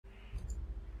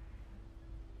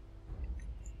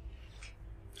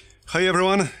Hi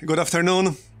everyone, good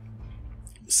afternoon.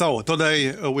 So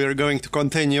today we are going to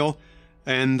continue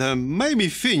and maybe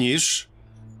finish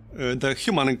the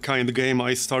Humankind game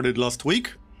I started last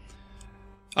week.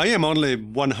 I am only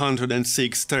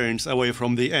 106 turns away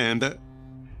from the end,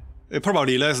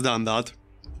 probably less than that.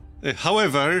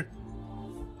 However,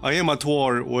 I am at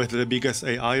war with the biggest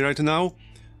AI right now,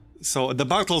 so the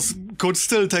battles could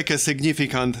still take a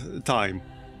significant time.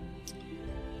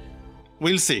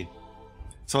 We'll see.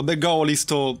 So the goal is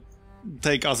to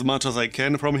take as much as I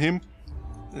can from him,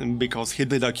 because he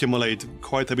did accumulate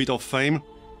quite a bit of fame.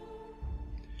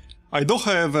 I do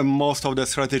have most of the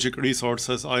strategic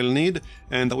resources I'll need,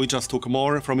 and we just took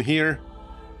more from here.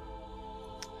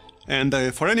 And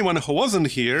for anyone who wasn't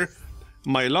here,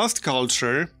 my last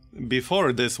culture,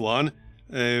 before this one,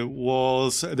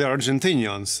 was the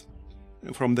Argentinians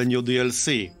from the new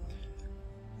DLC.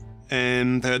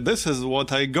 And this is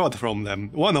what I got from them,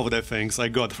 one of the things I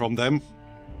got from them.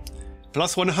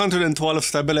 Plus 112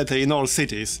 stability in all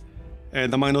cities,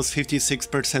 and a minus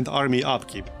 56% army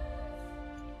upkeep.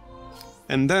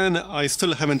 And then I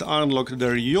still haven't unlocked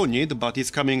their unit, but it's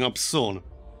coming up soon.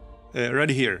 Right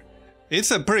here.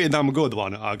 It's a pretty damn good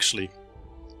one, actually.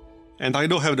 And I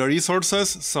do have the resources,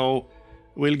 so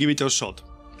we'll give it a shot.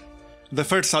 The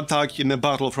first attack in a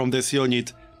battle from this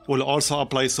unit will also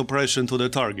apply suppression to the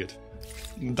target.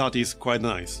 That is quite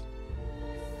nice.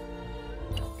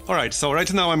 Alright, so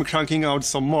right now I'm cranking out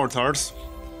some mortars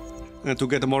to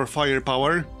get more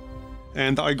firepower,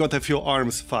 and I got a few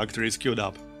arms factories queued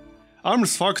up.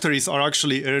 Arms factories are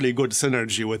actually a really good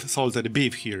synergy with salted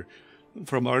beef here,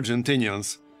 from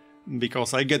Argentinians,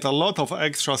 because I get a lot of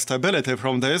extra stability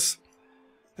from this,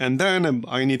 and then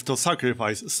I need to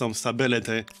sacrifice some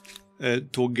stability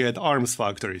to get arms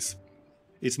factories.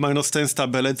 It's minus 10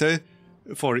 stability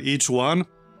for each one,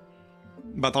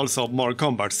 but also more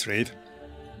combat strength.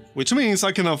 Which means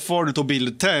I can afford to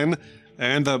build 10,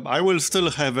 and I will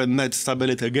still have a net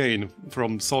stability gain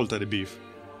from salted beef.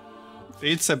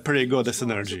 It's a pretty good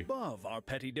synergy. Above our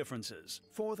petty differences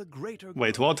for the greater.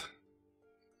 Wait, what?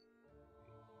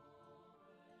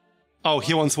 Oh,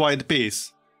 he wants white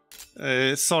peace.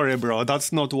 Sorry bro,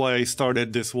 that's not why I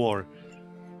started this war.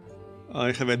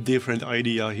 I have a different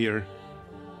idea here.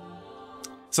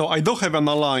 So I do have an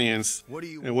alliance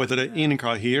with the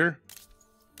Inca here.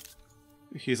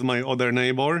 He's my other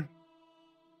neighbor.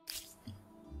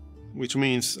 Which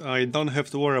means I don't have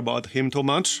to worry about him too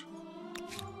much.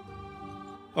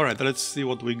 Alright, let's see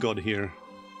what we got here.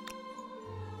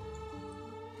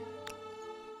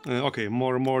 Okay,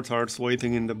 more mortars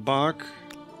waiting in the back.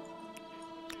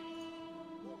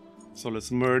 So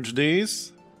let's merge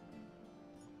these.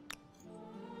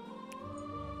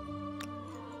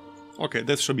 Okay,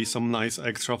 this should be some nice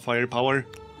extra firepower,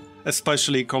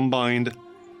 especially combined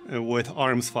with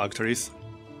arms factories.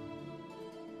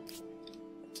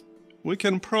 We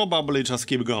can probably just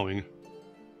keep going.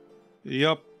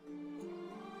 Yep.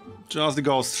 Just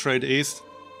go straight east.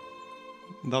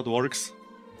 That works.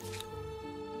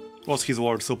 What's his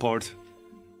ward support?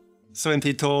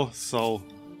 72, so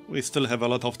we still have a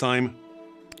lot of time.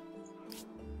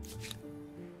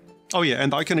 Oh yeah,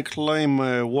 and I can claim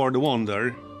Ward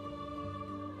Wonder.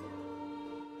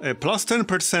 Plus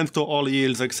 10% to all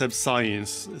yields except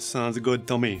science. Sounds good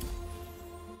to me.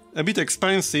 A bit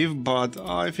expensive, but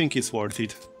I think it's worth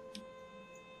it.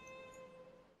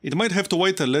 It might have to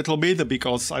wait a little bit,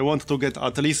 because I want to get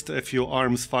at least a few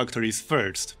arms factories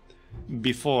first,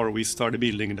 before we start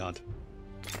building that.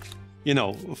 You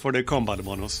know, for the combat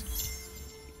bonus.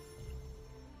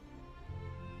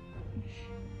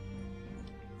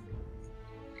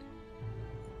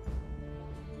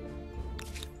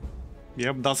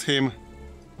 Yep, that's him.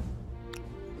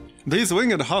 These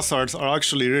winged hussars are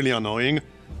actually really annoying,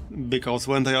 because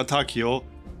when they attack you,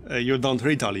 you don't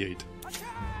retaliate.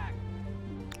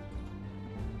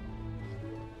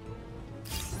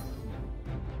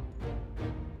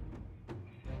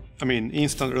 I mean,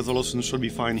 instant resolution should be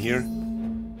fine here.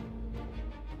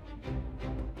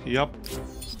 Yup.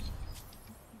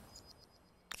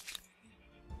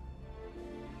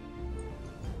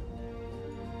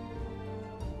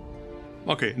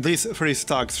 Okay, these 3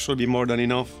 stacks should be more than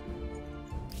enough.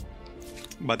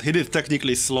 But he did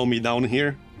technically slow me down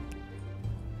here.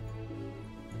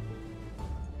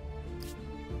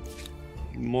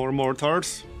 More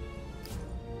mortars.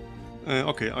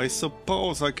 Okay, I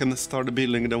suppose I can start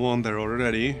building the Wonder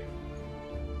already.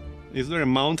 Is there a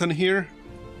mountain here?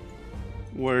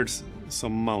 Where's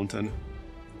some mountain?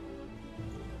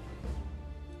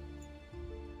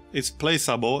 It's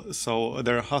placeable, so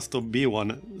there has to be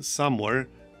one somewhere.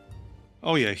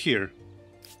 Oh yeah, here.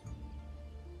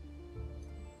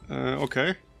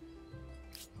 Okay.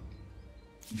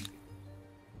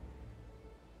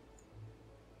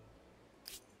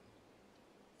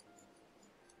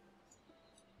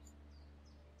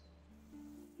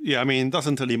 Yeah, I mean, it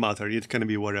doesn't really matter. It can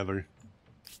be wherever.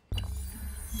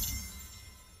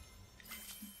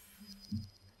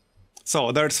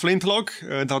 So, there's Flintlock,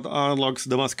 that unlocks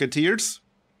the Musketeers.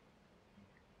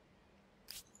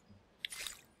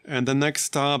 And the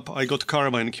next up, I got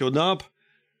Carbine queued up.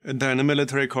 And then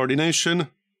Military Coordination.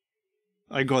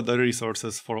 I got the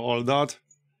resources for all that.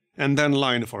 And then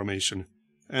Line Formation.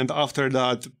 And after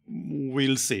that,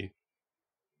 we'll see.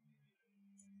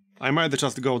 I might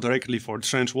just go directly for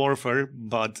Trench Warfare,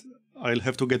 but I'll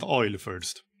have to get oil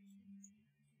first.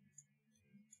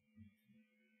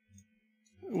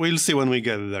 We'll see when we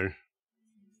get there.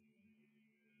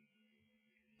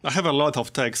 I have a lot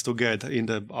of text to get in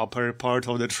the upper part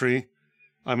of the tree.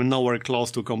 I'm nowhere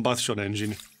close to combustion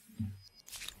engine.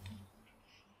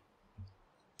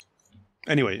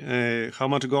 Anyway, how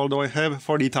much gold do I have?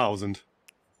 40,000.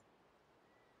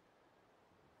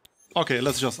 Okay,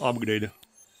 let's just upgrade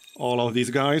all of these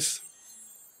guys.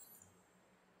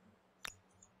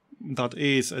 That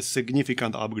is a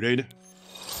significant upgrade.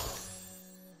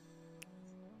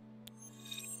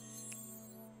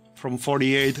 From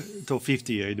 48 to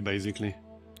 58, basically.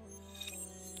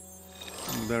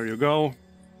 There you go.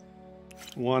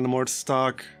 One more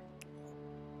stack.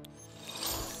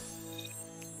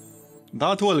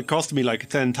 That will cost me like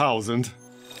 10,000.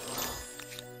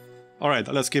 Alright,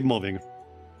 let's keep moving.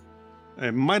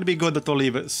 It might be good to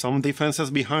leave some defenses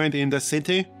behind in the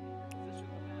city.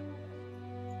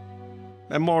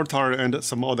 A mortar and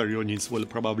some other units will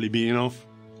probably be enough.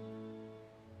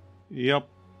 Yep.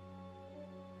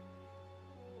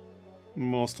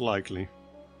 Most likely.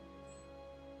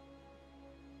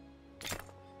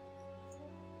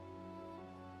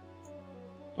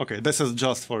 Okay, this is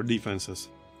just for defenses.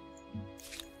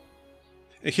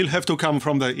 He'll have to come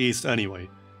from the east anyway,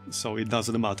 so it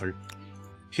doesn't matter.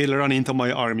 He'll run into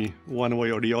my army, one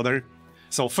way or the other.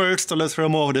 So first, let's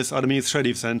remove this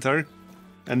administrative center,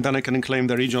 and then I can claim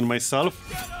the region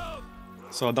myself.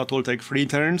 So that will take 3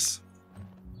 turns.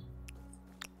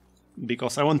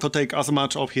 Because I want to take as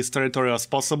much of his territory as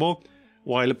possible,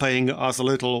 while paying as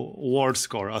little war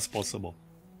score as possible.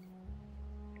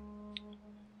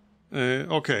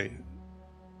 Okay.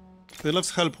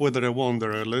 Let's help with the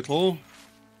wonder a little.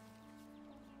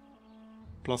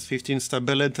 Plus 15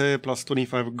 stability, plus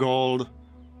 25 gold,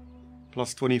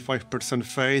 plus 25%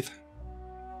 faith.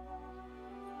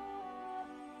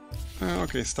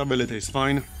 Okay, stability is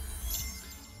fine.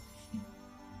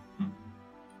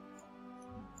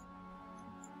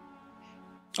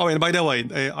 Oh, and by the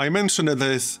way, I mentioned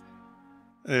this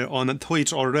on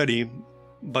Twitch already,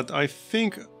 but I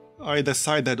think I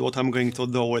decided what I'm going to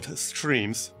do with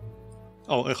streams.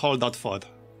 Oh, hold that thought.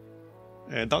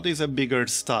 That is a bigger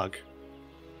stack.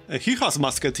 He has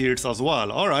musketeers as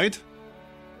well, alright.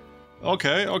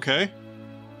 Okay, okay.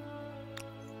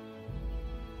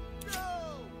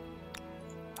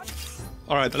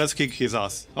 Alright, let's kick his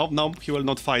ass. Oh, no, he will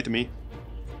not fight me.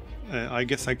 I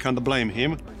guess I can't blame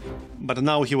him. But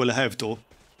now he will have to.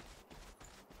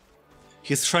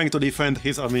 He's trying to defend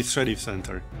his administrative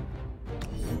center.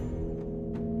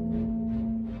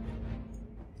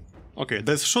 Okay,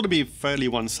 this should be fairly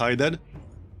one-sided.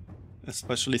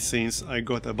 Especially since I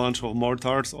got a bunch of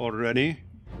mortars already.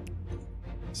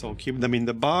 So keep them in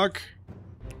the back.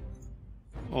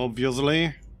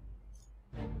 Obviously.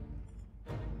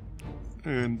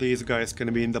 And these guys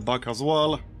can be in the back as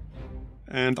well.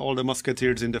 And all the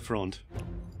musketeers in the front.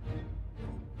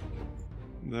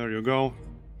 There you go.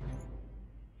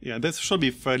 Yeah, this should be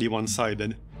fairly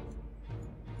one-sided.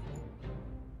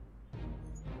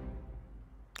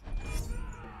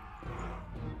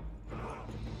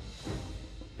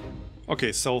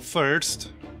 Okay, so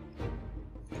first,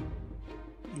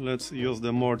 let's use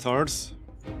the mortars.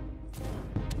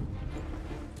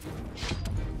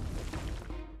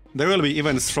 They will be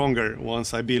even stronger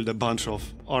once I build a bunch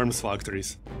of arms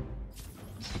factories.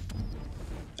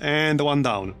 And one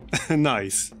down.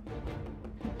 Nice.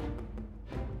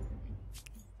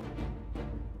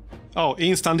 Oh,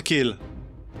 instant kill.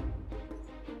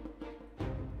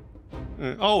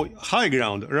 Oh, high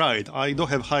ground, right. I do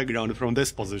have high ground from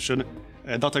this position.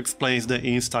 That explains the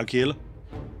insta-kill.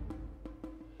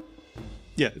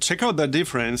 Yeah, check out the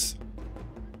difference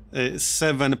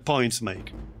 7 points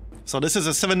make. So this is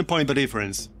a 7-point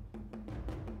difference.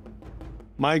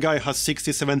 My guy has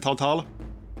 67 total.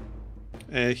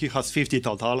 He has 50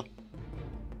 total.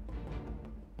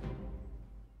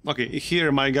 Okay,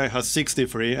 here my guy has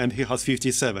 63 and he has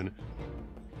 57.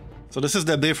 So this is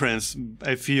the difference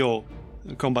a few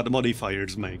combat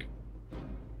modifiers make.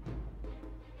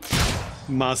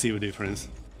 Massive difference.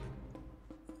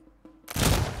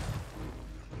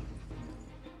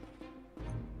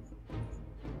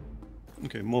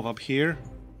 Okay, move up here.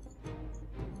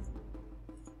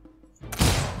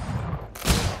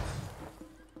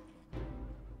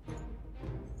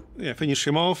 Yeah, finish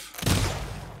him off.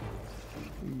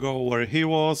 Go where he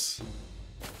was.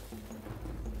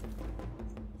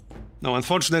 Now,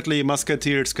 unfortunately,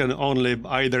 musketeers can only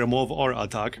either move or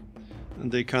attack.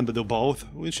 And they can't do both,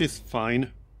 which is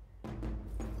fine.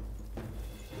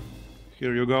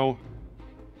 Here you go.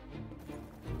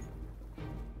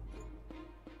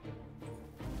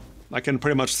 I can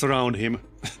pretty much surround him.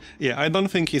 Yeah, I don't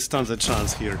think he stands a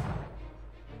chance here.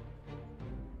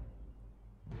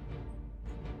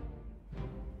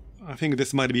 I think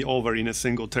this might be over in a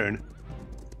single turn.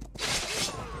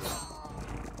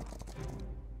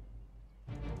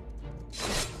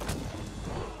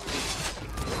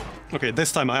 Okay,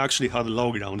 this time I actually had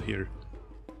low ground here.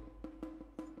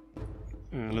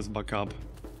 Let's back up.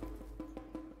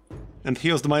 And he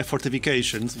used my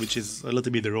fortifications, which is a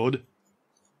little bit rude.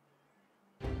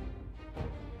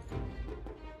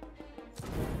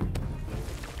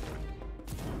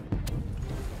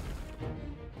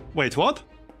 Wait, what?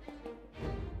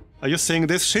 Are you seeing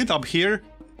this shit up here?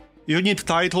 Unit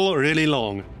title really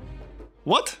long.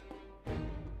 What?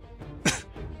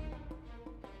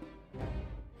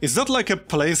 Is that like a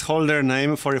placeholder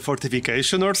name for a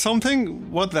fortification or something?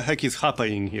 What the heck is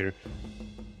happening here?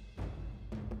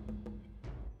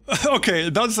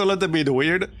 Okay, that's a little bit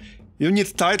weird.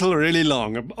 Unit title really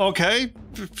long. Okay,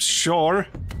 sure.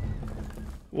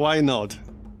 Why not?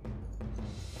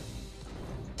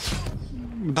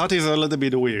 That is a little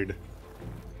bit weird.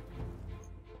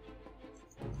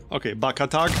 Okay, back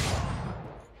attack.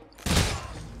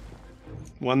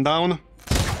 One down.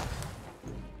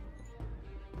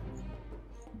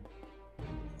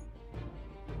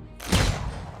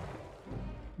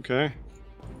 Okay.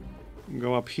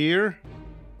 Go up here.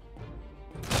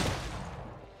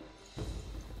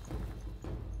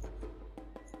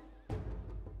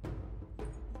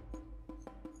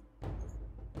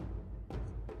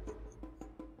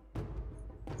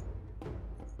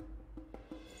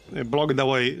 Block the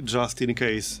way just in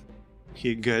case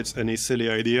he gets any silly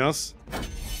ideas.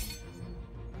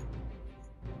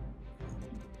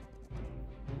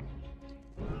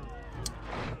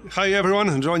 Hi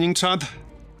everyone, joining chat.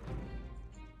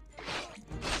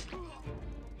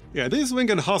 Yeah, these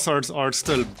winged hussars are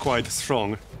still quite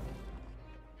strong.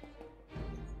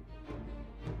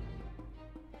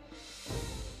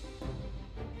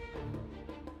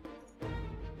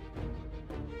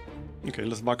 Okay,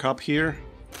 let's back up here.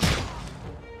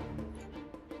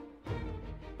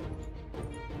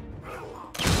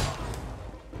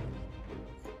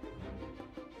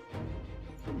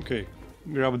 Okay,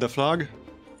 grab the flag.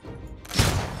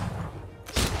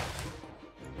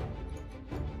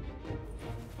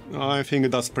 I think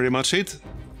that's pretty much it.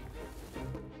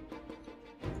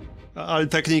 I'll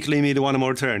technically need one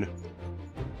more turn.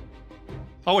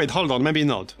 Oh wait, hold on, maybe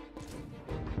not.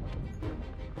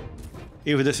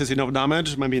 If this is enough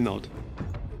damage, maybe not.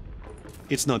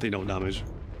 It's not enough damage.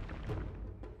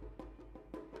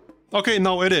 Okay,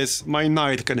 no, it is. My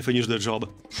knight can finish the job.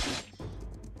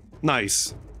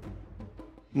 Nice.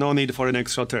 No need for an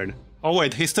extra turn. Oh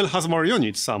wait, he still has more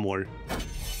units somewhere.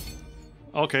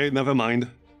 Okay, never mind.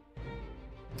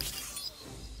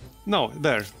 No,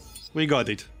 there. We got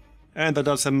it. And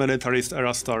that's a militarist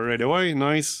era star right away,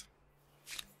 nice.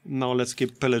 Now let's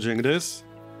keep pillaging this.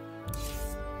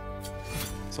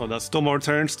 So that's 2 more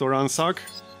turns to ransack.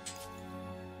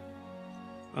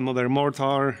 Another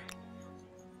mortar.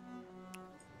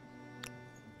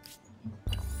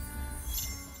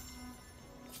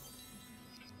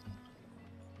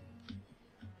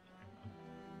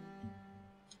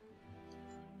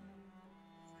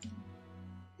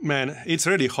 Man, it's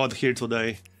really hot here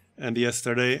today and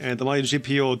yesterday, and my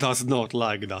GPU does not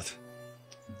like that.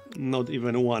 Not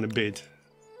even one bit.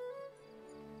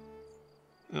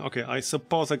 Okay, I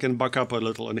suppose I can back up a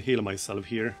little and heal myself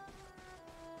here.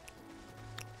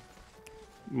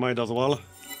 Might as well.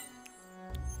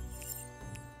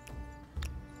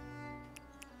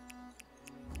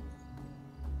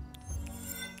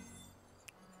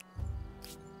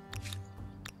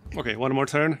 Okay, one more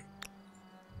turn.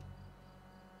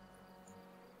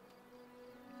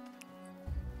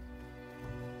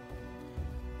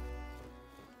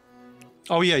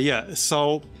 Oh yeah,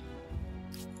 so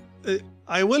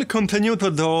I will continue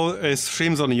to do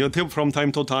streams on YouTube from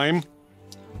time to time,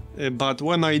 but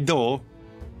when I do,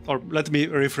 Or let me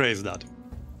rephrase that.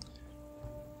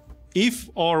 If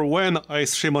or when I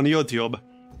stream on YouTube,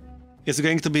 it's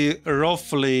going to be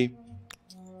roughly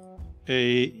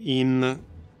in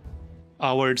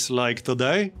hours like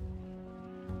today.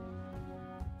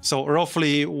 So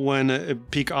roughly when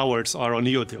peak hours are on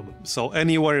YouTube. So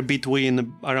anywhere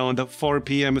between around 4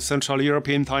 p.m. Central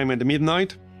European Time and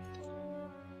midnight,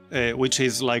 which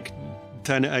is like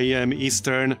 10 a.m.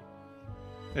 Eastern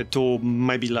to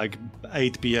maybe like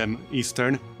 8 p.m.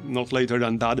 Eastern, not later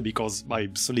than that because I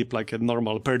sleep like a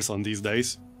normal person these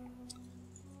days.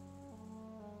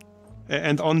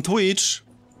 And on Twitch,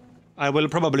 I will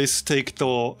probably stick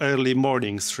to early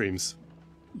morning streams.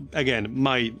 Again,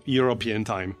 my European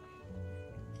time.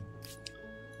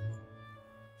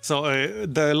 So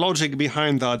the logic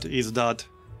behind that is that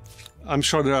I'm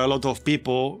sure there are a lot of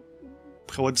people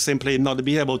who would simply not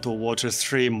be able to watch a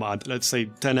stream at, let's say,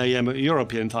 10 a.m.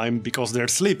 European time because they're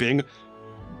sleeping.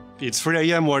 It's 3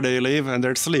 a.m. where they live and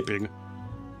they're sleeping.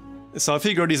 So I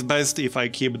figured it's best if I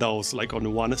keep those like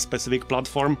on one specific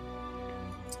platform.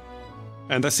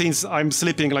 And since I'm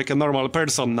sleeping like a normal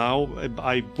person now,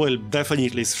 I will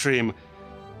definitely stream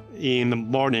in the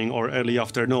morning or early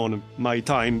afternoon my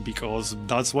time, because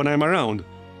that's when I'm around.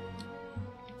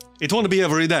 It won't be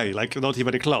every day, like not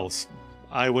even close.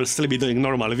 I will still be doing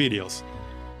normal videos.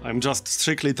 I'm just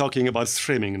strictly talking about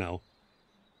streaming now.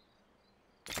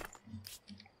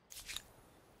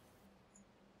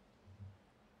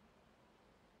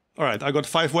 Alright, I got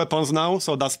 5 weapons now,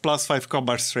 so that's plus 5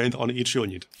 combat strength on each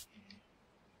unit.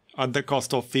 At the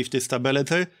cost of 50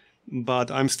 stability, but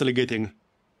I'm still getting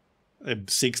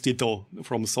 62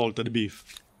 from salted beef.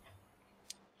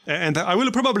 And I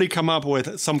will probably come up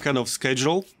with some kind of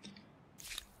schedule.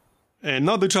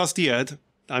 Not just yet,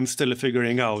 I'm still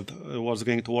figuring out what's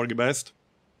going to work best.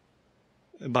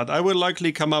 But I will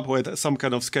likely come up with some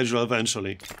kind of schedule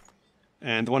eventually.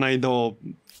 And when I do,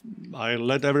 I'll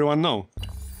let everyone know.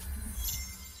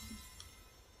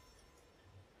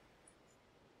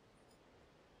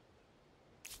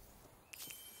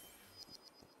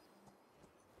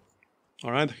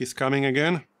 Alright, he's coming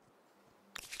again.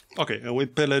 Okay, we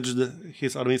pillaged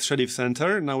his administrative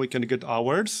center. Now we can get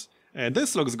ours.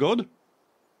 This looks good.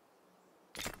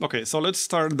 Okay, so let's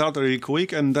start that really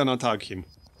quick and then attack him.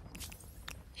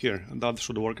 Here, that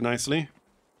should work nicely.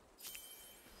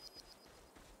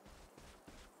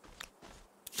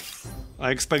 I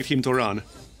expect him to run.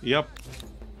 Yep.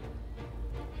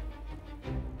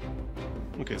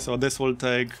 Okay, so this will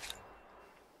take...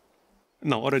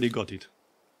 No, already got it.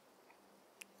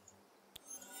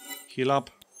 Heal up.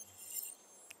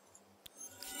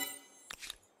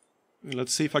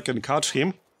 Let's see if I can catch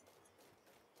him.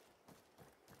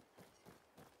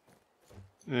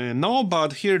 No,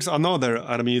 but here's another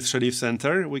administrative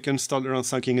center. We can start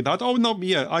ransacking that. Oh no,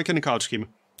 yeah, I can catch him.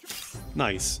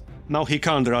 Nice. Now he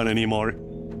can't run anymore,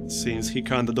 since he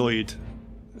can't do it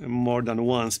more than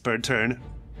once per turn.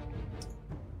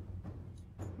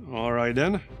 Alright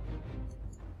then.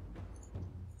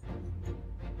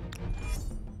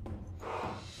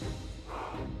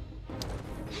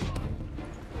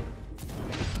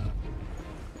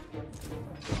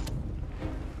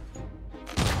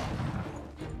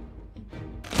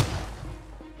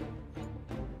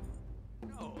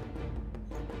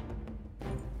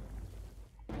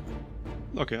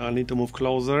 Okay, I need to move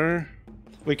closer.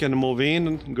 We can move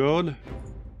in, good.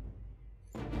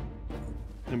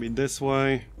 Maybe this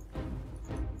way.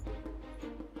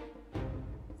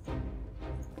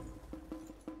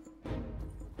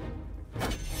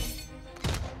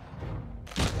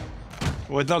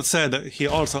 With that said, he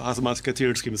also has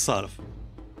musketeers himself.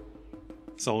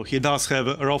 So he does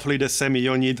have roughly the same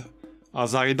unit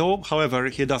as I do, however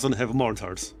he doesn't have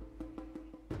mortars.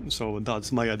 So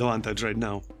that's my advantage right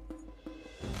now.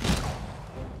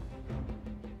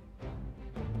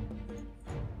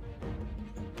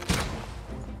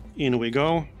 In we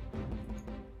go.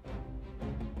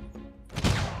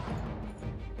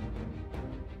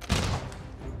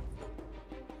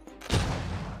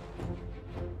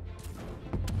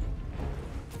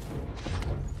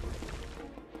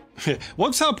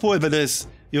 What's up with this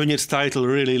unit's title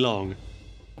really long?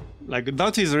 Like,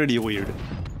 that is really weird.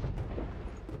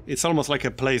 It's almost like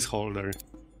a placeholder.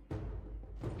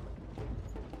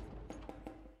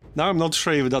 Now I'm not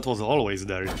sure if that was always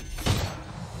there.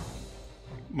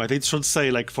 But it should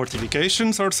say like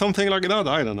fortifications or something like that,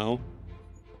 I don't know.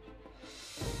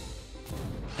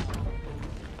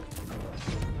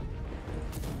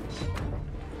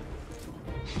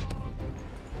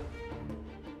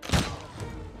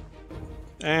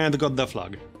 And got the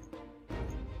flag.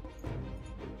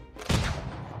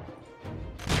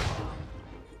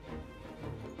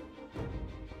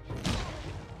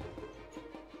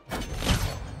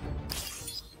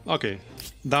 Okay,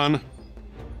 done.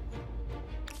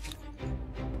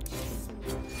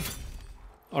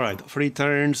 Alright, 3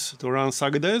 turns to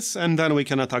ransack this, and then we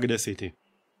can attack the city.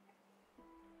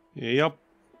 Yep.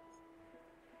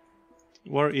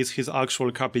 Where is his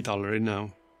actual capital right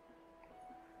now?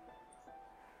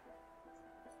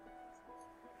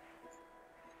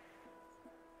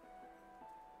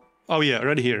 Oh yeah,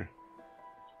 right here.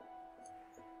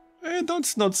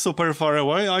 That's not super far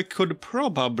away. I could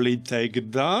probably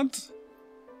take that.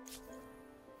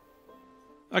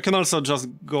 I can also just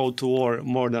go to war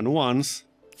more than once.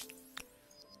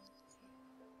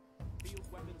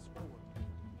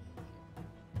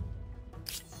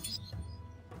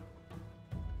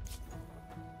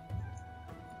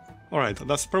 Alright,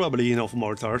 that's probably enough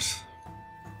mortars.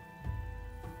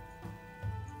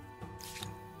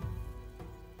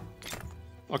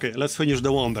 Okay, let's finish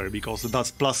the wonder, because that's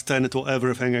plus 10 to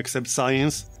everything except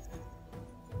science.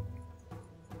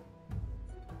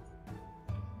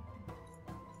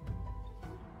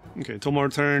 Okay, 2 more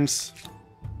turns.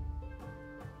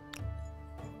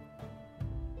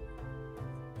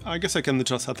 I guess I can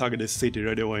just attack this city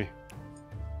right away.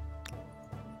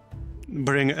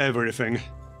 Bring everything.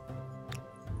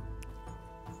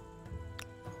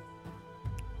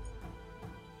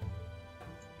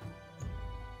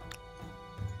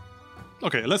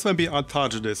 Okay, let's maybe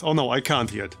attach this. Oh no, I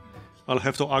can't yet. I'll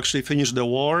have to actually finish the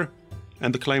war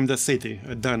and claim the city.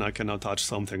 Then I can attach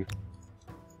something.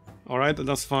 Alright,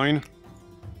 that's fine.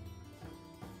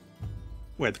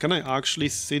 Wait, can I actually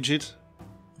siege it?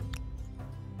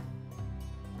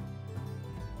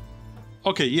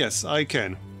 Okay, yes, I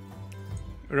can.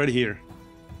 Right here.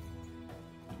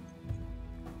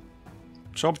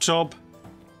 Chop chop.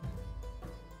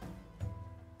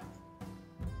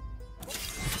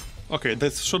 Okay,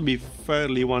 this should be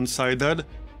fairly one-sided.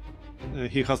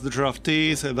 He has the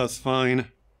draftees, that's fine.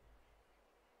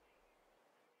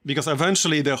 Because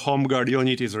eventually the home guard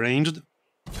unit is ranged,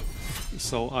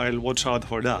 so I'll watch out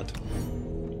for that.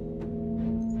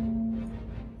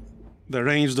 The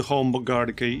ranged home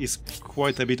guard key is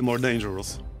quite a bit more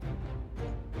dangerous.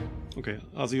 Okay,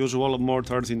 as usual,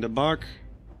 mortars in the back.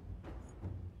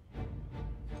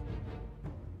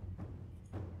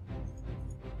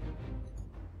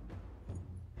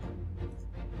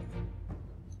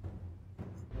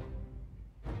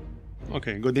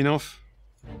 Okay, good enough.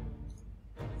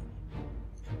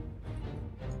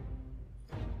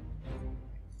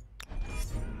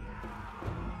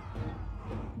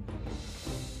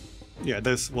 Yeah,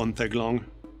 this won't take long.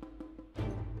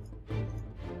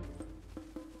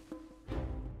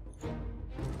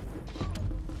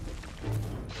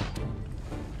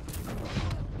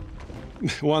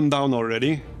 One down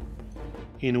already.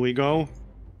 In we go.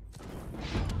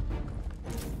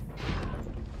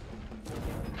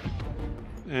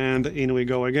 And in we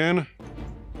go again.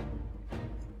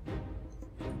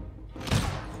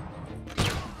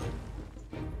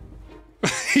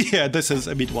 Yeah, this is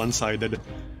a bit one-sided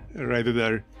right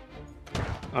there.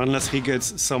 Unless he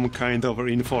gets some kind of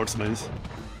reinforcements.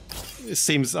 It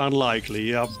seems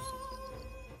unlikely, yeah.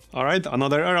 Alright,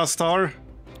 another era star.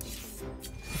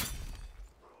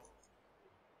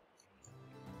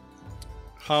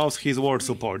 How's his war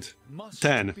support?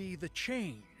 10.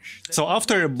 So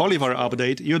after Bolivar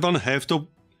update, you don't have to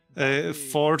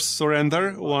force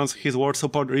surrender once his war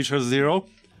support reaches 0,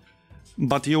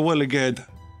 but you will get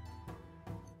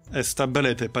a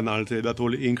stability penalty that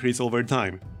will increase over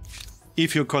time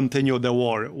if you continue the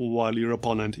war while your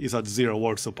opponent is at 0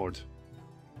 war support.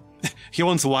 He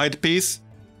wants white peace?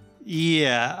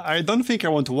 Yeah, I don't think I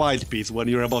want white peace when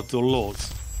you're about to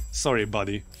lose. Sorry,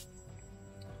 buddy.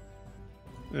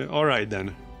 Alright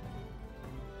then.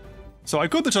 So I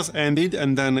could just end it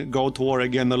and then go to war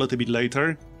again a little bit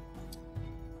later.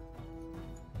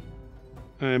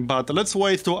 But let's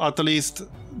wait to at least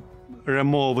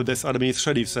remove this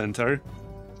administrative center.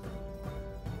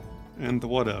 And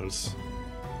what else?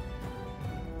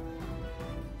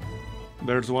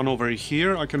 There's one over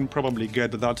here, I can probably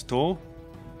get that too.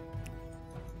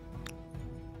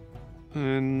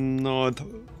 And not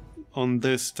on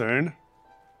this turn.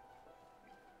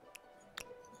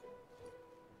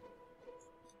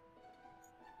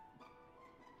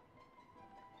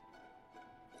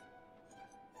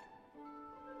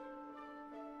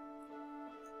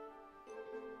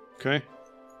 Okay.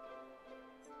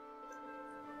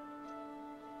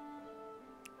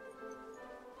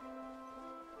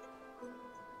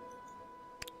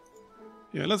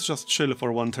 Yeah, let's just chill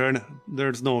for one turn.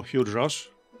 There's no huge rush.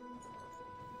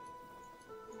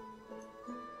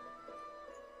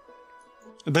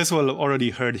 This will already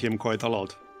hurt him quite a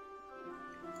lot.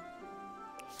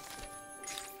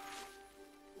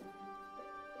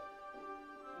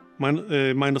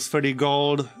 Minus 30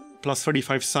 gold, plus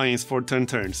 35 science for 10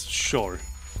 turns. Sure.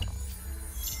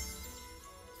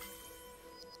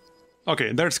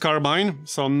 Okay, there's Carbine,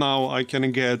 so now I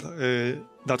can get...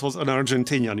 that was an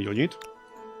Argentinian unit.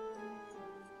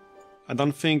 I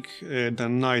don't think the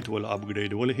Knight will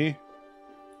upgrade, will he?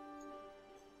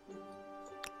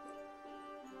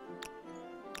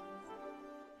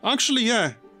 Actually,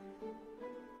 yeah.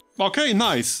 Okay,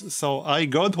 nice. So I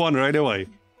got one right away.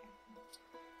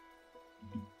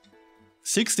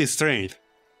 60 strength.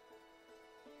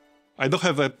 I do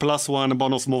have a +1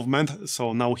 bonus movement,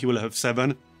 so now he will have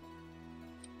 7.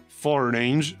 4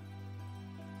 range.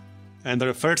 And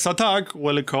the first attack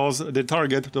will cause the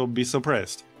target to be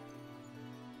suppressed.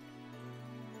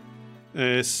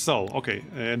 Okay,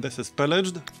 this is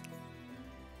pillaged.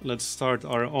 Let's start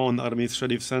our own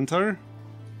administrative center.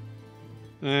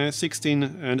 16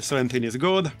 and 17 is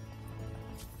good.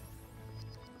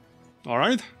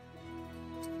 Alright.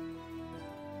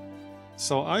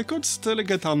 So I could still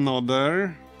get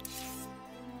another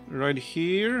right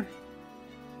here.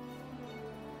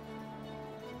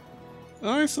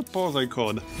 I suppose I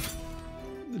could.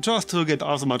 Just to get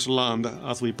as much land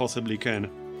as we possibly can.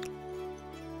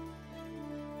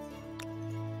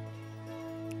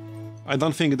 I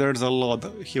don't think there's a lot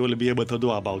he will be able to do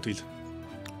about it.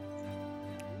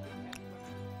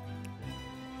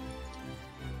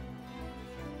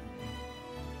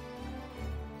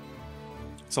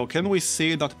 So can we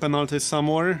see that penalty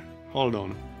somewhere? Hold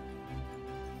on.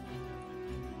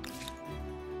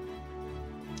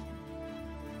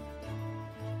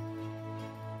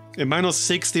 A minus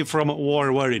 60 from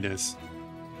war wariness.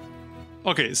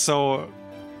 Okay, so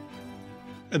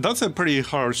that's a pretty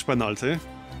harsh penalty.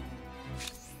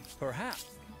 Perhaps.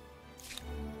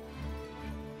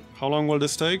 How long will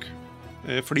this take?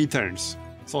 3 turns.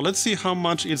 So let's see how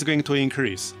much it's going to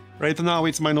increase. Right now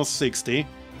it's minus 60.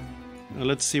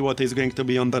 Let's see what is going to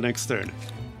be on the next turn.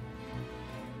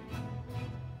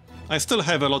 I still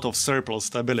have a lot of surplus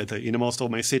stability in most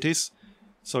of my cities,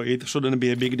 so it shouldn't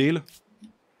be a big deal.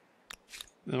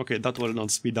 Okay, that will not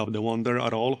speed up the wonder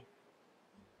at all.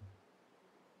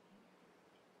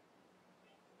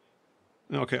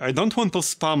 Okay, I don't want to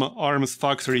spam arms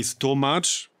factories too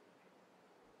much,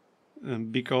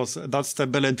 because that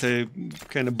stability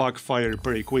can backfire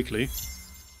pretty quickly.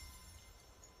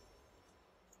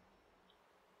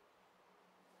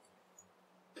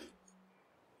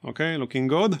 Okay, looking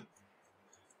good.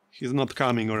 He's not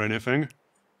coming or anything.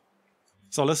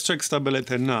 So let's check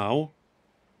stability now.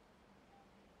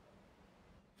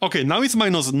 Okay, now it's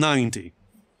minus 90.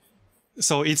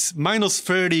 So it's minus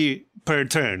 30 per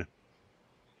turn.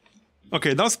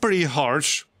 Okay, that's pretty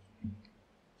harsh.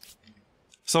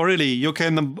 So really, you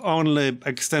can only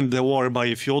extend the war by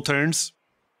a few turns.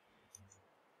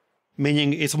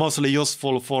 Meaning it's mostly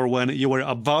useful for when you were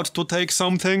about to take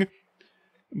something,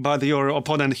 but your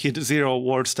opponent hit 0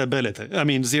 war stability,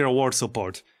 0 war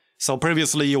support. So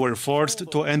previously you were forced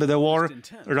to end the war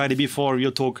right before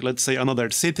you took, let's say, another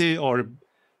city or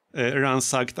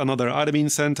ransacked another admin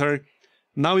center.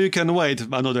 Now you can wait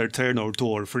another turn or 2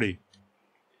 or 3.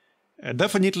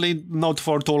 Definitely not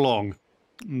for too long,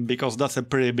 because that's a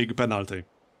pretty big penalty.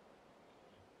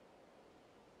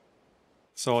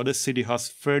 So this city has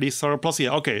 30 surplus.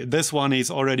 Yeah, okay, this one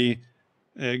is already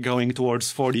going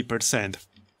towards 40%.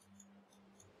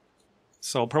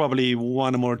 So probably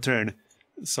one more turn,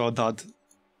 so that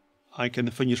I can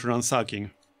finish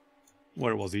ransacking.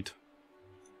 Where was it?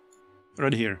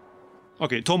 Right here.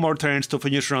 Okay, 2 more turns to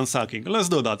finish ransacking. Let's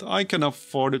do that. I can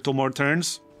afford 2 more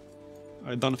turns.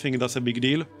 I don't think that's a big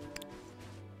deal.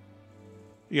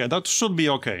 Yeah, that should be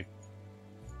okay.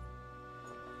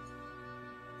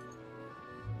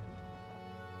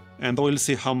 And we'll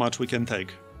see how much we can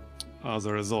take as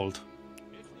a result.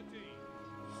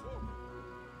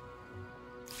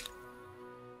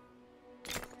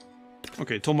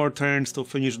 Okay, 2 more turns to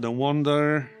finish the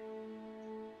wonder.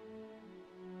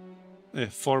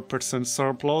 4%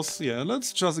 surplus. Yeah,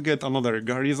 let's just get another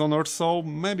garrison or so,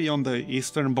 maybe on the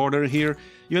eastern border here.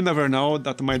 You never know,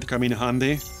 that might come in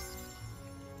handy.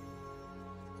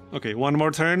 Okay, 1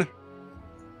 more turn.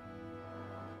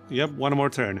 Yep, 1 more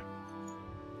turn.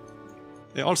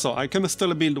 Also, I can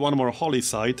still build 1 more holy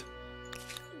site,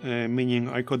 meaning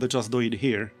I could just do it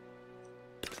here.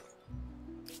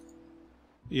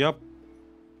 Yep.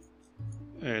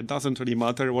 Doesn't really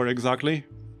matter where exactly,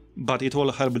 but it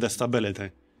will help the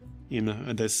stability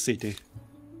in this city.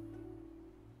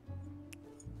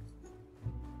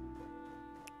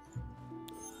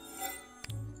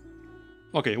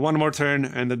 Okay, 1 more turn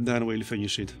and then we'll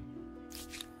finish it.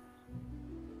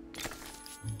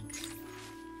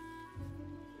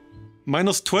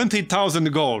 Minus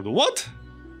 20,000 gold. What?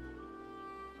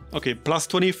 Okay, plus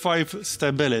 25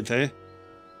 stability.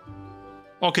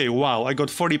 Okay, wow, I got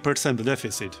 40%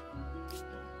 deficit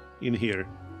in here.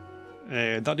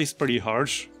 That is pretty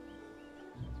harsh.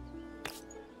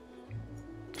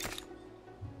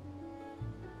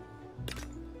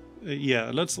 Yeah,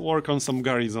 let's work on some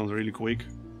garrisons really quick.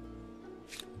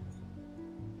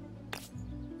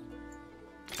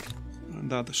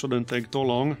 That shouldn't take too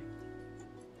long.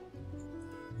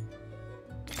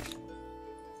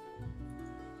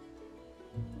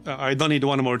 I don't need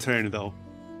one more turn though.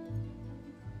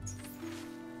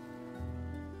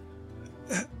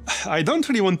 I don't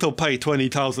really want to pay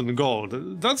 20,000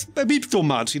 gold. That's a bit too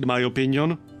much in my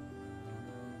opinion.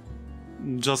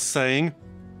 Just saying.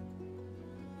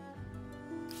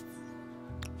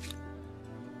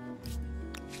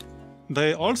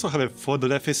 They also have a food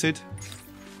deficit.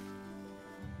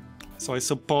 So I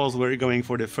suppose we're going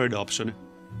for the third option.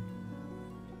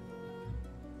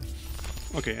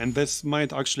 Okay, and this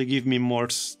might actually give me more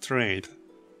strength.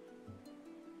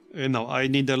 No, I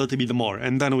need a little bit more,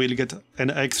 and then we'll get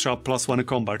an extra +1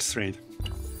 combat strength.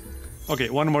 Okay,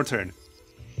 one more turn.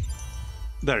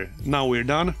 There, now we're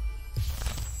done.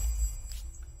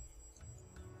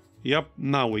 Yep,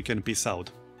 now we can peace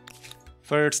out.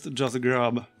 First, just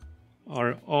grab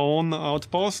our own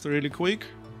outpost really quick.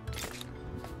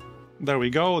 There we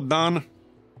go, done.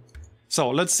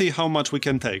 So, let's see how much we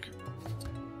can take.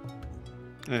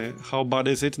 How bad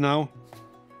is it now?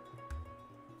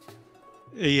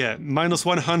 Yeah, minus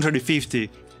 150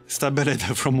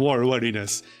 stability from war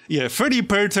readiness. Yeah, 30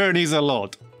 per turn is a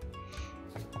lot.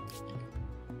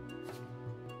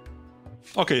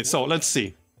 Okay, so let's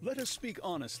see. Let us speak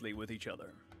honestly with each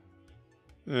other.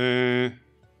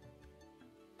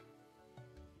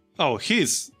 Oh,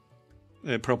 he's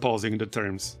proposing the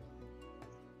terms.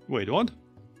 Wait, what?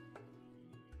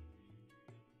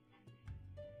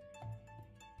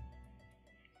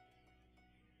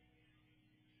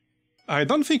 I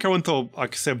don't think I want to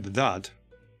accept that.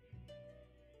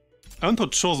 I want to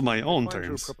choose my own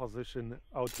terms. Your proposition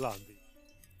outlandish.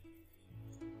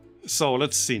 So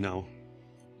let's see now.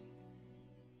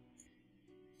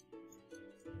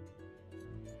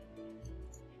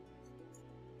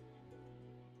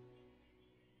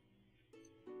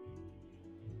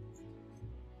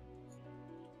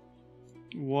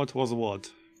 What was what?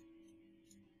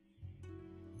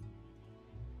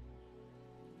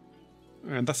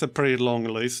 And that's a pretty long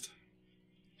list.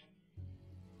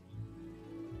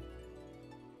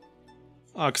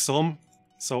 Axum,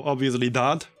 so obviously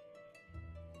that.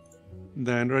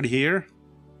 Then right here.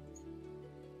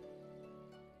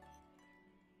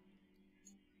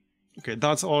 Okay,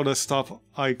 that's all the stuff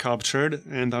I captured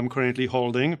and I'm currently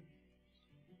holding.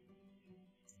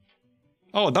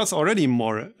 Oh, that's already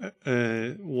more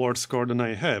ward score than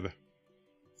I have.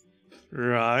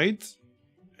 Right.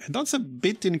 That's a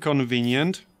bit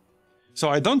inconvenient. So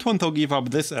I don't want to give up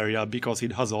this area because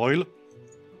it has oil.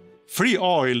 Free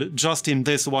oil just in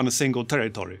this one single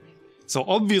territory. So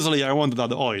obviously I want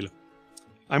that oil.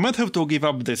 I might have to give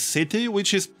up this city,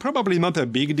 which is probably not a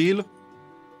big deal.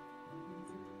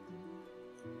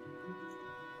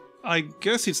 I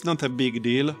guess it's not a big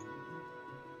deal.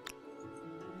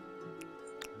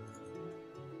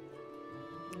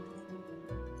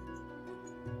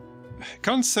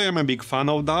 Can't say I'm a big fan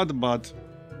of that, but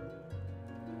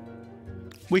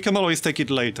we can always take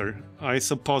it later. I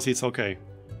suppose it's okay.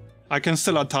 I can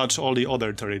still attach all the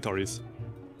other territories.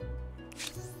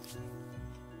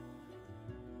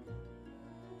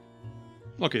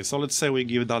 Okay, so let's say we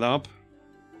give that up.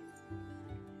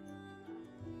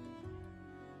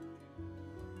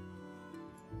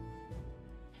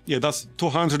 Yeah, that's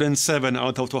 207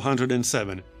 out of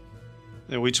 207,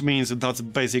 which means that's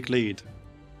basically it.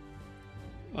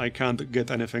 I can't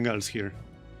get anything else here.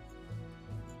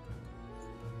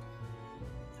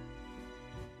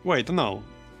 Wait, no.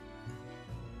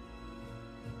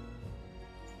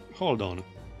 Hold on.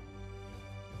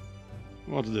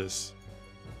 What's this?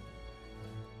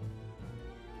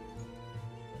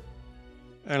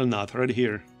 Elnat, right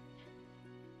here.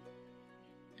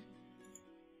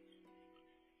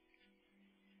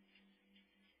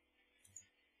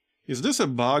 Is this a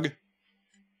bug?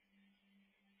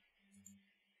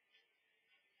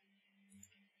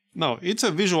 No, it's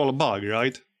a visual bug,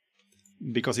 right?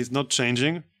 Because it's not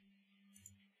changing.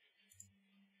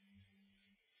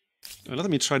 Let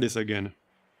me try this again.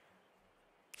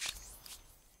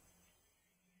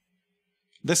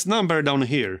 This number down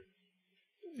here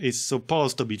is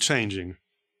supposed to be changing,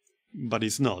 but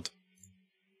it's not.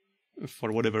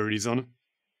 For whatever reason.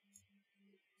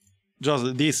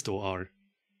 Just these two are.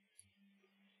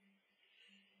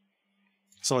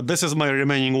 So this is my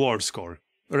remaining war score,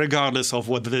 regardless of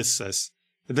what this says.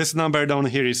 This number down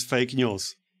here is fake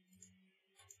news.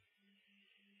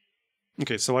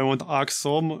 Okay, so I want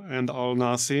Aksum and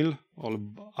Al-Nasil, or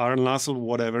Al-Nasil,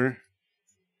 whatever.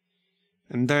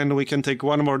 And then we can take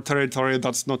one more territory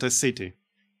that's not a city.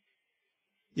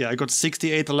 Yeah, I got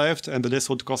 68 left, and this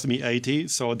would cost me 80,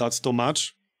 so that's too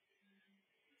much.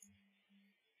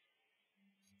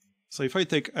 So if I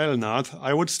take Elnat,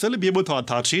 I would still be able to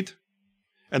attach it,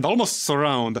 and almost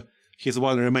surround his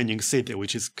one remaining city,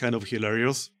 which is kind of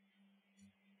hilarious.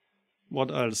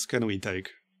 What else can we take?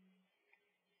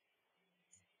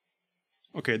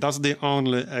 Okay, that's the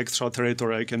only extra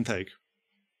territory I can take.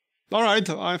 Alright,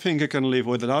 I think I can live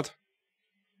with that.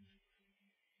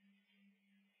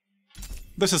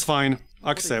 This is fine.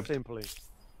 Accept.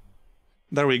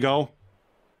 There we go.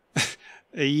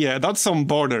 Yeah, that's some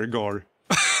border gore.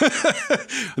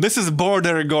 This is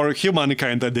border gore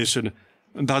Humankind edition.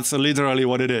 That's literally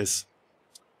what it is.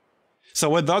 So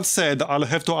with that said, I'll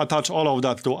have to attach all of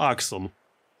that to Aksum.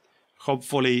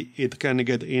 Hopefully it can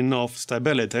get enough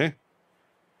stability.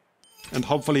 And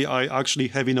hopefully I actually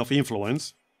have enough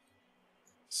influence.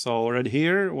 So right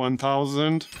here,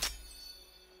 1000.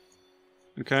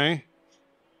 Okay.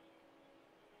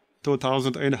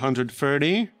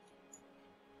 2830.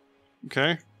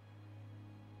 Okay.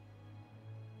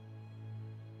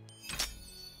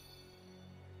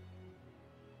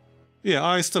 Yeah,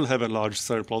 I still have a large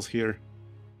surplus here.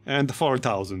 And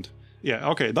 4000. Yeah,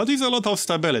 okay, that is a lot of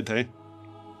stability.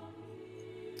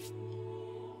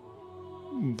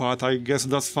 But I guess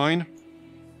that's fine.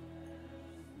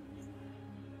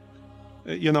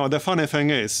 You know, the funny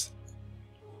thing is,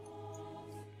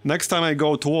 next time I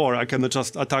go to war, I can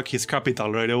just attack his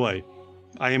capital right away.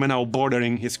 I am now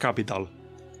bordering his capital.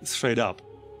 Straight up.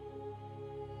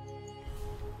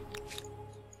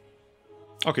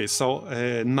 Okay, so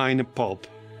 9 pop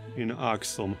in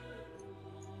Aksum.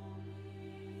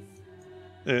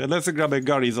 Let's grab a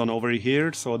garrison over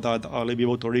here, so that I'll be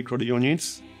able to recruit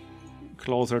units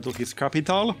closer to his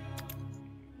capital.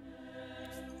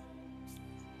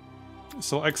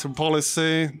 So extra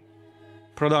policy,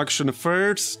 production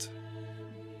first.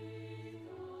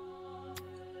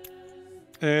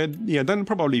 Yeah, then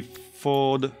probably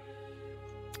food.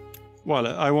 Well,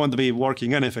 I won't be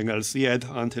working anything else yet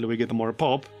until we get more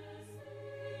pop.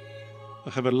 I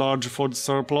have a large food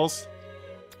surplus.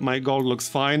 My gold looks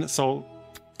fine, so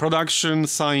production,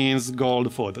 science,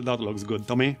 gold, food. That looks good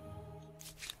to me.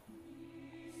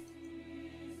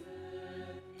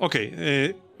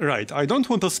 Okay, right. I don't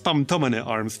want to spam too many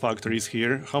arms factories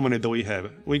here. How many do we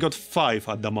have? We got 5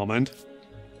 at the moment.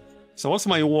 So what's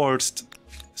my worst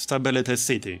stability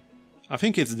city? I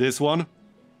think it's this one.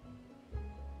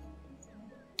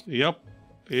 Yep,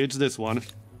 it's this one.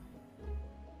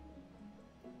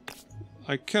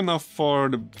 I can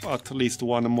afford at least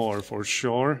one more for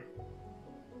sure.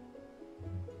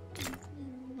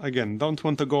 Again, don't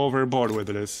want to go overboard with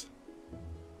this.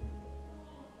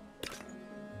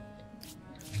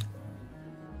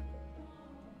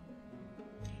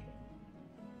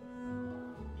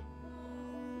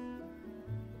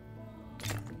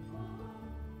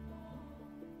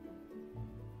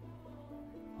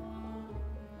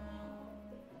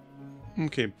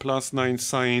 Okay, +9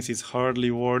 science is hardly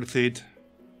worth it.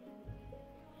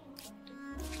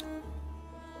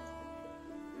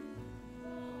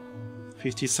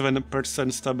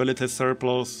 %57 stability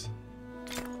surplus.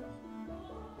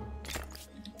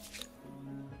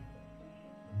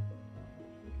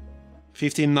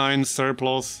 $59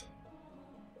 surplus.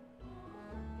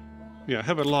 Yeah, I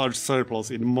have a large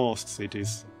surplus in most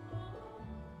cities.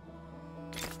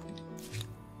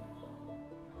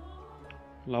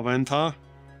 Laventa.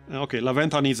 Okay,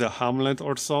 Laventa needs a hamlet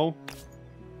or so.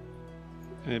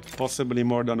 Possibly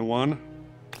more than one.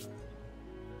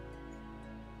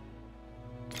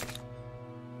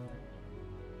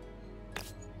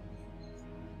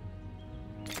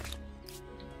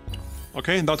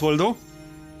 Okay, that will do.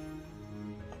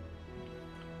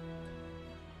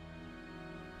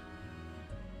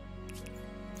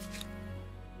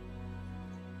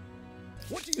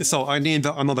 So I need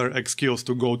another excuse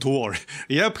to go to war.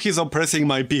 Yep, he's oppressing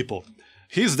my people.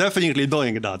 He's definitely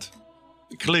doing that.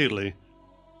 Clearly.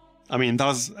 I mean,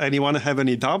 does anyone have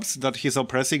any doubts that he's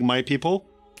oppressing my people?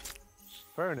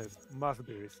 Fairness must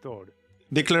be restored.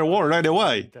 Declare war right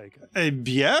away.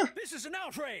 Yeah? This is an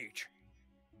outrage!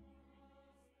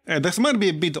 This might be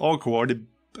a bit awkward,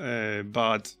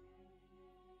 but...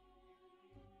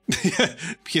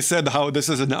 He said how this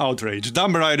is an outrage.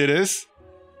 Damn right it is.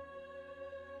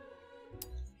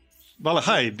 Well,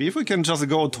 hey, if we can just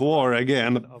go to war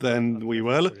again, then we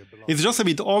will. It's just a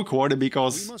bit awkward We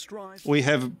because must rise. we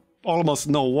have almost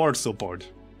no war support.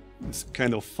 It's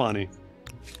kind of funny.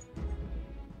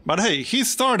 But hey, he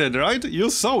started, right? You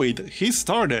saw it. He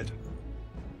started.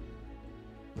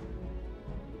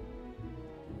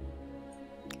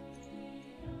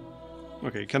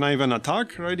 Okay, can I even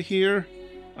attack right here?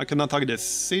 I can attack the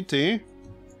city.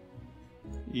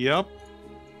 Yep.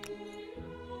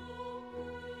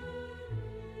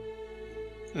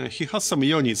 He has some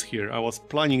units here. I was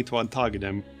planning to attack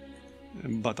them,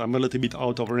 but I'm a little bit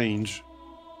out of range.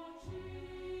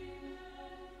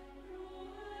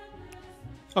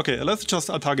 Okay, let's just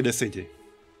attack the city.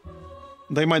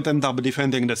 They might end up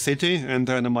defending the city, and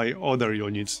then my other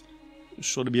units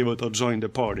should be able to join the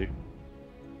party.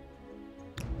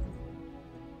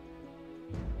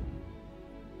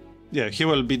 Yeah, he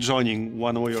will be joining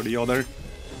one way or the other.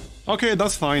 Okay,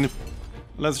 that's fine.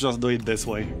 Let's just do it this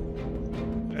way.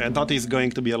 And that is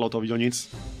going to be a lot of units.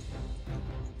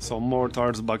 So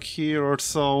mortars back here or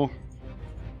so.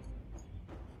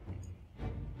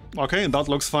 Okay, that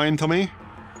looks fine to me.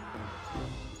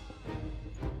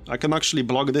 I can actually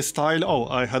block this tile. Oh,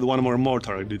 I had one more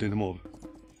mortar I didn't move.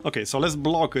 Okay, so let's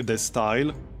block this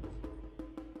tile.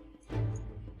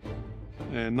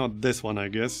 Not this one, I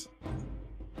guess.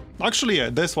 Actually, yeah,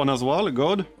 this one as well,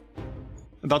 good.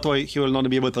 That way he will not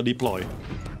be able to deploy.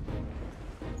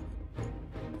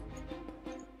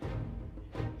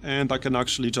 And I can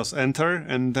actually just enter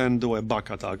and then do a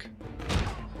back attack.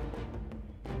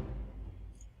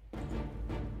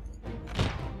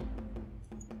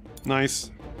 Nice.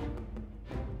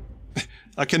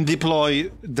 I can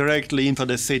deploy directly into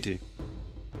the city.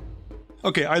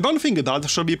 Okay, I don't think that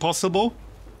should be possible.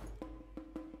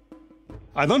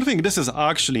 I don't think this is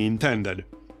actually intended.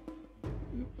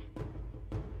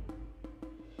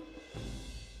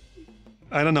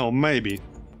 I don't know, maybe.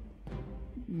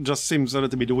 Just seems a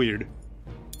little bit weird.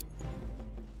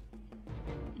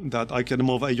 That I can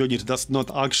move a unit that's not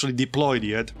actually deployed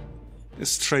yet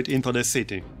straight into the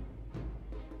city.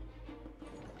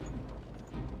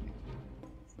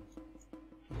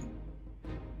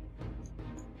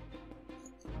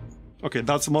 Okay,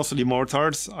 that's mostly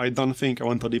mortars. I don't think I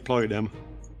want to deploy them.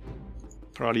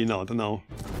 Probably not, no.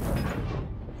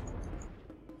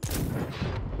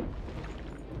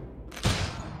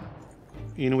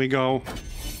 In we go.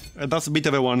 That's a bit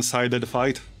of a one-sided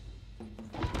fight.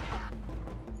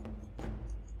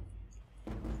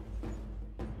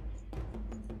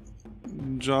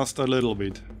 Just a little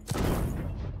bit.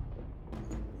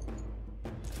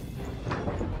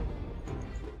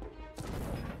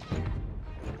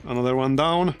 Another one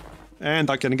down, and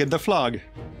I can get the flag.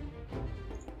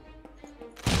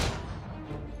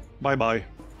 Bye-bye.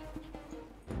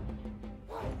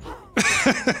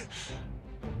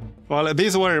 Well,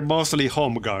 these were mostly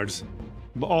home guards.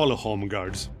 All home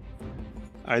guards.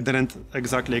 I didn't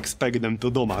exactly expect them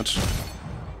to do much.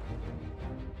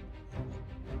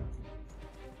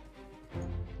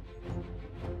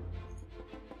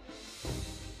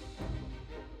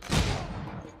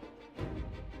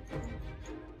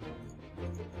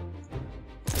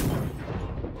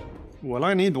 Well,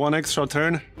 I need one extra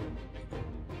turn.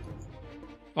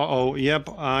 Uh-oh, yep,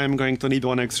 I'm going to need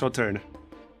one extra turn.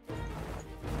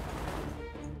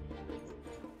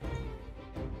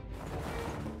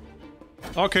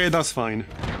 Okay, that's fine.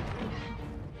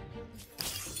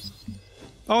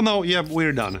 Oh no, yep,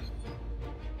 we're done.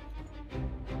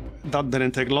 That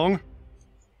didn't take long.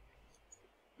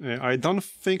 I don't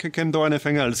think I can do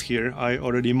anything else here. I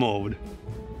already moved.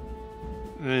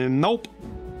 Nope.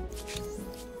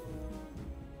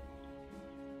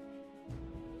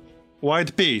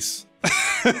 White piece.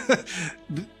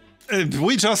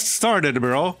 We just started,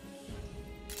 bro.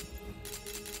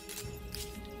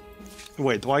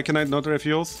 Wait, why can I not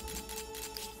refuse?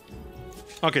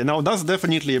 Okay, now that's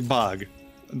definitely a bug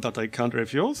that I can't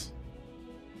refuse.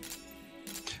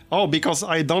 Oh, because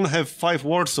I don't have 5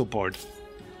 ward support,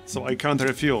 so I can't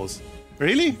refuse.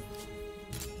 Really?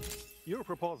 Your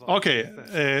proposal. Okay,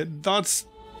 that's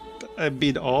a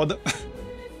bit odd.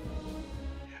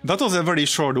 That was a very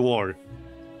short war.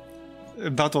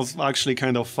 That was actually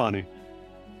kind of funny.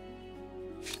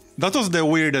 That was the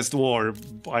weirdest war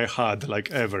I had, like,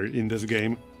 ever in this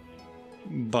game.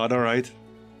 But alright.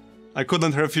 I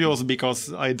couldn't refuse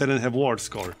because I didn't have ward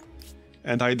score.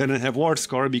 And I didn't have ward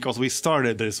score because we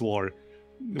started this war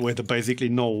with basically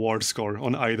no ward score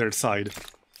on either side.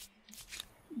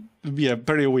 Yeah,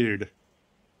 very weird.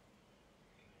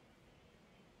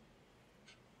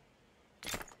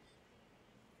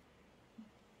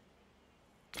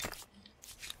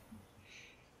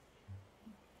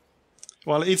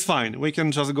 Well, it's fine. We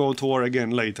can just go to war again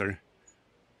later.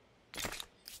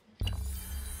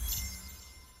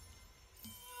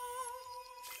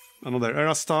 Another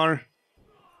Era Star.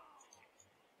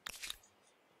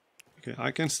 Okay,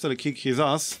 I can still kick his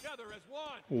ass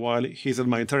while he's in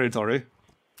my territory.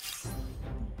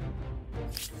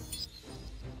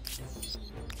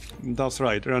 That's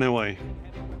right, run away.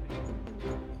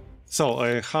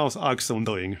 So, how's Axum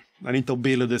doing? I need to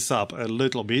build this up a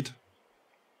little bit.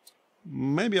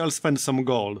 Maybe I'll spend some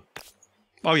gold.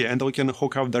 Oh yeah, and we can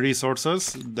hook up the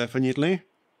resources, definitely.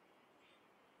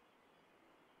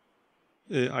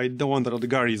 I don't want that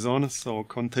garrison, so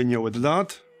continue with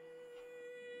that.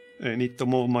 I need to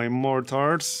move my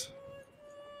mortars.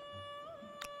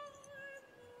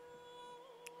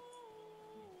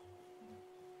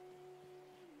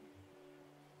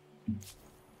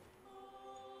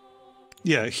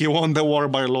 Yeah, he won the war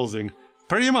by losing.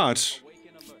 Pretty much.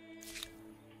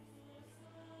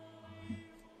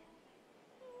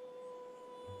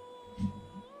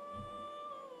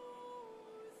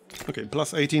 Okay,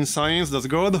 plus 18 science, that's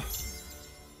good.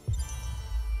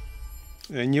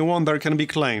 A new wonder can be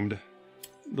claimed.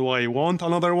 Do I want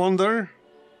another wonder?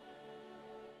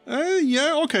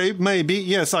 Yeah, okay, maybe.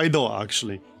 Yes, I do,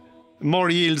 actually. More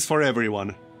yields for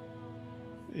everyone.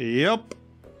 Yep.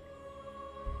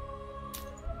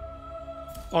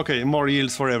 Okay, more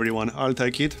yields for everyone. I'll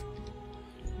take it.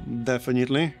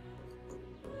 Definitely.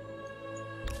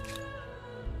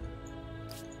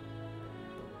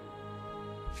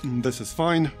 This is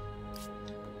fine.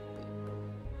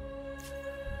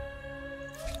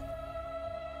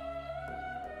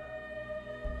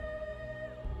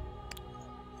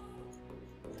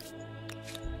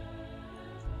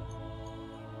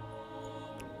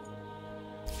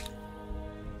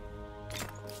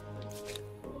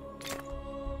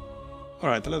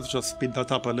 Alright, let's just speed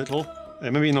that up a little.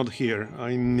 Maybe not here.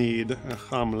 I need a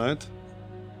hamlet.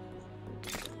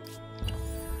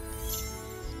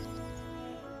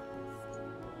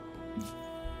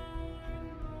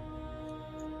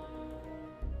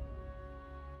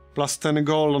 Plus 10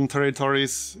 gold on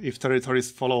territories if territories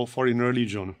follow foreign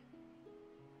religion.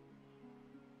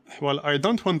 Well, I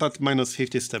don't want that minus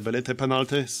 50 stability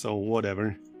penalty, so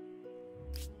whatever.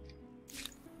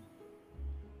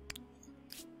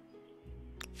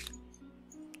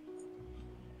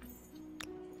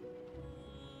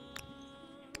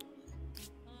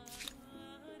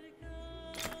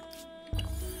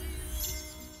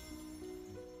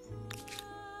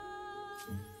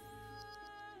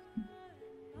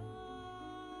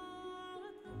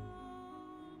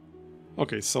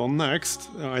 Okay, so next,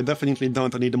 I definitely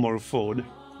don't need more food.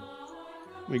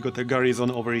 We got a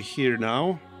garrison over here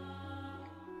now.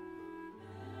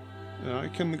 I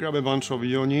can grab a bunch of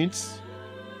units.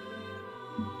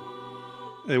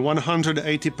 A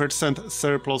 180%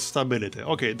 surplus stability.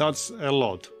 Okay, that's a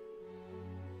lot.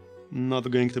 Not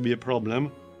going to be a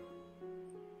problem.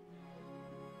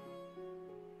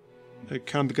 I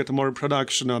can't get more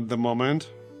production at the moment.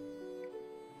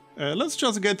 Let's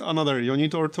just get another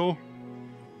unit or two.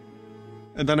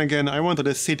 And then again, I wanted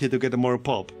a city to get more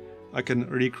pop. I can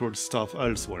recruit stuff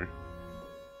elsewhere.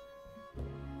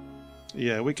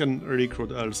 Yeah, we can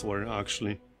recruit elsewhere,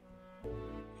 actually.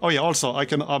 Oh yeah, also, I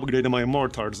can upgrade my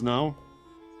mortars now.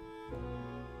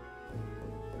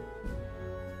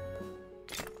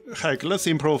 Heck, let's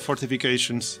improve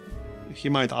fortifications. He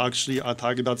might actually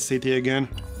attack that city again.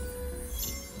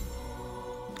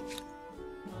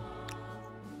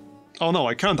 Oh no,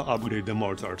 I can't upgrade the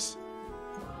mortars.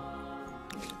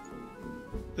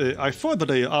 I thought that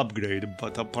they upgrade,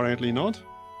 but apparently not.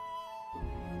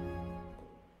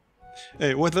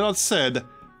 With that said,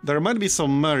 there might be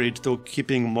some merit to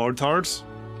keeping mortars,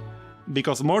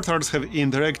 because mortars have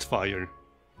indirect fire,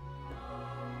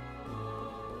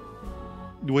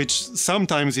 which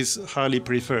sometimes is highly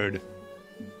preferred.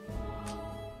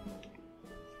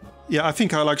 Yeah, I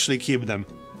think I'll actually keep them.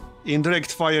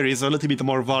 Indirect fire is a little bit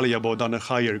more valuable than a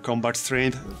higher combat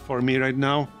strength for me right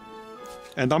now.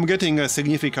 And I'm getting a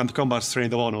significant combat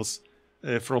strength bonus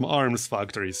from arms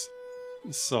factories.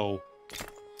 So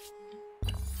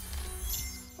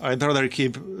I'd rather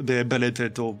keep the ability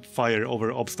to fire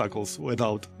over obstacles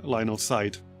without line of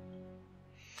sight.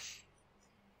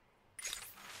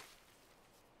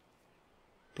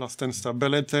 Plus 10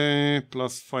 stability,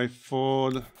 plus 5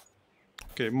 food.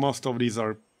 Okay, most of these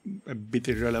are a bit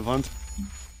irrelevant.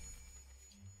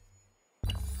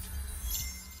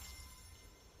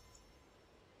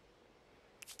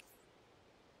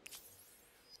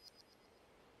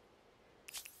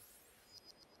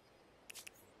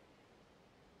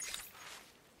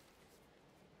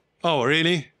 Oh,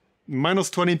 really? Minus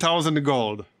 20,000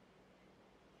 gold.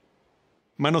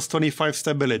 Minus 25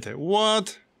 stability.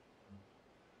 What?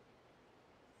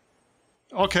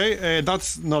 Okay,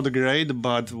 that's not great,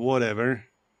 but whatever.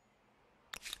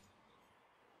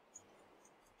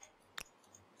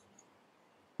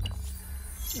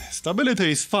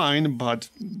 Stability is fine, but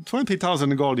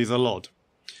 20,000 gold is a lot.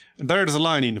 There's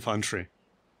line infantry.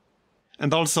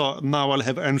 And also, now I'll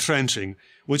have entrenching,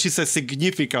 which is a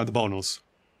significant bonus.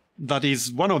 That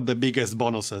is one of the biggest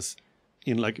bonuses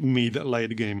in like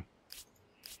mid-late game.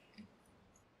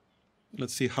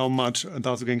 Let's see how much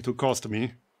that's going to cost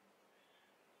me.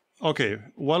 Okay,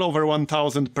 well over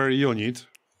 1,000 per unit.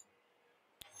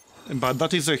 But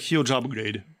that is a huge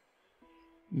upgrade.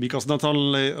 Because not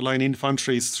only line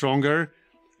infantry is stronger,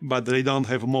 but they don't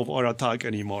have move or attack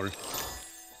anymore.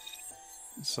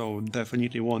 So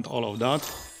definitely want all of that.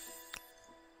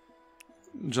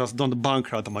 Just don't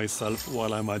bankrupt myself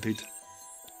while I'm at it.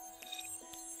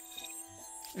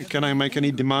 Can I make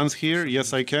any demands here?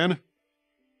 Yes, I can.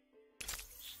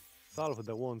 Salve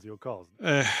the ones you caused.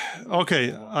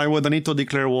 Okay, I would need to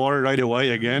declare war right away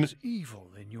again. Evil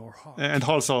in your heart. And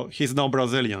also, he's no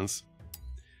Brazilians.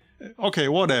 Okay,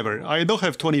 whatever. I do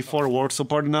have 24 war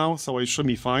support now, so I should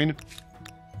be fine.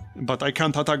 But I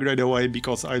can't attack right away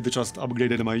because I just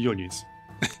upgraded my units.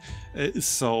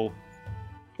 So...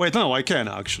 Wait, no, I can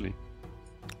actually.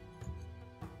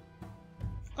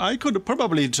 I could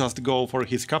probably just go for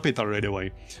his capital right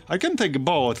away. I can take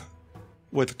both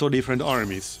with two different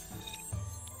armies.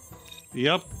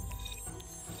 Yep.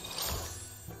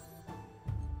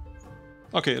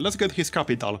 Okay, let's get his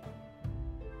capital.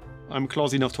 I'm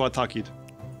close enough to attack it.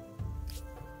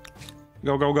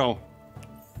 Go, go, go.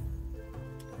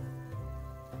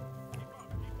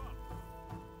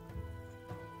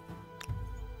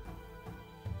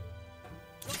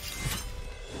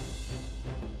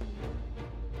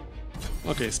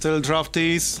 Okay, still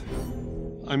draftees.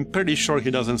 I'm pretty sure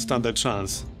he doesn't stand a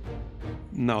chance.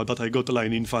 Now that I got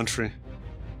line infantry.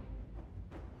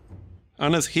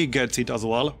 Unless he gets it as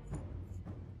well.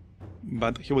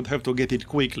 But he would have to get it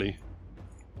quickly.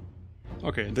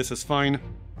 Okay, this is fine.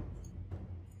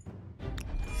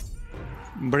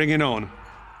 Bring it on.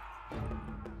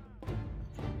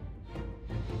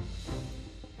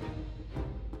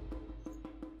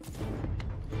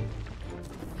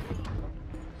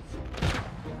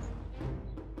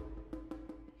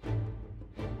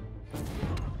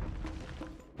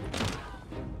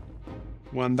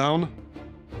 One down.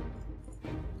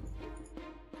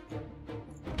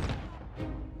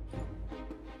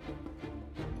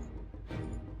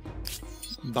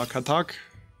 Back attack.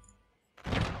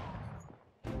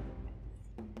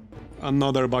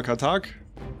 Another back attack.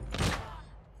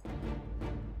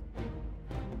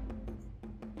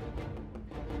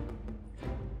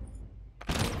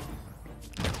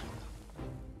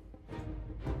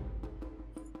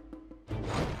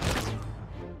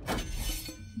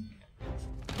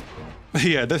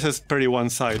 Yeah, this is pretty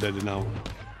one-sided now.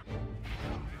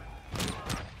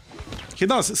 He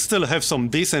does still have some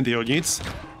decent units,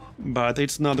 but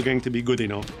it's not going to be good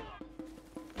enough.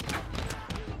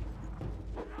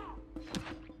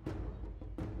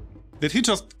 Did he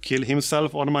just kill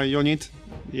himself on my unit?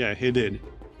 Yeah, he did.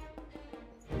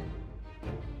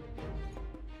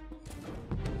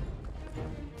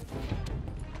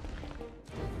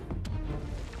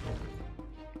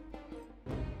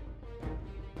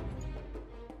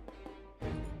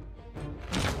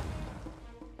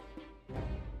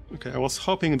 Okay, I was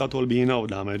hoping that will be no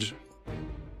damage.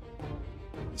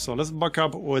 So let's back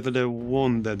up with the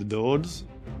wounded dudes.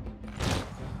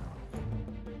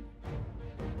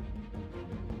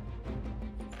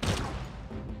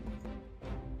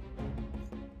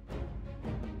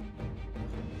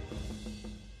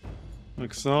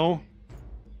 Like so.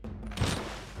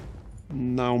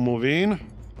 Now move in.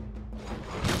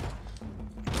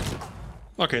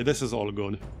 Okay, this is all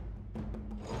good.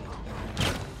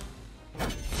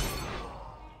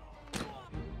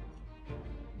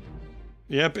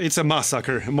 Yep, it's a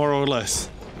massacre, more or less.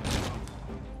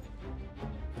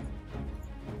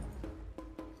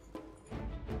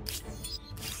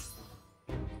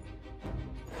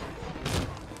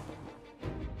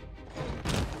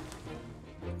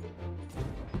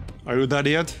 Are you dead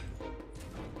yet?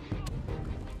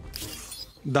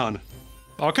 Done.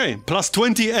 Okay, plus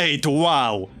 28,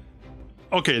 wow!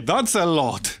 Okay, that's a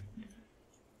lot.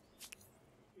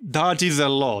 That is a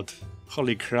lot.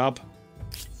 Holy crap.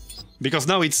 Because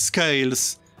now it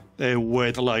scales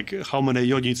with like how many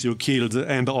units you killed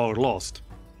and or lost.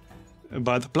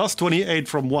 But plus 28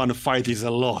 from one fight is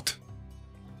a lot.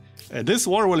 This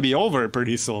war will be over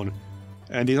pretty soon.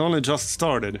 And it only just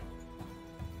started.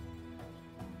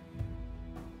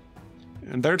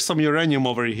 And there's some uranium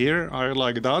over here, I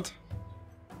like that.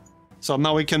 So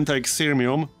now we can take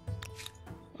Sirmium.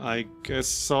 I guess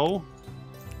so.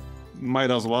 Might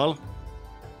as well.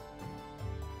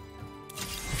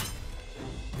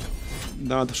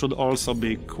 That should also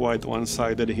be quite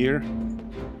one-sided here.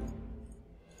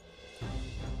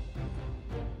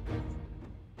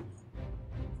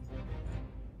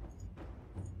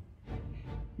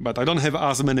 But I don't have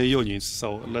as many units,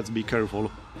 so let's be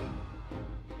careful.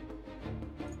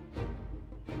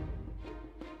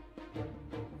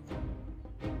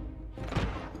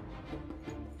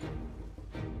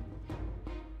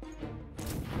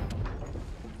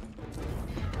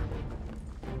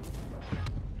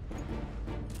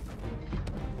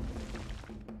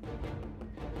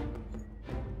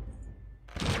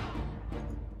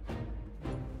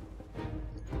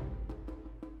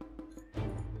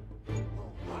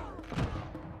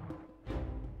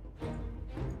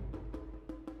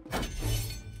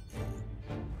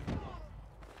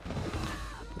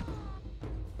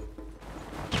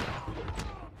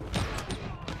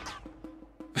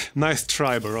 Nice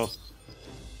try, bro.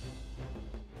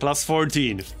 Plus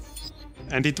 14.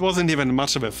 And it wasn't even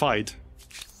much of a fight.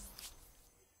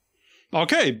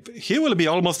 Okay, he will be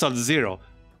almost at 0.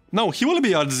 No, he will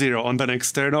be at 0 on the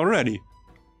next turn already.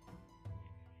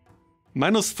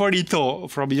 Minus 42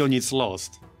 from units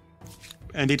lost.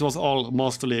 And it was all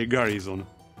mostly a garrison.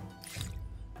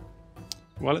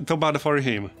 Well, too bad for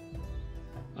him.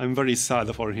 I'm very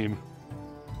sad for him.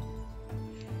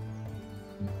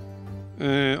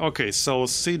 Okay, so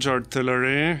siege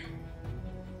artillery.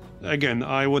 Again,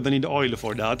 I would need oil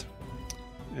for that.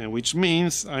 Which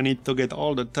means I need to get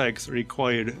all the techs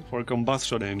required for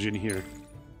combustion engine here.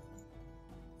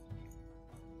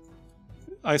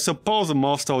 I suppose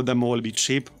most of them will be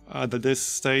cheap at this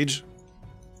stage.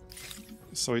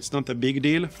 So it's not a big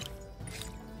deal.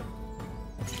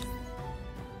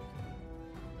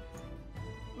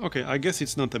 Okay, I guess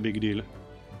it's not a big deal.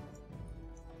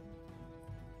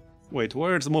 Wait,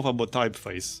 where's movable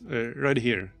typeface? Right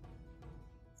here.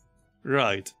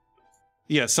 Right.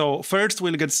 Yeah, so first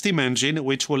we'll get steam engine,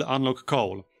 which will unlock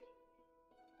coal.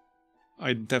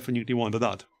 I definitely want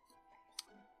that.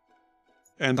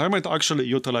 And I might actually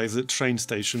utilize the train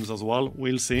stations as well,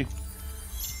 we'll see.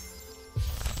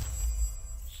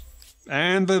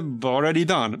 And already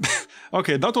done.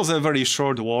 Okay, that was a very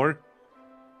short war.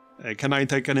 Can I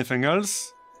take anything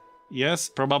else? Yes,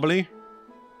 probably.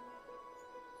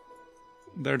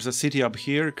 There's a city up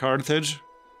here, Carthage.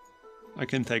 I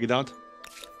can take that.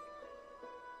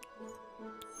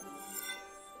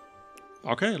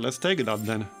 Okay, let's take that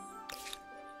then.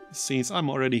 Since I'm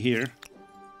already here.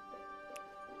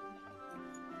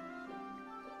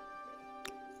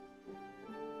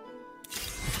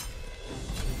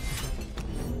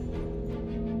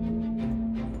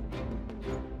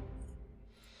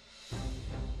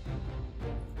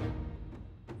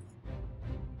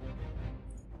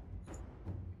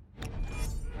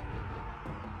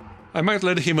 I might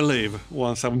let him live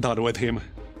once I'm done with him.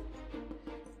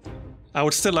 I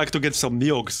would still like to get some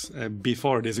nukes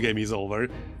before this game is over.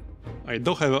 I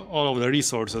do have all of the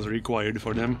resources required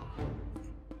for them.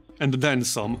 And then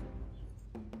some.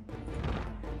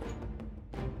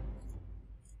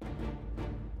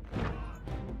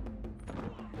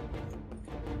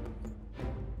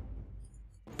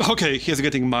 Okay, he's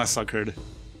getting massacred.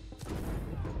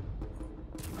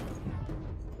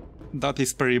 That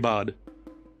is pretty bad.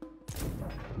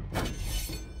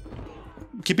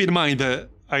 Keep in mind that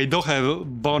I do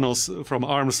have bonus from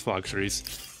arms factories,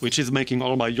 which is making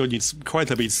all my units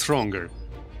quite a bit stronger.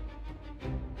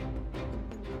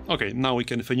 Okay, now we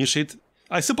can finish it.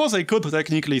 I suppose I could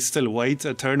technically still wait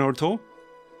a turn or two.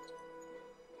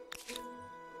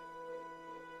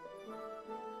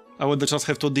 I would just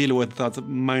have to deal with that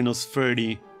minus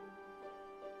 30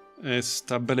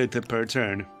 stability per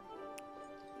turn.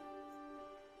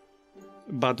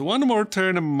 But one more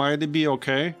turn might be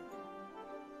okay.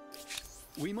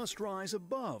 We must rise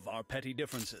above our petty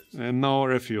differences. And no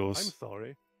refuse. I'm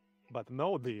sorry, but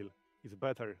no deal is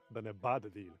better than a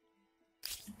bad deal.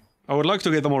 I would like to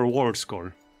get a more war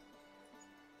score.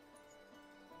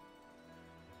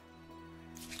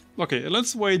 Okay,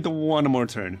 let's wait one more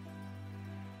turn.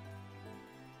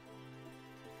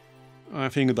 I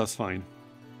think that's fine.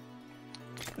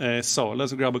 So,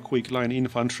 let's grab a quick line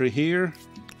infantry here.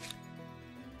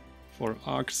 For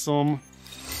Axum.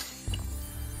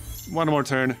 One more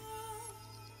turn.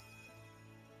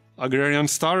 Agrarian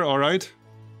Star, alright.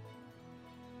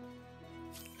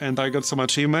 And I got some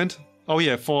achievement. Oh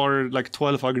yeah, for like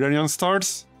 12 Agrarian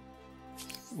Stars.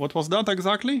 What was that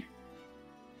exactly?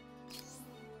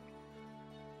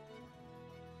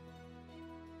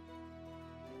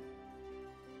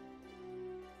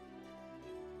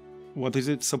 What is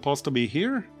it supposed to be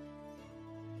here?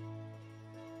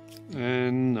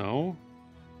 No.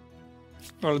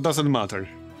 Well, it doesn't matter.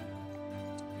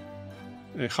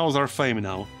 How's our fame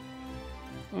now?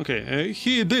 Okay,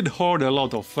 he did hoard a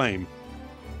lot of fame.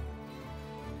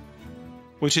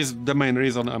 Which is the main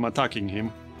reason I'm attacking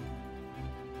him.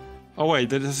 Oh wait,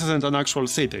 this isn't an actual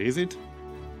city, is it?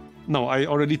 No, I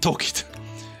already took it.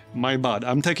 My bad,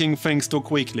 I'm taking things too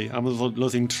quickly. I'm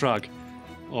losing track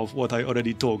of what I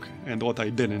already took and what I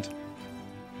didn't.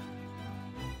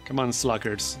 Come on,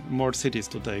 slackers, more cities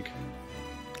to take.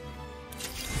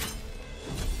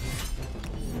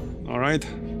 Alright.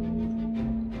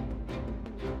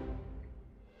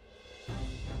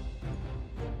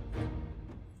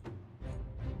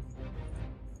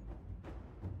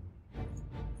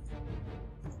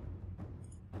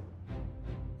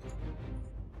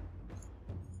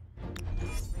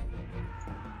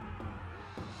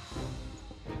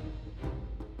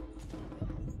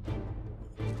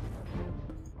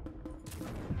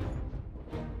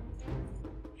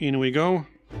 In we go.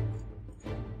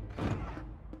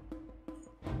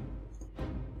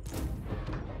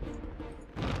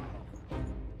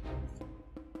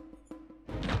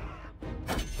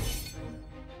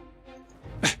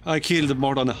 I killed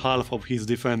more than half of his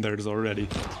defenders already.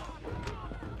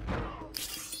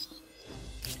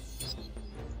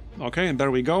 Okay,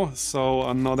 there we go. So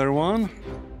another one.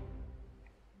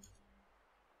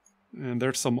 And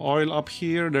there's some oil up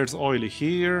here. There's oil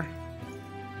here.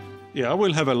 Yeah, I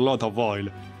will have a lot of oil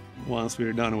once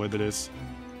we're done with this.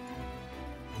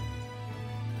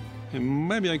 And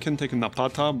maybe I can take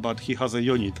Napata, but he has a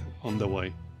unit on the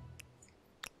way.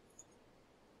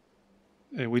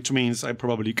 Which means I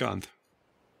probably can't.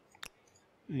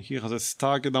 And he has a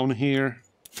stack down here.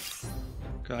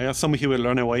 Okay, I assume he will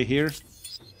run away here.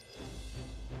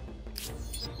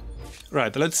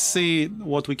 Right, let's see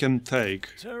what we can take.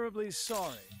 Terribly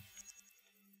sorry.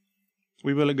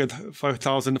 We will get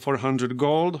 5,400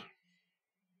 gold.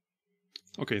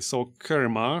 Okay, so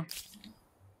Kerma.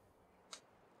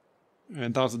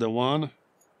 And that's the one.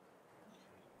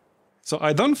 So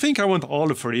I don't think I want all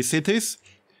 3 cities.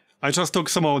 I just took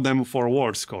some of them for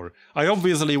war score. I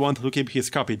obviously want to keep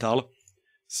his capital.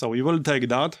 So we will take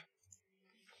that.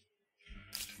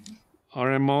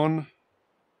 Aremon.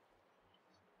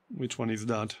 Which one is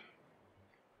that?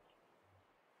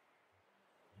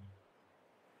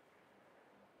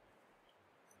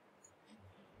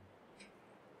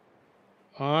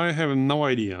 I have no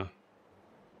idea.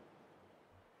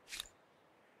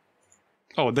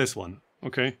 Oh, this one.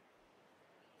 Okay.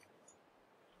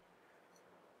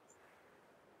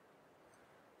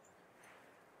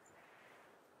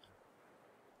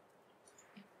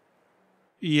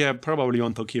 Yeah, probably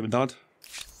want to keep that.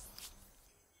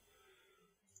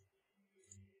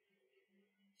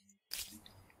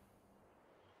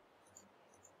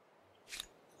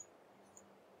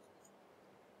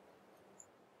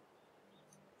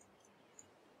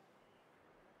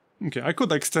 Okay, I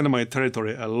could extend my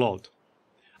territory a lot.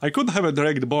 I could have a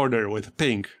direct border with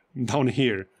Pink down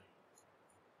here.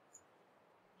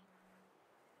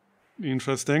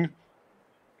 Interesting.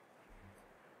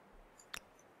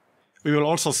 We will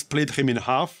also split him in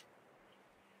half.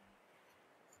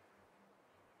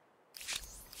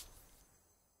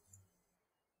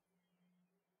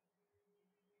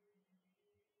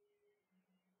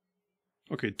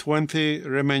 Okay, 20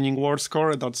 remaining war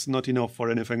score, that's not enough for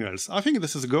anything else. I think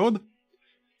this is good.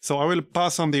 So I will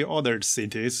pass on the other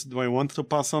cities. Do I want to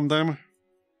pass on them?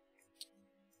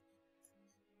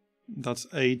 That's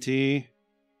 80.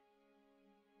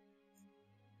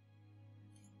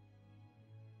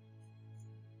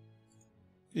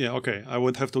 Yeah, okay, I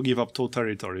would have to give up 2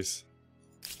 territories.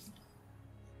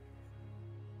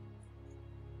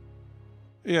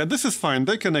 Yeah, this is fine,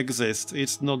 they can exist.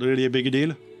 It's not really a big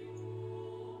deal.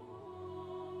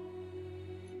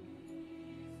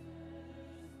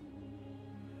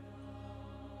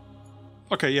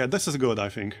 Okay, yeah, this is good, I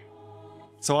think.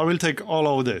 So I will take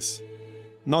all of this.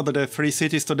 Not the 3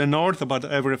 cities to the north, but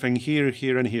everything here,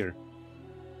 here, and here.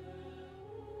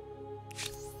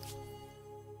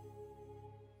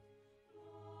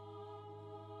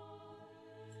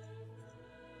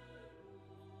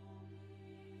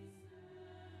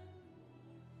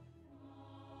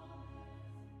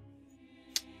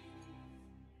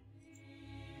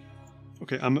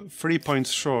 Okay, I'm 3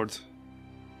 points short.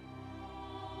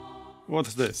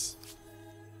 What's this?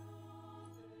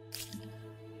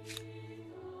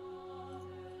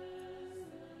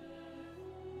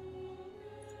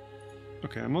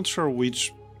 Okay, I'm not sure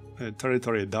which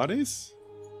territory that is.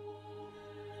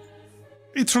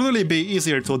 It should really be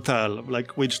easier to tell,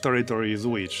 like, which territory is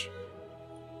which.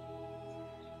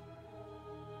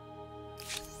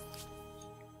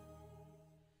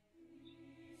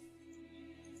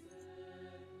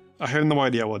 I have no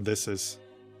idea what this is.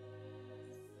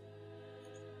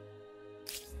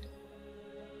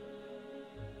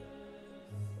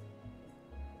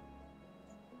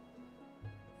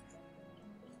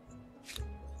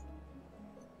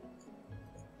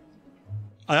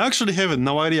 I actually have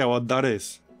no idea what that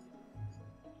is.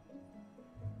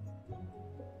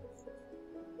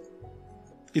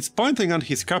 It's pointing at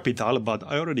his capital, but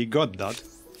I already got that.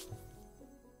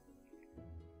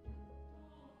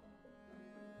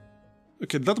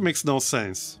 Okay, that makes no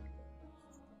sense.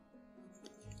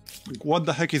 What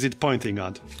the heck is it pointing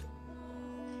at?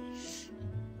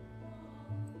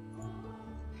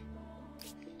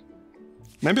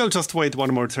 Maybe I'll just wait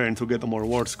one more turn to get a more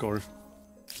war score.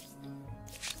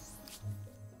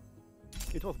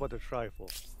 It was but a trifle.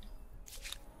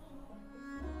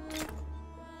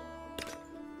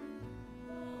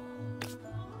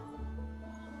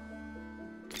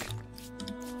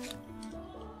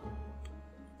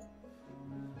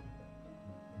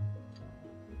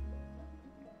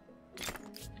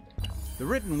 The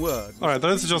written word. Alright,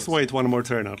 let's just wait one more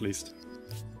turn at least.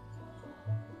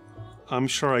 I'm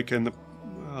sure I can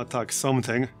attack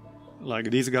something, like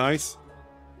these guys.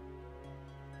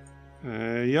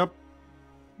 Yep,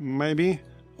 maybe.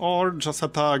 Or just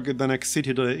attack the next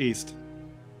city to the east.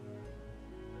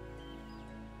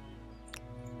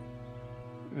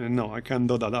 No, I can't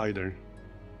do that either.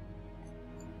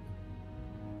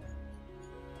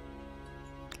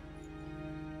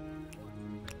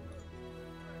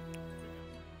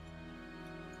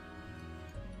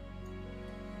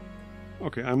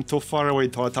 Okay, I'm too far away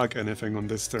to attack anything on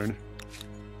this turn.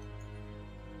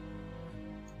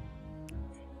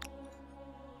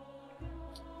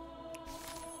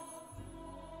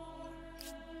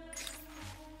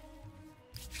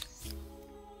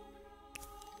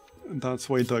 That's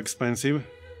way too expensive.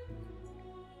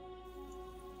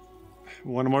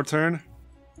 One more turn.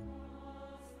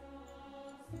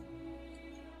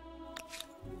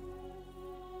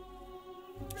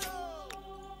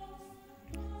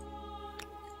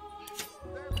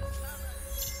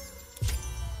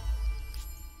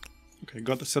 Okay,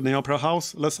 got the Sydney Opera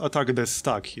House. Let's attack this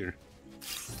stack here.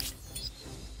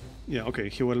 Yeah, okay,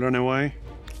 he will run away.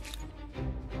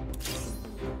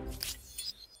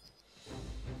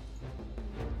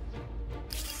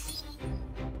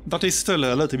 That is still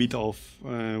a little bit of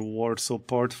war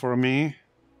support for me.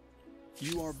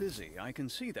 You are busy, I can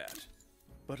see that.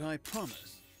 But I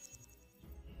promise.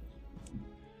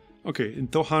 Okay,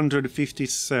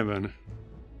 257.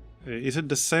 Is it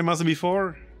the same as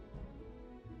before?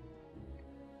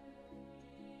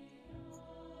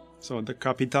 So the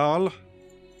capital.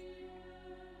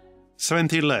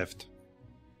 70 left.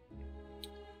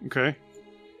 Okay.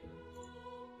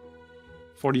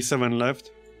 47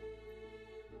 left.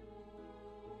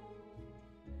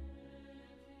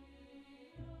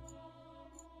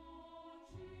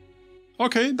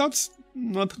 Okay, that's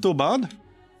not too bad.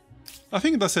 I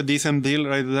think that's a decent deal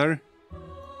right there.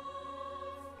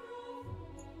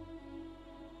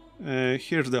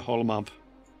 Here's the whole map.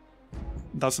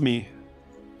 That's me.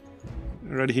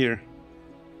 Right here.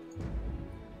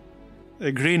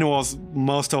 Green was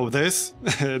most of this,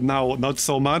 now not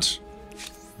so much.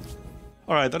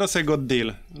 Alright, that's a good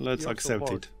deal. Let's accept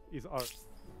it.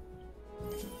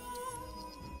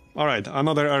 Alright,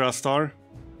 another era star.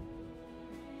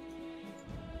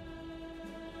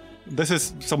 This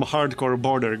is some hardcore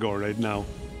border gore right now.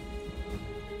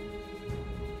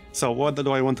 So what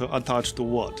do I want to attach to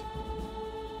what?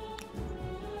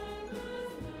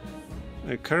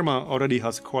 Kerma already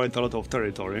has quite a lot of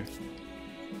territory.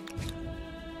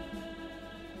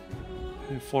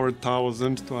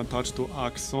 4,000 to attach to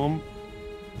Axum.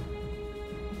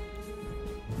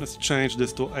 Let's change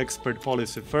this to expert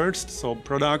policy first. So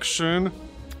production,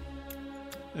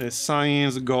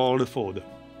 science, gold, food.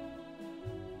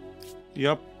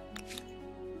 Yep.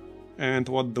 And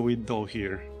what do we do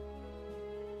here?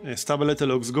 Stability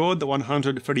looks good,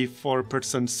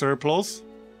 134% surplus.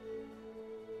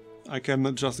 I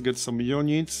can just get some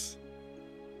units.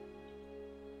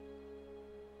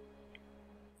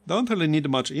 Don't really need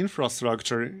much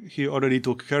infrastructure, he already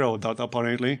took care of that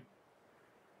apparently.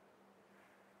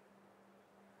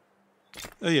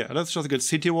 Yeah, let's just get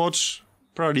City Watch.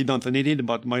 Probably don't need it,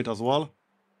 but might as well.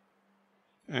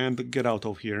 And get out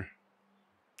of here.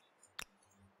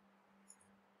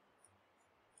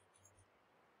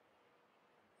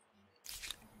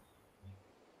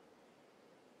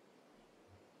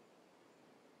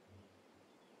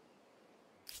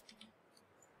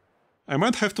 I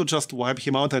might have to just wipe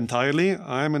him out entirely,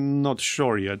 I'm not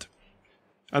sure yet.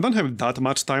 I don't have that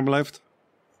much time left.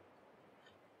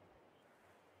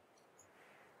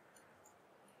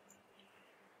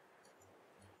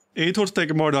 It would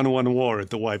take more than one war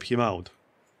to wipe him out.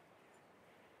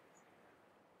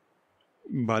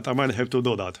 But I might have to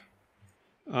do that.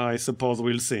 I suppose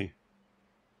we'll see.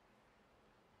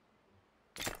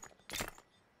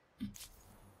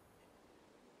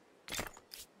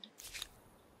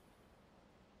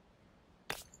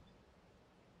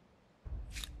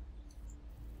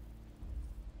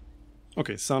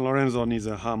 Okay, San Lorenzo needs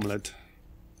a hamlet.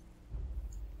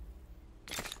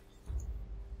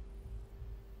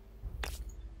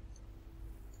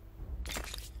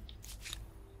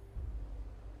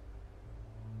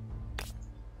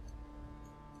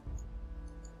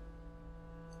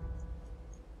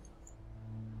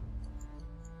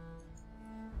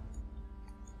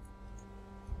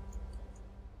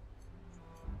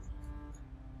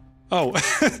 Oh,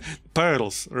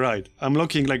 pearls, right. I'm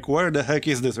looking like, where the heck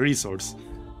is this resource?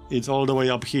 It's all the way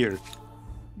up here.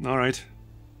 Alright.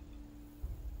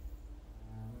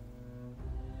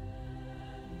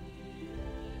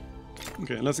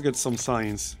 Okay, let's get some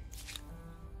science.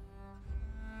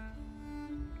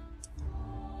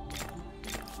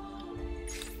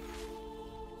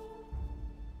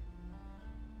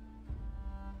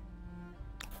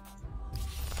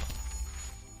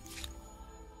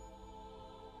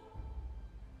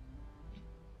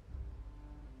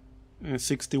 Uh,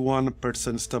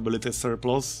 61% stability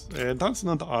surplus. That's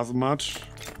not as much.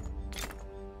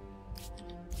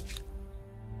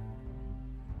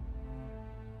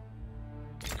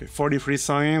 Okay, 43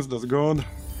 science, that's good.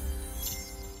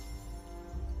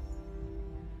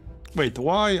 Wait,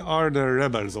 why are there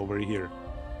rebels over here?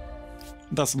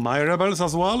 That's my rebels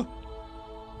as well?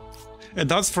 And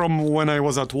that's from when I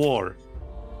was at war.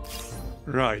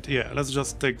 Right, yeah, let's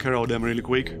just take care of them really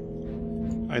quick.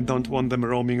 I don't want them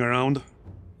roaming around.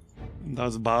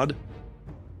 That's bad.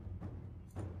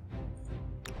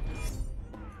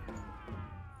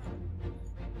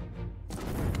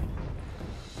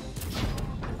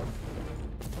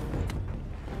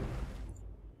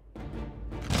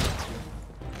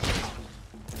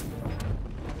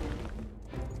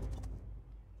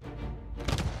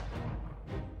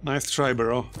 Nice try,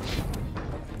 bro.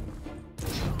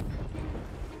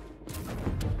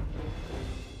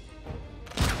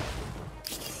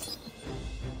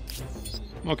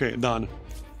 Okay, done.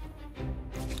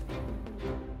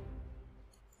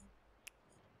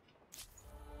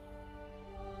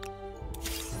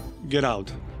 Get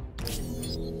out.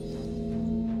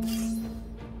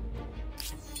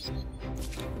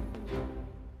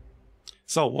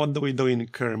 So, what do we do in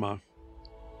Kerma?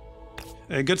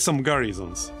 Get some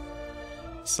garrisons.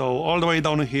 So, all the way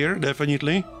down here,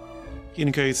 definitely.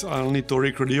 In case I'll need to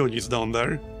recruit units down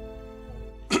there.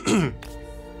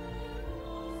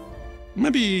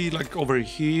 Maybe like over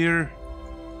here.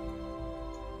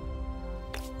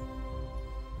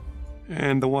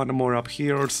 And one more up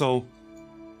here or so.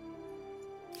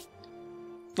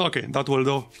 Okay, that will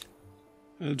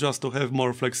do. Just to have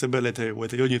more flexibility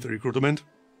with unit recruitment.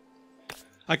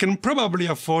 I can probably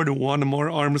afford one more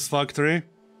arms factory,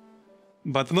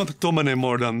 but not too many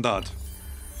more than that.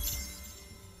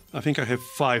 I think I have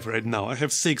 5 right now. I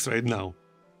have 6 right now.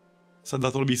 So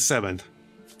that will be 7.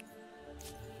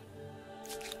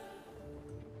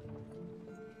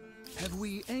 Have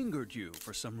we angered you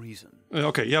for some reason?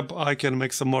 Okay, yep, I can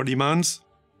make some more demands.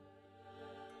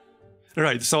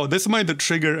 Right, so this might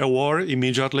trigger a war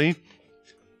immediately,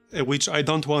 which I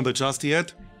don't want just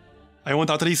yet. I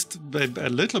want at least a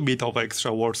little bit of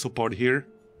extra war support here.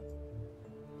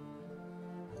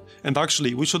 And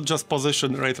actually, we should just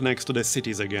position right next to the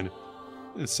cities again,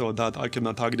 so that I can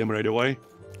attack them right away.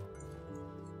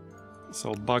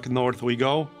 So back north we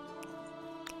go.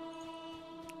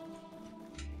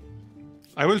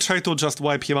 I will try to just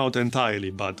wipe him out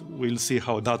entirely, but we'll see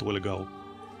how that will go.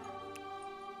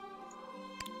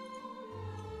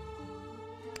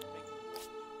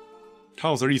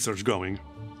 How's the research going?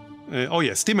 Oh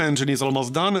yeah, steam engine is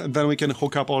almost done, then we can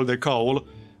hook up all the coal,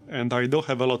 and I do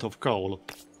have a lot of coal.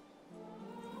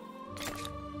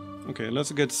 Okay,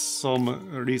 let's get some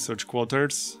research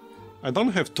quarters. I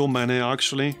don't have too many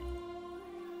actually.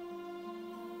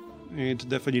 It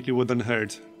definitely wouldn't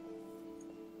hurt.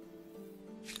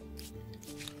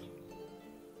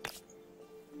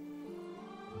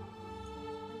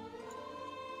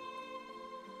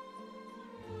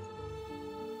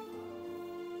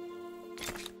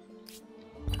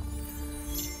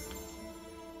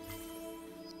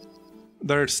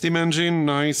 There's steam engine,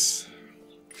 nice.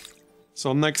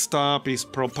 So next up is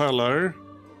propeller.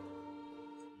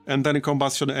 And then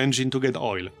combustion engine to get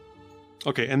oil.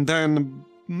 Okay, and then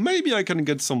maybe I can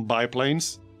get some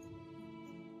biplanes.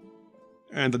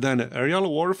 And then aerial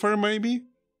warfare, maybe?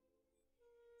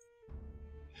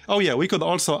 Oh yeah, we could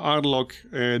also unlock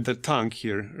the tank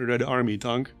here, Red Army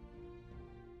tank.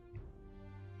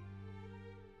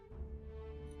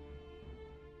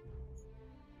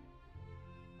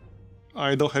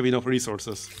 I don't have enough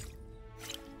resources.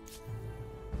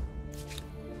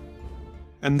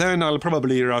 And then I'll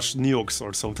probably rush nukes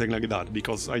or something like that,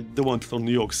 because I do want to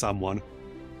nuke someone.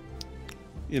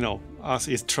 You know, as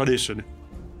is tradition.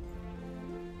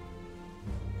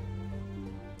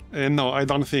 And no, I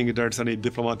don't think there's any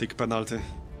diplomatic penalty.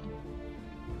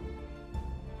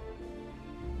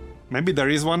 Maybe there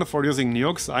is one for using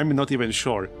nukes, I'm not even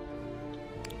sure.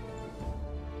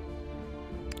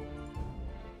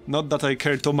 Not that I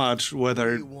care too much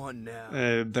whether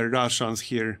the Russians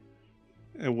here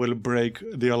will break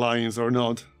the alliance or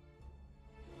not.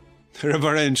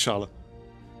 Reverential.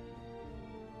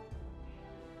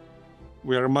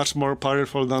 We are much more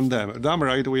powerful than them. Damn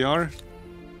right we are.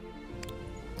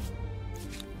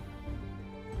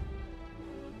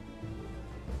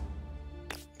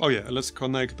 Oh yeah, let's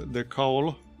connect the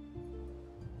coal.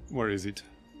 Where is it?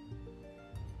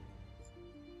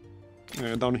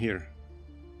 Down here.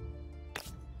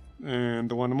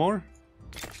 And one more.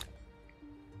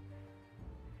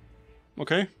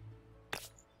 Okay.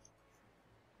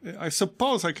 I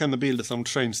suppose I can build some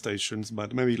train stations,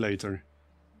 but maybe later.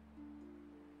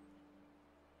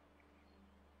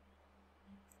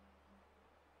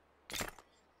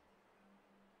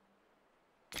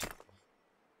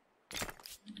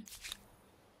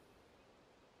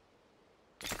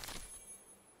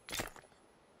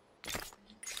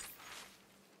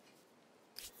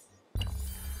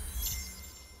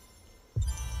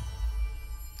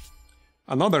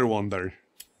 Another wonder.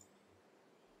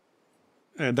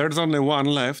 There's only one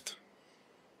left.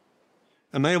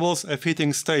 Enables a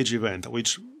fitting stage event,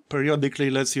 which periodically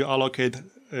lets you allocate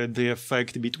the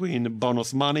effect between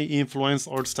bonus money, influence,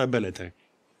 or stability.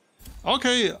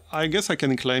 Okay, I guess I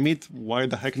can claim it, why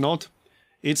the heck not?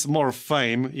 It's more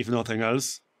fame, if nothing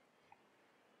else.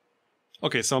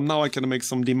 Okay, so now I can make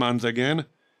some demands again.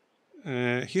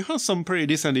 He has some pretty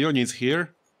decent units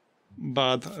here,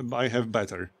 but I have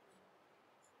better.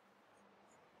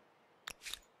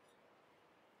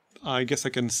 I guess I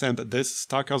can send this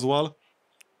stack as well.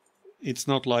 It's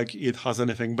not like it has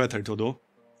anything better to do.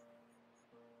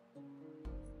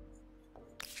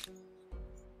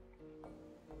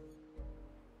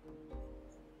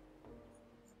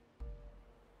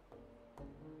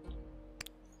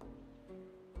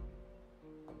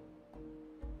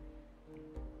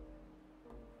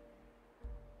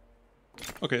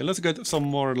 Okay, let's get some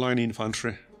more line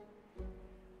infantry.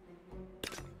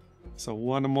 So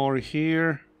one more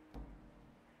here.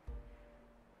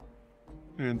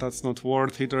 And that's not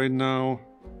worth it right now.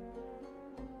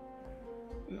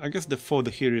 I guess the food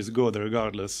here is good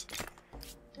regardless.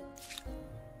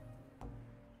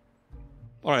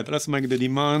 Alright, let's make the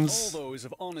demands. All those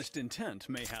of honest intent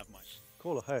may have much.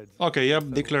 Call ahead. Okay, yep,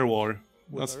 declare war.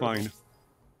 That's fine.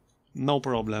 No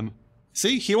problem.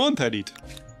 See, he wanted it.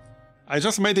 I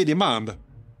just made a demand.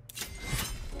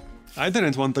 I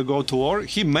didn't want to go to war,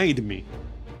 he made me.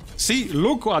 See,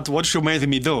 look at what you made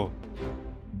me do.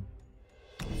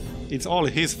 It's all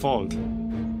his fault.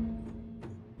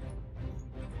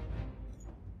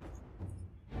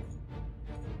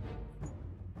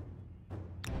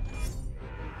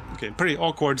 Okay, pretty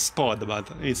awkward spot, but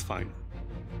it's fine.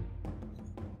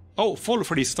 Oh, full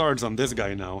 3 stars on this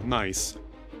guy now. Nice.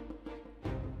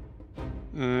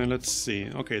 Let's see.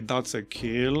 Okay, that's a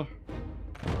kill.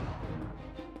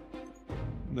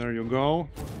 There you go.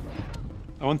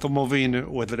 I want to move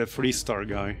in with the 3-star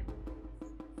guy.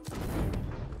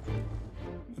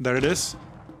 There it is.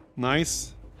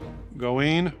 Nice. Go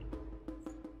in.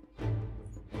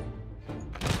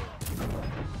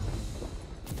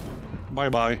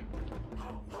 Bye-bye.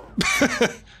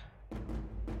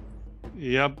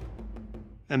 Yep.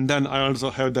 And then I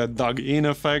also have that dug-in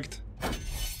effect.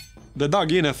 The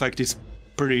dug-in effect is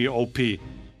pretty OP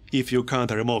if you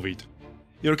can't remove it.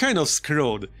 You're kind of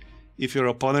screwed if your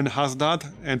opponent has that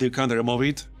and you can't remove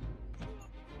it.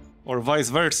 Or vice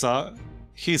versa,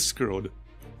 he's screwed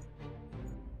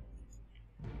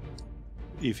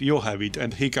if you have it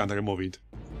and he can't remove it.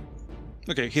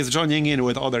 Okay, he's joining in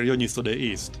with other units to the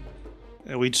east.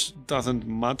 Which doesn't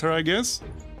matter, I guess?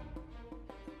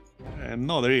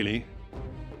 Not really.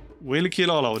 We'll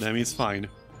kill all of them, it's fine.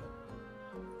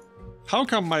 How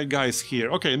come my guy's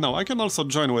here? Okay, no, I can also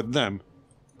join with them.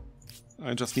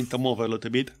 I just need to move a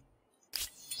little bit.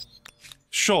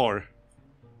 Sure.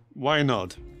 Why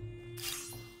not?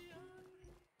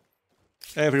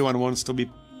 Everyone wants to be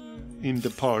in the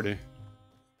party.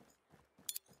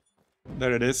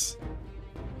 There it is.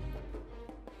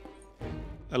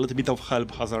 a little bit of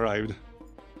help has arrived.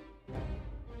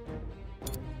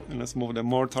 And let's move the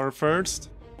mortar first.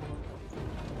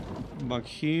 Back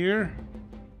here.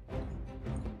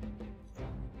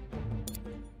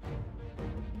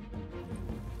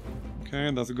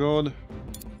 Okay, that's good.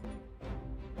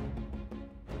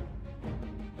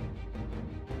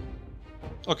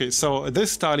 Okay, so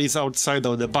this tile is outside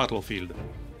of the battlefield,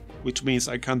 which means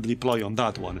I can't deploy on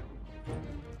that one.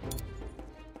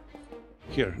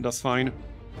 Here, that's fine.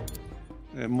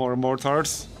 More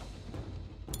mortars.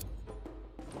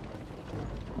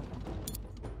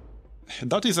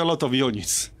 That is a lot of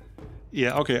units.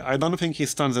 Yeah, okay, I don't think he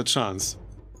stands a chance.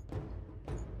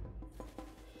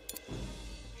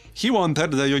 He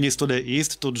wanted the units to the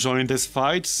east to join this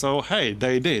fight, so hey,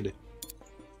 they did.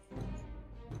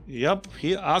 Yep,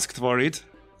 he asked for it.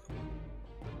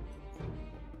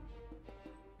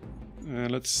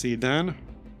 Let's see then.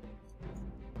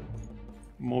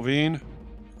 Move in.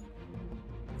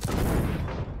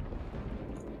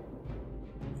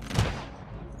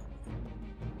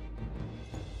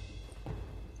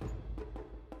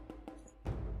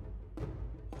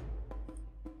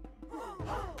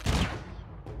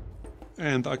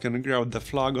 And I can grab the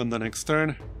flag on the next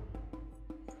turn.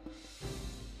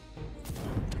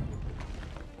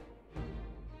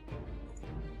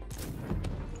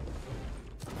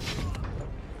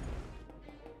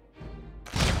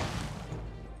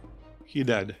 He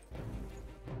dead.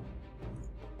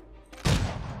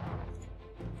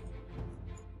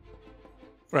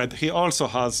 Right, he also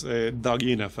has a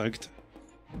dug-in effect,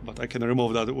 but I can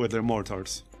remove that with the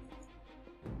mortars.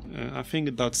 I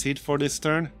think that's it for this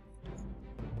turn.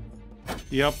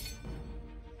 Yep.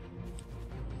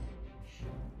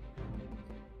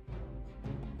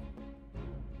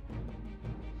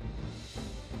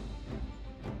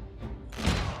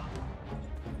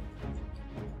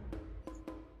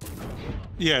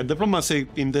 Yeah, diplomacy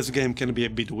in this game can be a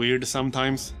bit weird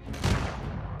sometimes.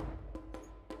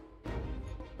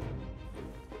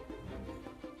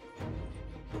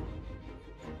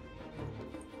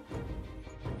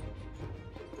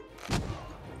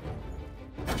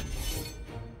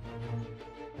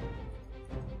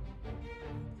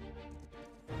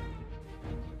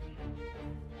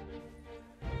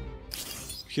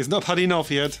 He's not had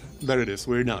enough yet. There it is,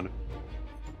 we're done.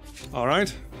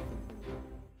 Alright.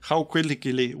 How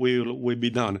quickly will we be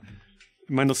done?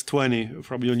 Minus 20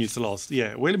 from units lost.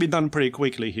 Yeah, we'll be done pretty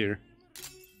quickly here.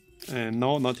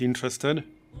 No, not interested.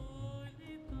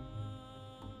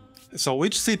 So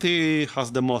which city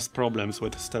has the most problems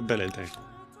with stability?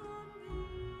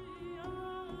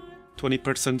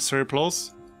 20%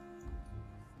 surplus?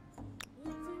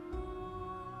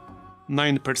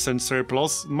 9%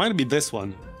 surplus. Might be this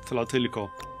one, Tlatelolco.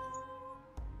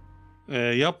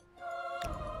 Yep.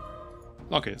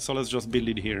 Okay, so let's just build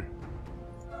it here.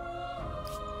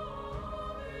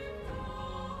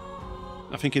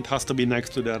 I think it has to be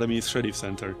next to the administrative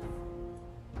center.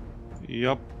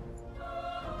 Yep.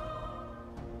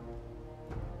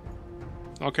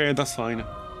 Okay, that's fine.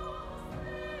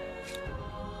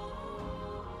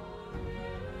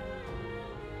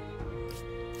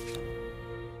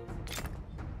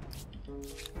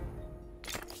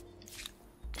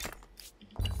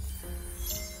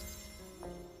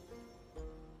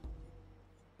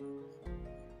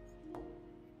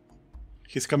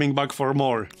 He's coming back for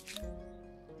more.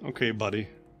 Okay, buddy.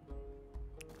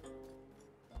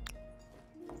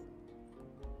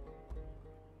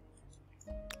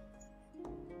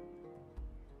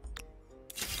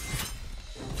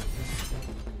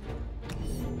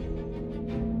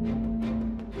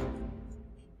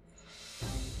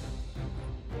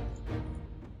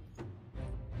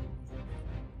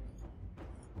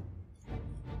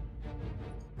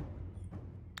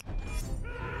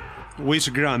 Wish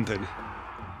granted.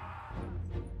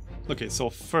 Okay, so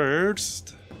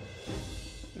first,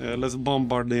 let's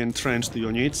bombard the entrenched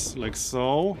units, like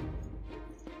so.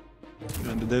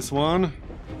 And this one.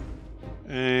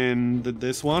 And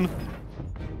this one.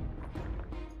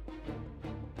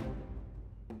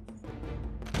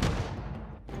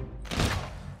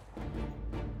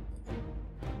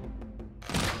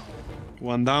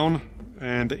 One down,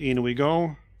 and in we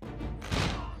go.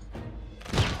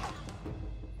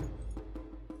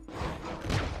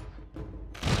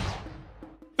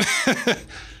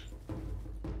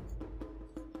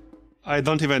 I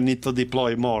don't even need to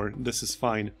deploy more, this is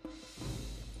fine.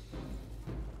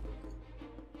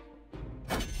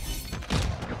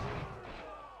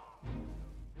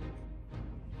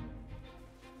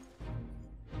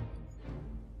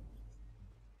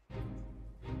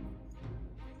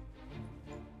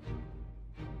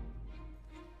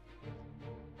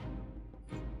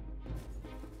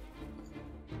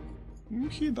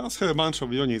 He does have a bunch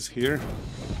of units here.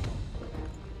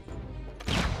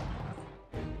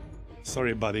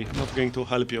 Sorry, buddy, not going to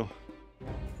help you.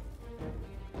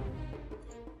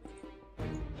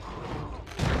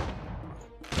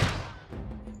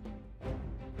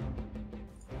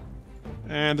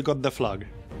 And got the flag.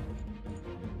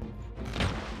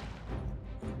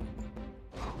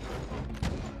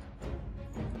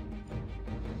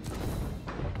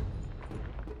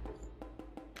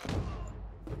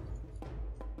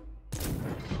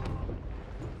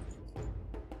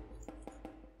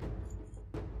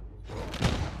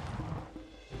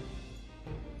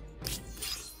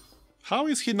 How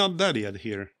is he not dead yet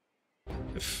here?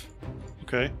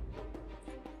 Okay.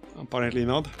 Apparently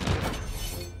not.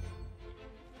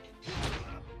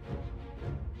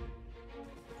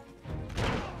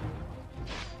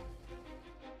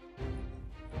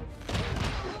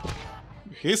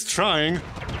 He's trying.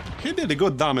 He did a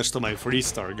good damage to my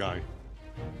 3-star guy.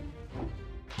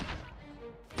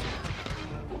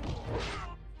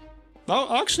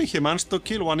 Oh, actually he managed to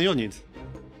kill one unit.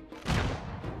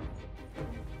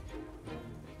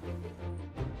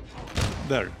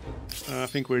 There. I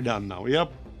think we're done now.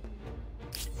 Yep.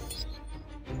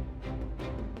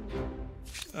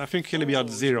 I think he'll be at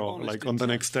 0, like, on the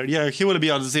next turn. Yeah, he will be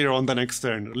at 0 on the next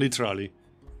turn, literally.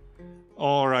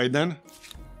 Alright then.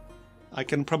 I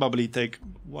can probably take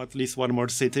at least one more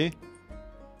city.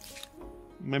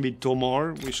 Maybe 2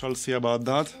 more, we shall see about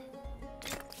that.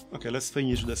 Okay, let's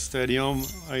finish the stadium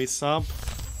ASAP.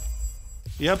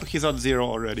 Yep, he's at 0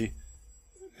 already.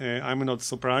 I'm not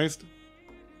surprised.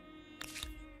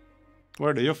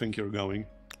 Where do you think you're going?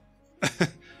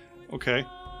 Okay.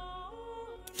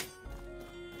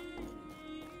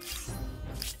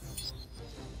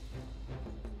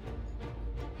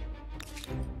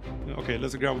 Okay,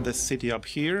 let's grab the city up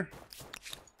here.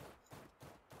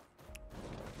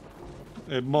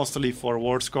 Mostly for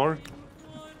war score.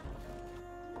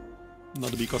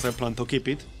 Not because I plan to keep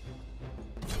it.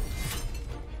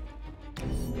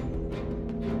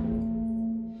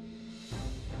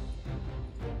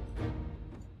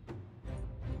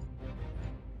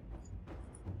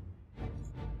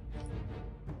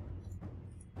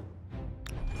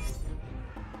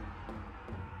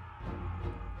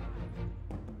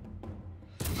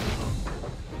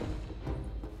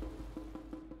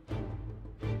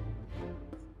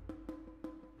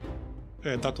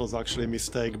 That was actually a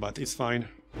mistake, but it's fine.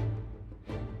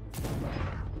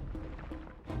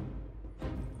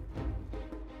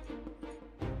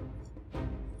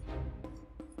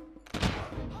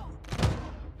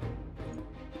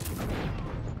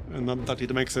 And not that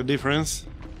it makes a difference.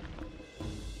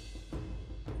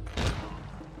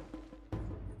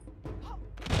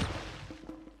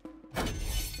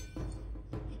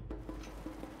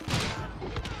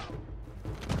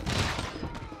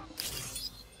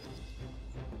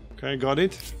 Okay, got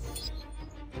it.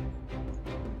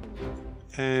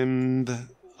 And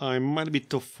I might be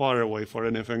too far away for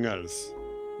anything else.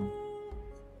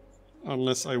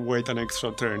 Unless I wait an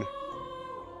extra turn.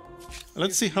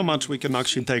 Let's see how much we can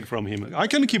actually take from him. I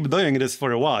can keep doing this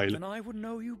for a while. And I would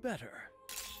know you better.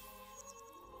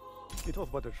 It was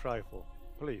but a trifle.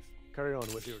 Please, carry on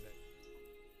with your day.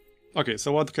 Okay,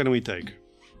 so what can we take?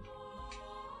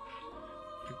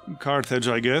 Carthage,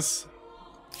 I guess.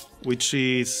 Which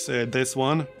is this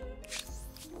one.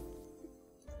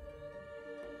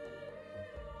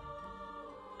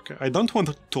 Okay, I don't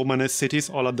want too many cities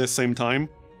all at the same time.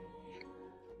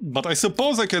 But I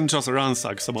suppose I can just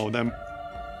ransack some of them.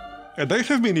 They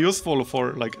have been useful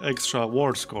for, like, extra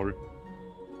war score.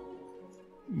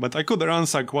 But I could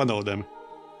ransack one of them.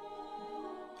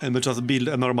 And just build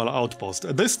a normal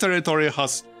outpost. This territory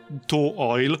has 2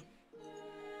 oil.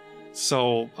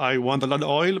 So I want a lot of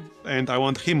oil, and I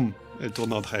want him to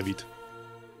not have it.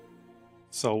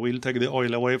 So we'll take the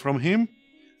oil away from him.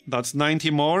 That's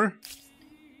 90 more.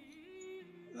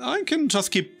 I can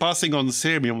just keep passing on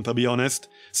Sirmium, to be honest.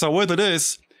 So with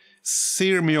this,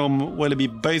 Sirmium will be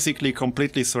basically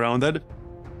completely surrounded.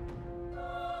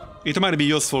 It might be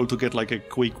useful to get like a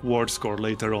quick war score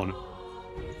later on.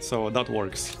 So that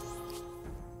works.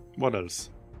 What else?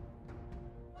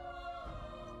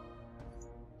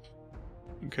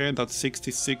 Okay, that's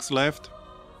 66 left.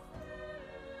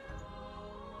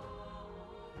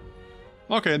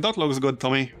 Okay, that looks good to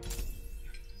me.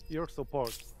 Your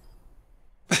support.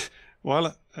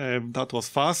 Well, that was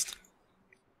fast.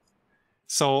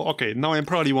 So, okay, now I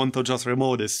probably want to just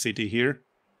remove this city here.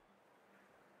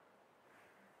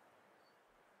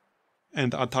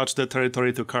 And attach the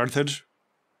territory to Carthage.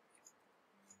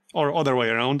 Or other way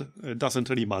around, it doesn't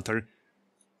really matter.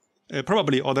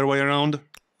 Probably other way around.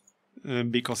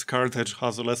 because Carthage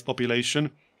has less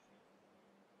population.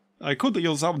 I could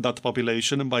use up that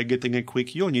population by getting a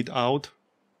quick unit out,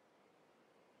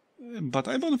 but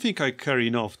I don't think I care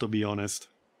enough, to be honest.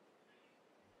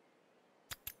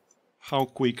 How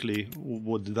quickly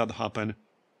would that happen?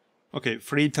 Okay,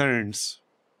 3 turns.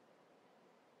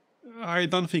 I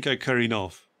don't think I care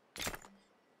enough.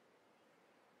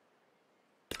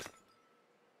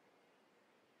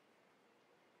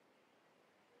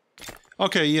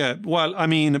 Okay, yeah, well, I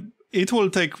mean, it will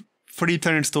take 3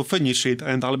 turns to finish it,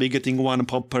 and I'll be getting 1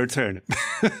 pop per turn.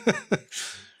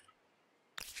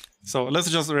 So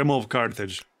let's just remove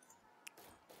Carthage.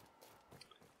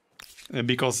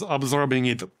 Because absorbing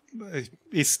it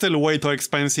is still way too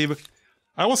expensive.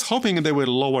 I was hoping they will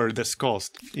lower this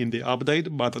cost in the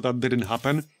update, but that didn't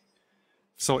happen.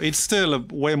 So it's still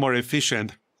way more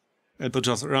efficient to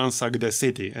just ransack the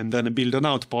city and then build an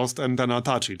outpost and then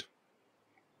attach it.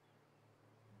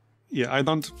 Yeah, I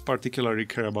don't particularly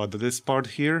care about this part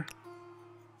here.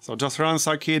 So just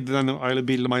ransack it, then I'll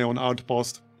build my own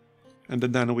outpost and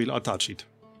then we'll attach it.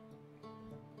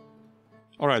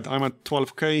 Alright, I'm at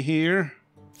 12k here.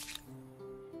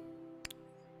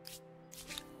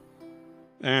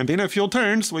 And in a few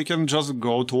turns we can just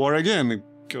go to war again,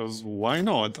 because why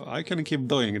not? I can keep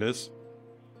doing this.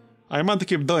 I might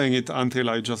keep doing it until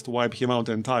I just wipe him out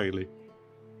entirely.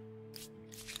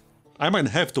 I might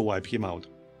have to wipe him out.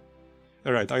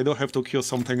 Alright, I do have to queue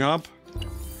something up.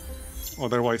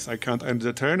 Otherwise I can't end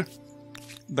the turn.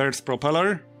 There's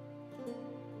propeller.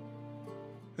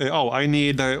 Oh, I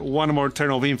need 1 more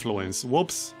turn of influence.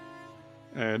 Whoops.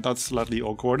 That's slightly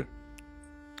awkward.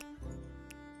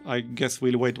 I guess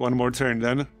we'll wait 1 more turn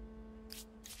then.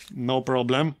 No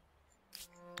problem.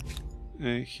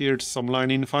 Here's some line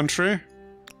infantry.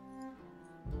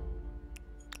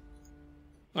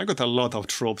 I got a lot of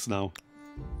troops now.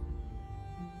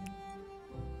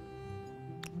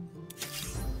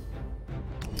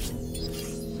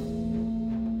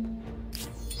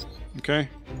 Okay.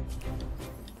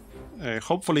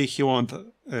 Hopefully he won't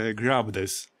grab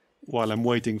this while I'm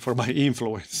waiting for my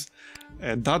influence.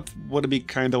 That would be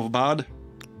kind of bad.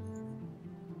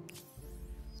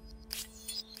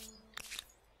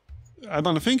 I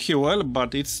don't think he will,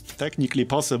 but it's technically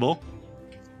possible.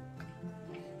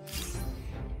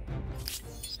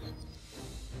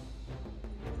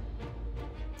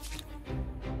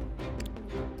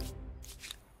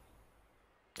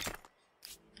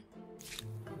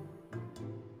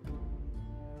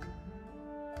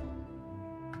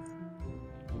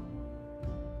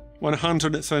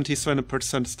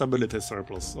 %177% stability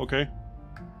surplus, okay.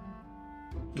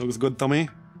 Looks good to me.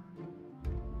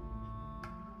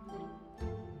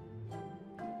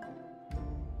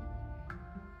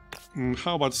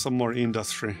 How about some more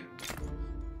industry?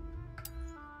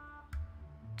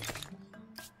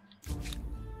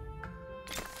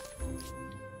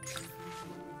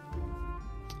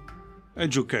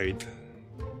 Educate.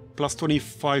 Plus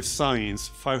 25 science,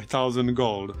 5,000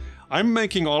 gold. I'm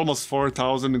making almost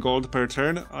 4,000 gold per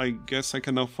turn. I guess I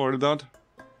can afford that.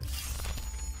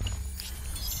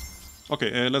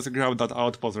 Okay, let's grab that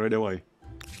outpost right away.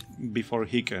 Before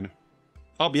he can.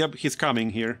 Oh, yep, he's coming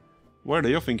here. Where do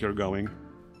you think you're going?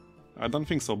 I don't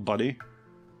think so, buddy.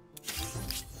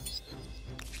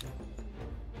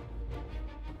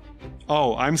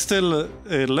 Oh, I'm still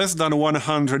less than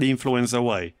 100 influence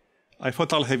away. I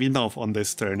thought I'll have enough on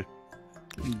this turn.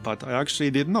 But I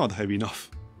actually did not have enough.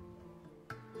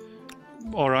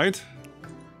 Alright.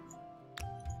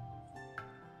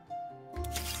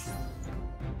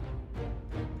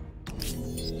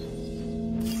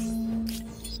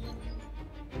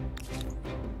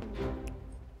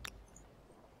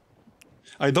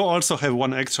 I do also have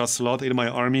 1 extra slot in my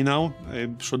army now. I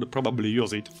should probably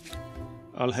use it.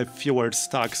 I'll have fewer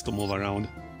stacks to move around.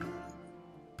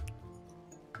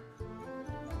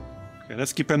 Okay,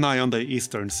 let's keep an eye on the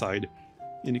eastern side,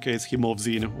 in case he moves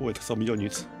in with some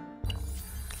units.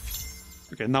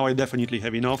 Okay, now I definitely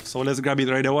have enough, so let's grab it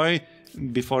right away,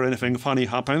 before anything funny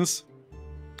happens.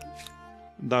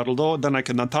 That'll do, then I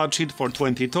can attach it for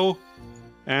 22,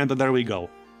 and there we go.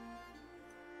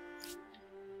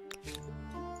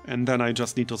 And then I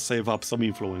just need to save up some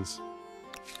influence.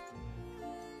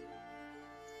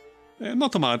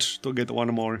 Not much to get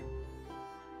 1 more.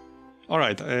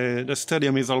 Alright, the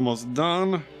stadium is almost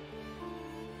done.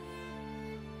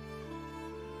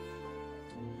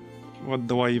 What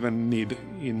do I even need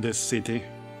in this city?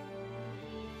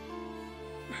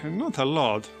 Not a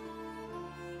lot.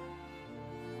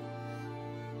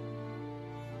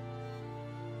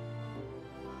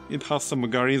 It has some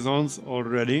garrisons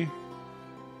already.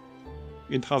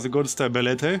 It has good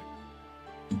stability.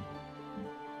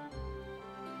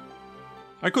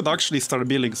 I could actually start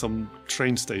building some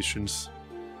train stations.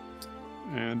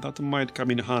 And that might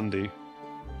come in handy.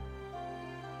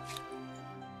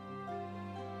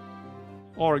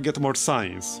 Or get more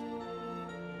science.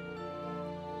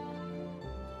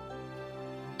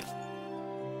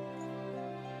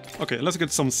 Okay, let's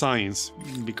get some science,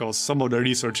 because some of the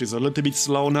research is a little bit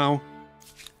slow now.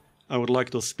 I would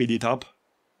like to speed it up.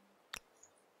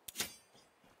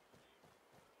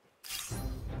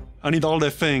 I need all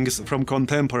the things from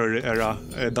contemporary era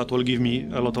that will give me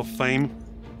a lot of fame.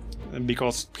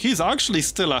 Because he's actually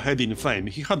still ahead in fame.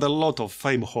 He had a lot of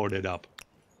fame hoarded up.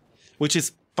 Which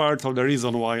is part of the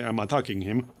reason why I'm attacking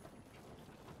him.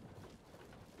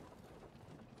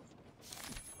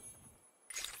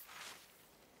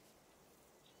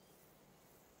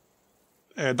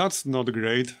 That's not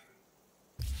great.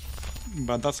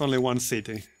 But that's only one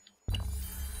city.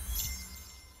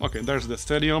 Okay, there's the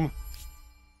stadium.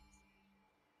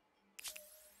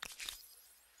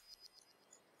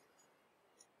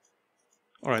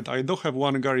 Alright, I do have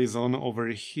one garrison over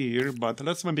here, but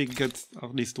let's maybe get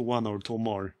at least one or two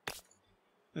more.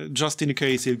 Just in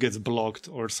case it gets blocked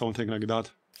or something like that.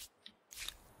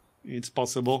 It's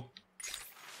possible.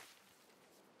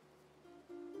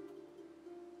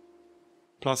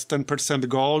 Plus 10%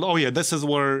 gold. Oh yeah, this is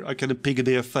where I can pick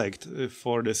the effect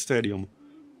for the stadium.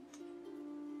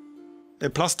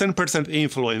 Plus 10%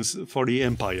 influence for the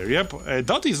Empire. Yep,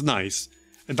 that is nice.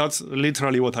 And that's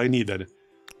literally what I needed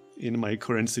in my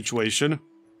current situation.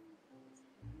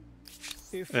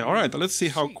 Alright, let's see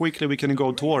how quickly we can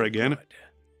go to war again.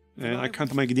 I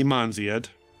can't make demands yet.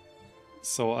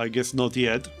 So I guess not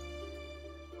yet.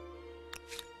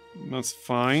 That's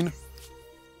fine.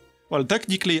 Well,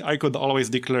 technically I could always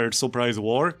declare surprise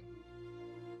war,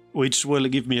 which will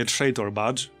give me a traitor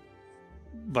badge.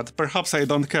 But perhaps I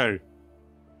don't care.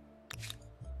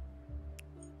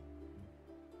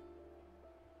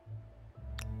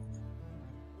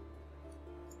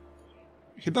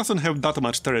 He doesn't have that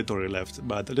much territory left,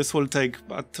 but this will take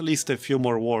at least a few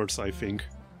more wars, I think.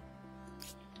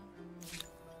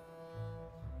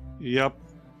 Yep.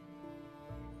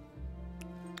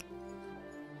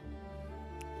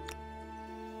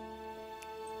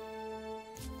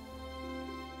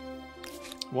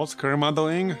 What's Kerma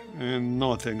doing?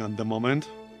 Nothing at the moment.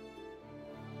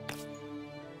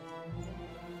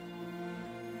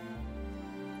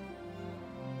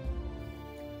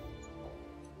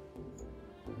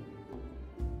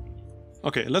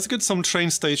 Okay, let's get some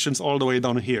train stations all the way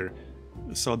down here,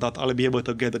 so that I'll be able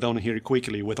to get down here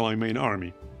quickly with my main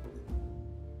army.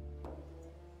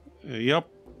 Yep.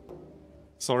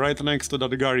 So right next to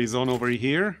that garrison over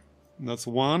here, that's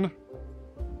one.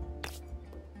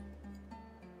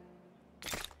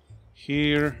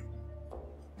 Here.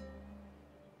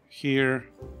 Here.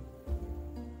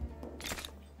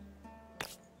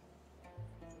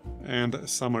 And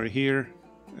somewhere here,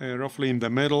 roughly in the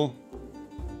middle.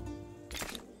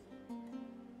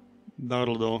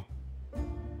 That'll do.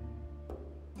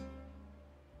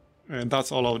 And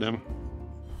that's all of them.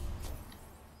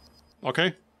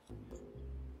 Okay.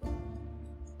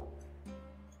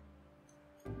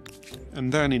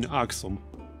 And then in Axum.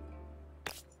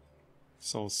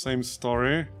 So, same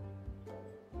story.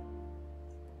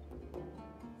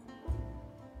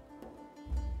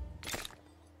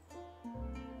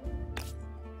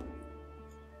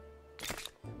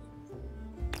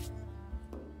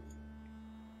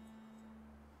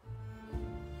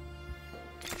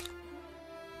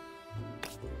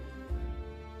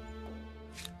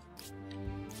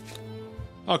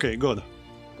 Okay, good.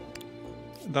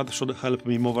 That should help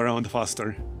me move around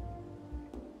faster.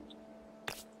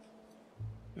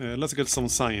 Let's get some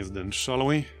science then, shall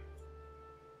we?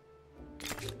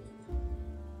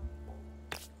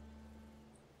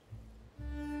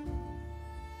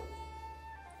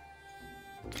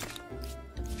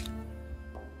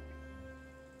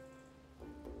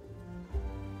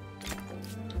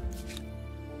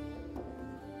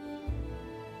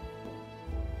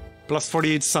 Plus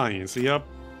 48 science, yep.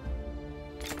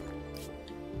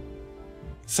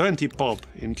 70 pop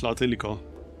in Tlatelolco.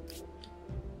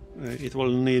 It will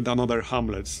need another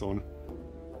hamlet soon,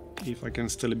 if I can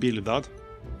still build that.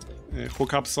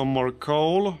 Hook up some more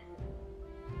coal.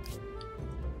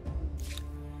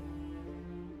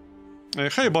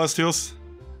 Hey Bastius,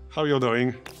 how you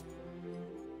doing?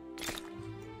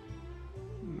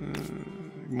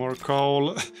 More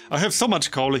coal. I have so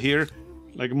much coal here,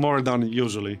 like more than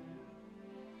usually.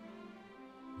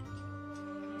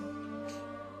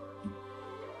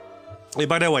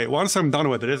 By the way, once I'm done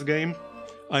with this game,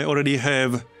 I already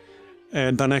have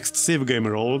the next Civ game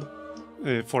rolled.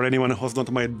 For anyone who's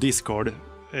not my Discord,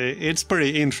 It's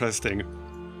pretty interesting.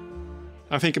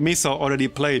 I think Miso already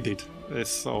played it,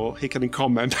 so he can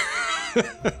comment.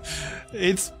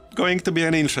 It's going to be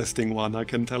an interesting one, I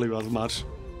can tell you as much.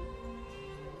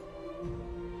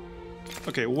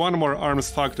 Okay, one more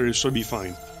arms factory should be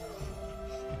fine.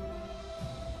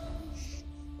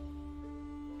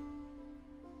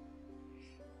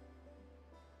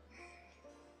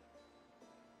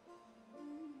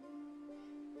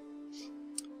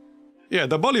 Yeah,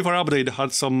 the Bolivar update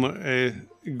had some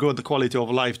good quality of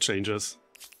life changes.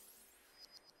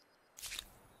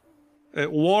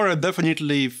 War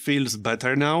definitely feels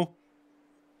better now.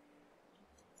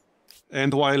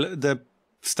 And while the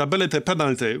stability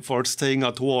penalty for staying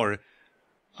at war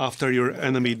after your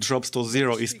enemy drops to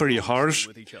 0 is pretty harsh,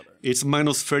 it's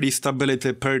minus 30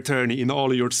 stability per turn in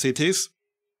all your cities,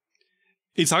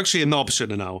 it's actually an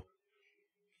option now.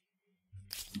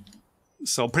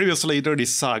 So previously it really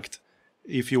sucked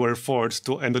if you were forced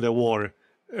to end the war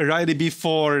right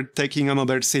before taking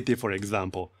another city, for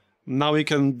example. Now you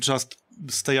can just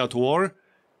stay at war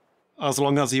as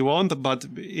long as you want, but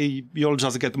you'll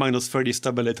just get minus 30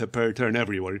 stability per turn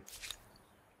everywhere.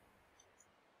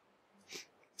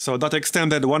 So that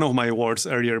extended one of my wars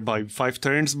earlier by 5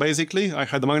 turns, basically. I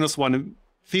had minus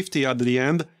 150 at the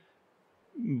end,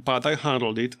 but I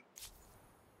handled it.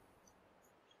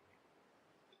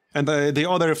 And the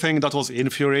other thing that was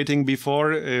infuriating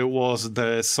before was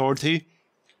the sortie.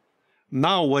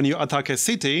 Now when you attack a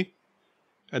city,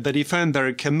 the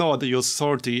defender cannot use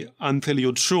sortie until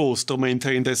you choose to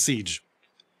maintain the siege.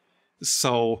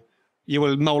 So you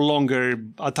will no longer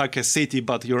attack a city,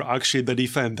 but you're actually the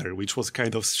defender, which was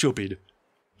kind of stupid.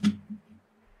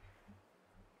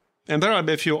 And there are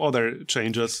a few other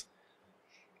changes.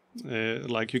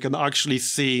 Like you can actually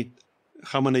see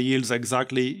how many yields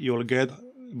exactly you'll get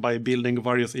by building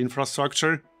various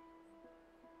infrastructure.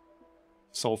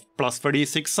 So plus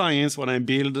 36 science when I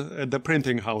build the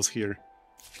printing house here.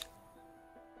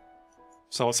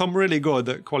 So some really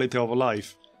good quality of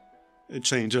life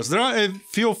changes. There are a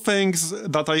few things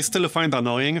that I still find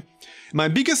annoying. My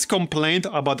biggest complaint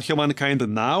about Humankind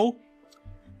now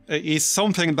is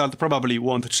something that probably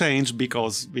won't change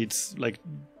because it's like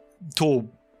too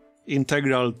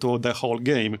integral to the whole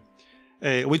game,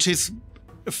 which is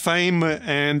fame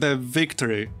and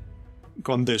victory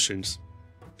conditions.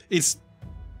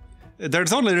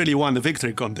 There's only really one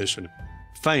victory condition: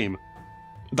 fame.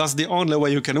 That's the only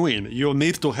way you can win. You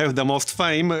need to have the most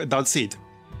fame, that's it.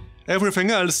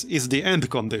 Everything else is the end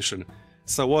condition.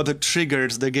 So what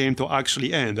triggers the game to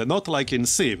actually end, not like in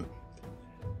Civ.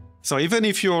 So even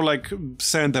if you like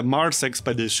send a Mars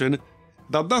expedition,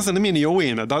 that doesn't mean you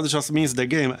win, that just means the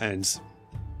game ends.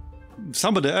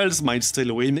 Somebody else might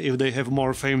still win if they have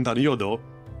more fame than you do.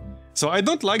 So I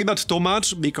don't like that too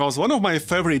much, because one of my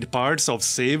favorite parts of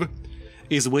Civ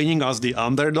is winning as the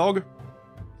underdog,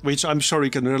 which I'm sure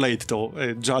you can relate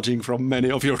to, judging from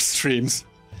many of your streams.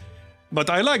 But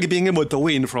I like being able to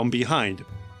win from behind.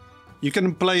 You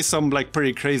can play some like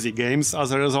pretty crazy games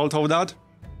as a result of that.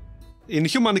 In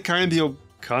Humankind you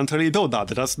can't really do that,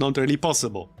 that's not really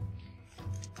possible.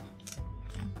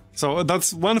 So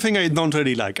that's one thing I don't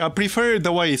really like. I prefer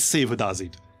the way Civ does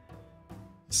it.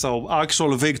 So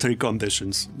actual victory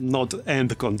conditions, not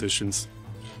end conditions.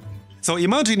 So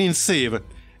imagine in Civ,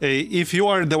 if you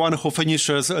are the one who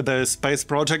finishes the space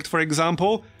project, for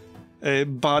example,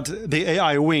 but the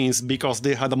AI wins because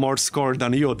they had more score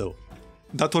than you do.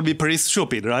 That would be pretty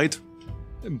stupid, right?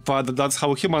 But that's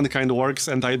how Humankind works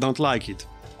and I don't like it.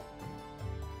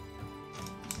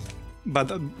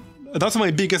 But that's my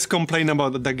biggest complaint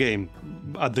about the game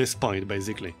at this point,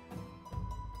 basically.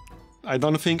 I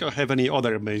don't think I have any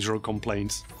other major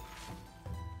complaints.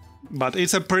 But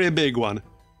it's a pretty big one.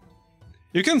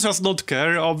 You can just not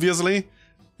care, obviously.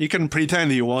 You can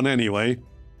pretend you won anyway.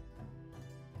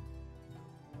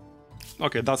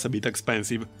 Okay, that's a bit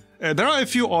expensive. There are a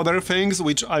few other things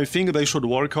which I think they should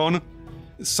work on.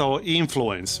 So,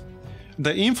 influence.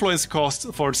 The influence costs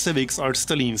for civics are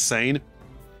still insane.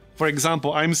 For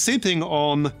example, I'm sitting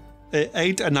on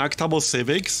 8 enactable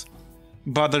civics,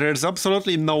 but there's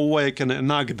absolutely no way I can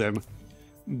enact them,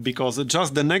 because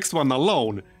just the next one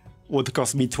alone would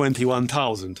cost me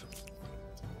 21,000.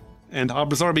 And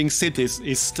absorbing cities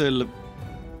is still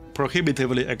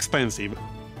prohibitively expensive.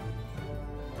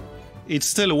 It's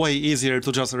still way easier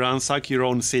to just ransack your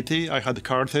own city. I had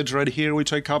Carthage right here,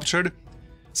 which I captured.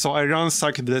 So I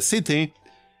ransacked the city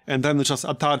and then just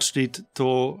attached it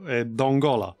to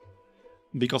Dongola.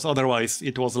 Because otherwise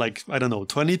it was like, I don't know,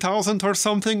 20,000 or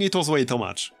something? It was way too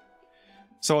much.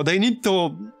 So they need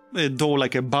to do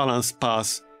like a balance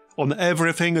pass on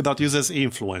everything that uses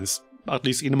influence, at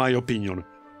least in my opinion.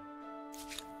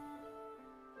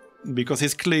 because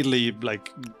he's clearly,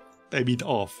 like, a bit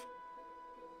off.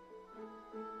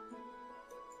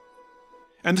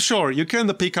 And sure, you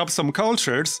can pick up some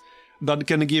cultures that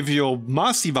can give you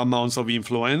massive amounts of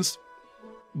influence,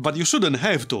 but you shouldn't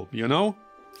have to, you know?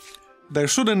 There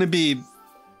shouldn't be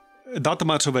that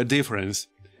much of a difference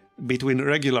between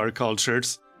regular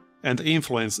cultures and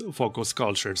influence-focused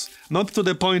cultures. Not to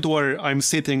the point where I'm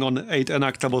sitting on 8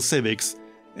 enactable civics,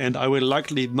 and I will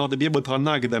likely not be able to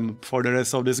enact them for the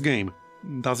rest of this game.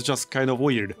 That's just kind of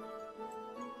weird.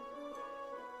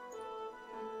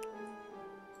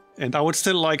 And I would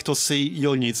still like to see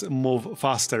units move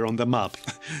faster on the map.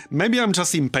 Maybe I'm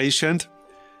just impatient,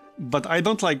 but I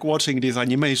don't like watching these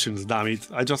animations, damn it.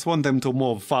 I just want them to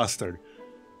move faster.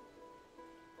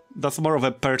 That's more of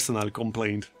a personal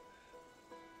complaint.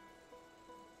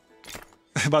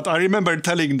 But I remember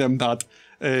telling them that,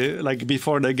 like,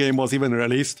 before the game was even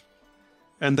released.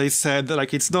 And they said,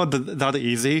 like, it's not that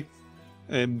easy,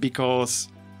 because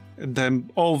the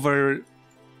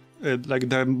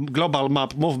the global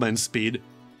map movement speed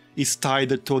is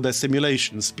tied to the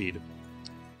simulation speed.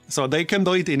 So they can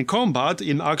do it in combat,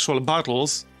 in actual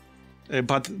battles,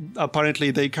 but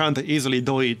apparently they can't easily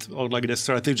do it on, like, the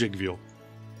strategic view,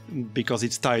 because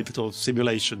it's tied to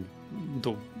simulation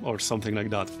or something like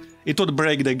that. It would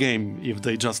break the game if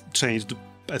they just changed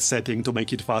a setting to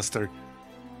make it faster.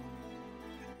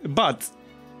 But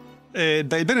they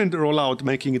didn't roll out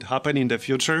making it happen in the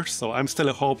future, so I'm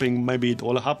still hoping maybe it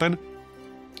will happen.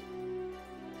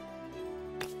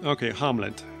 Okay,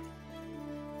 Hamlet.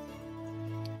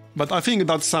 But I think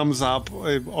that sums up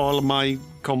all my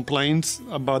complaints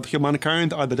about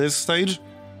Humankind at this stage.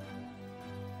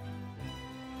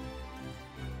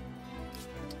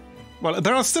 Well,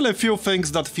 there are still a few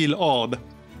things that feel odd.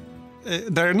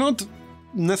 They're not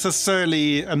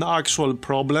necessarily an actual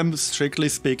problem, strictly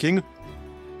speaking,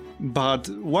 but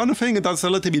one thing that's a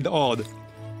little bit odd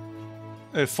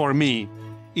for me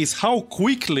is how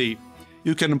quickly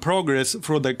you can progress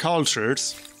through the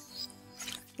cultures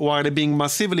while being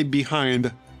massively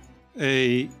behind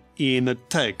in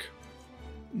tech.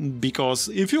 Because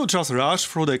if you just rush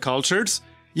through the cultures,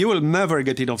 you will never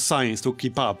get enough science to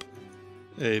keep up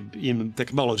in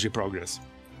technology progress.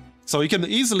 So you can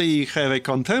easily have a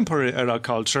contemporary era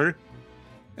culture,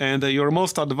 and your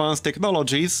most advanced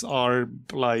technologies are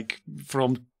like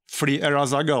from 3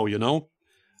 eras ago, you know?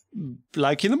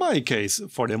 Like in my case,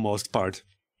 for the most part.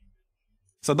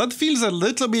 So that feels a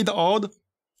little bit odd.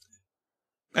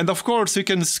 And of course, you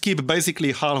can skip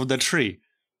basically half the tree.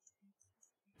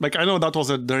 Like, I know that was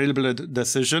a deliberate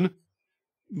decision,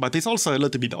 but it's also a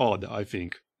little bit odd, I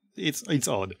think. It's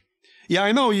odd. Yeah,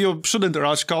 I know you shouldn't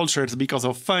rush cultures because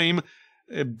of fame,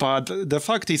 but the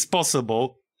fact is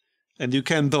possible, and you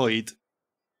can do it.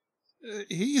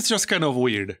 It's just kind of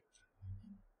weird.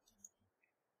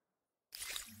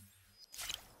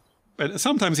 But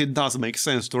sometimes it does make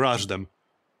sense to rush them.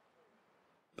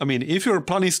 I mean, if your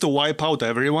plan is to wipe out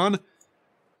everyone,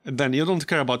 then you don't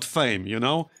care about fame, you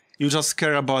know? You just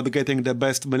care about getting the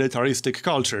best militaristic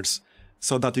cultures,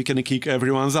 so that you can kick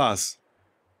everyone's ass.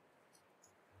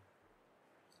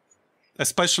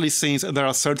 Especially since there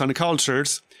are certain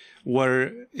cultures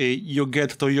where you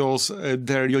get to use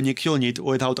their unique unit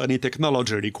without any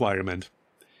technology requirement,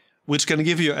 which can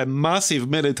give you a massive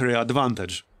military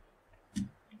advantage.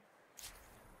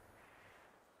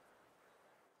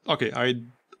 Okay,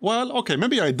 okay,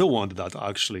 maybe I do want that,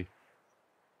 actually.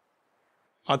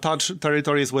 Attach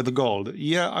territories with gold.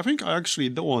 Yeah, I think I actually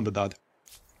do want that.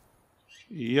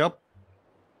 Yep.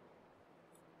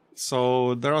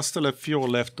 So there are still a few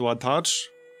left to attach.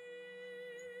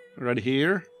 Right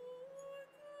here.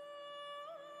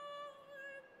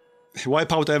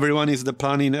 Wipe out everyone is the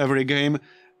plan in every game.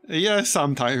 Yeah,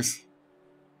 sometimes.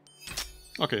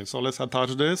 Okay, so let's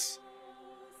attach this.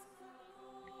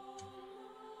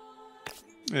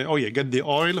 Oh yeah, get the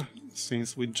oil,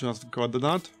 since we just got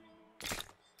that.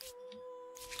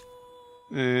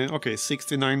 Okay,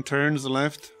 69 turns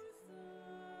left.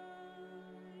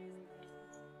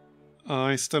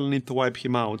 I still need to wipe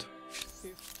him out.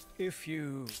 If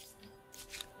you...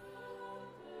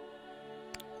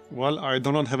 Well, I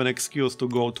do not have an excuse to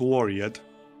go to war yet.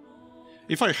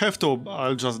 If I have to,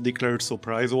 I'll just declare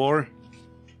surprise war.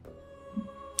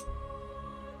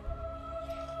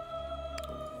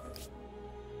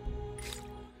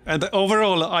 And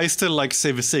overall, I still like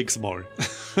Civ 6 more.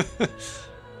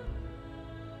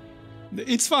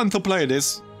 It's fun to play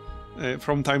this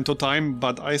from time to time,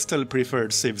 but I still prefer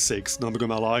Civ 6, not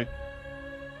gonna lie.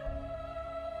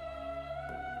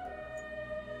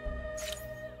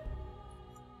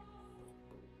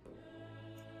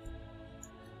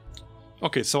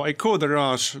 Okay, so I could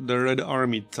rush the Red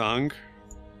Army tank.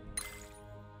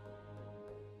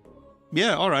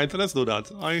 Yeah, alright, let's do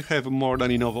that. I have more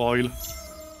than enough oil.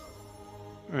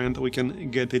 And we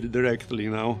can get it directly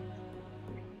now.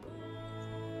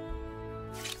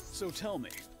 So tell me,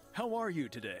 how are you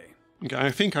today? Okay, I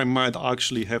think I might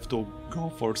actually have to go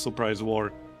for surprise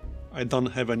war. I don't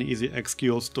have an easy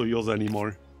excuse to use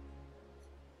anymore.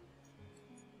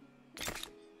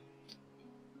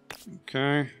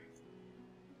 Okay.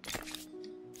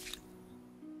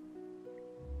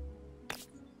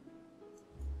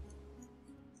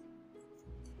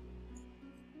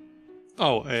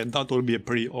 Oh, that will be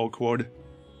pretty awkward.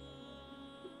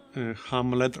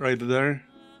 Hamlet right there.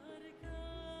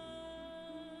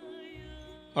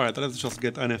 Alright, let's just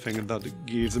get anything that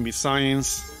gives me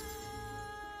science.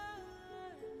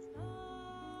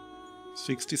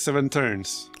 67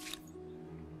 turns.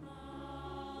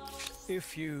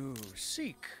 If you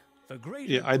seek the great...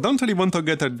 Yeah, I don't really want to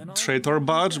get a traitor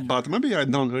badge, but maybe I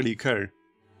don't really care.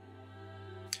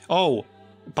 Oh,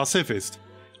 pacifist.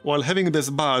 While having this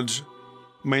badge,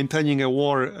 maintaining a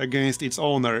war against its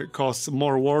owner costs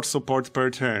more war support per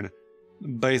turn,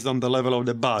 based on the level of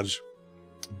the badge.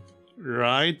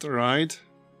 Right, right.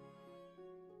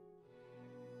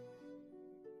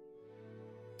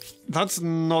 That's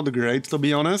not great, to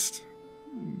be honest,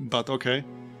 but okay.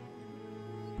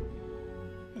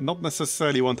 Not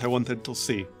necessarily what I wanted to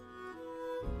see.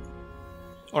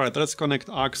 Alright, let's connect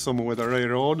Axum with a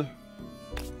railroad.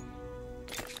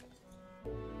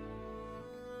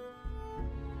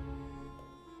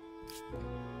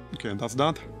 Okay, that's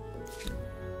that.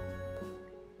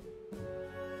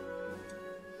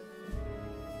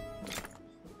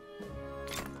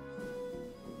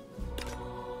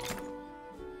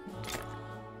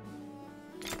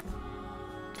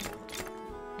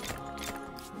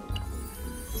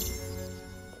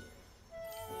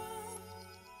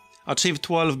 Achieve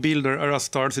 12 builder era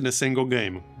starts in a single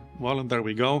game. Well, there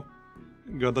we go.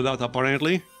 Got that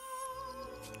apparently.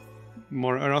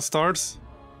 More era starts.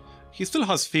 He still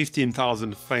has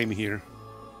 15,000 fame here.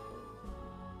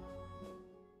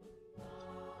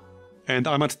 And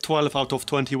I'm at 12 out of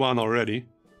 21 already.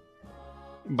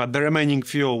 But the remaining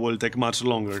few will take much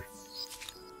longer.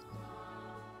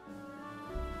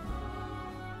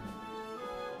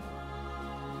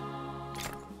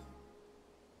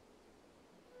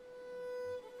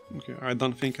 Okay, I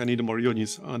don't think I need more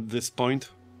units at this point.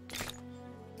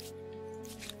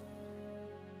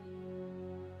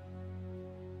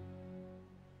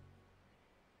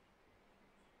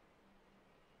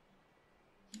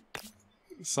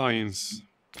 Science.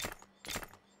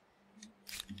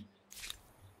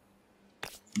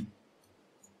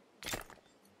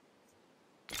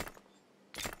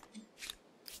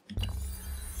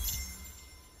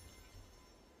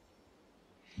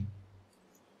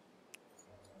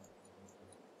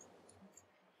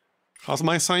 How's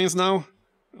my science now?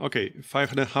 Okay,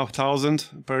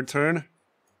 5,500 per turn.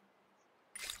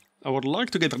 I would like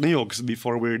to get nukes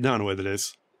before we're done with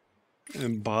this.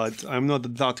 But I'm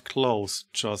not that close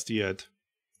just yet.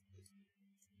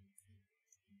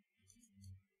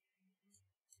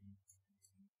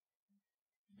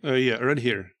 Yeah, right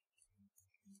here.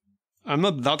 I'm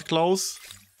not that close,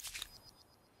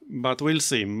 but we'll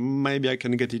see. Maybe I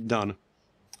can get it done.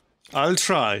 I'll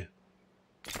try.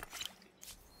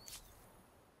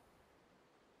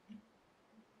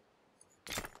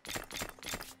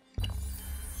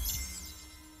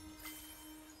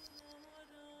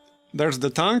 There's the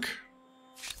tank.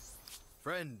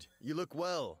 Friend, you look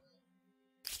well.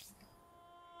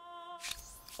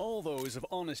 All those of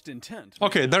honest intent.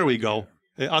 Okay, there we go.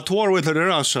 At war with the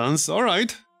Russians,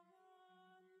 alright.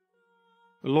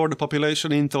 Lord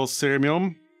population into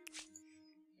Sirmium.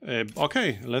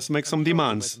 Okay, let's make some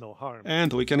demands. No harm.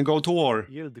 And we can go to war.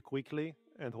 Yield quickly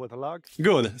and with luck.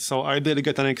 Good, so I did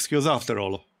get an excuse after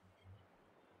all.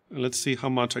 Let's see how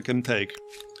much I can take.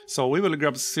 So we will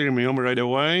grab Sirmium right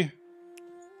away.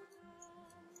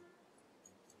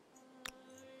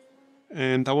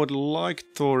 And I would like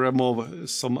to remove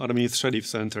some administrative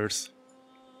centers.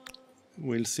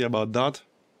 We'll see about that.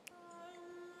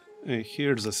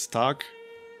 Here's a stack.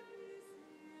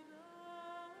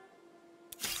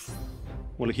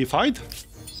 Will he fight?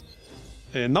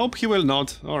 Nope, he will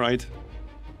not. Alright.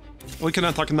 We can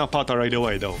attack Napata right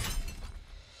away though.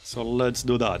 So let's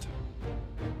do that.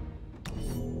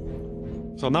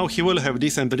 So now he will have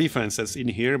decent defenses in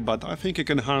here, but I think he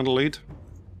can handle it.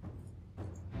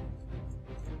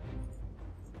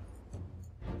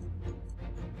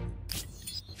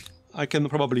 I can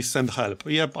probably send help.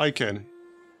 Yep, I can.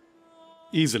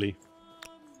 Easily.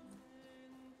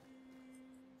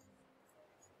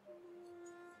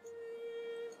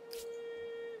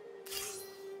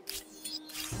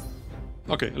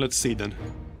 Okay, let's see then.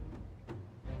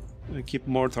 Keep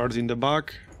mortars in the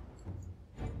back.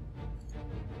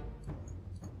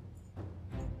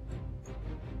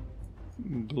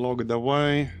 Block the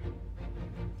way.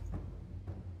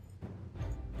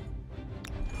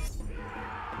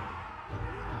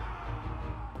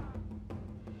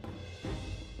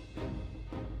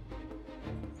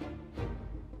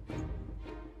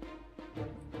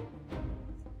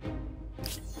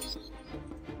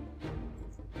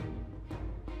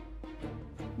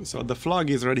 So the flag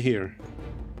is right here.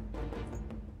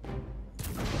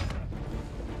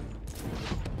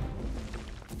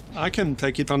 I can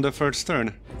take it on the first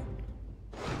turn.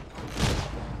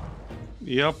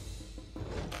 Yep.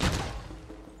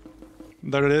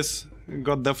 There it is.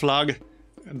 Got the flag.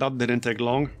 That didn't take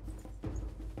long.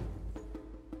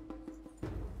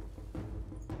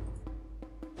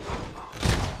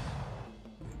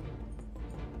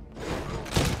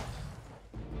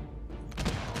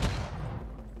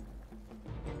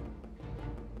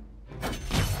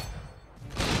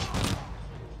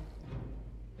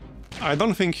 I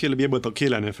don't think he'll be able to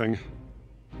kill anything.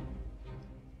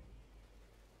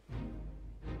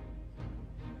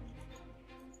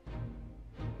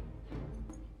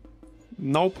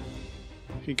 Nope,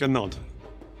 he cannot.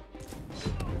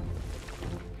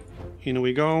 In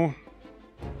we go.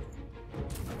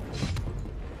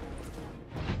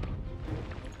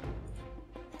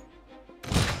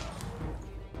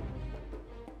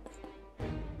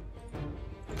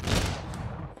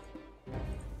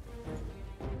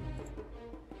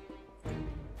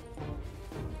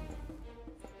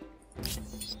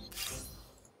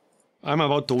 I'm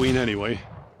about to win anyway.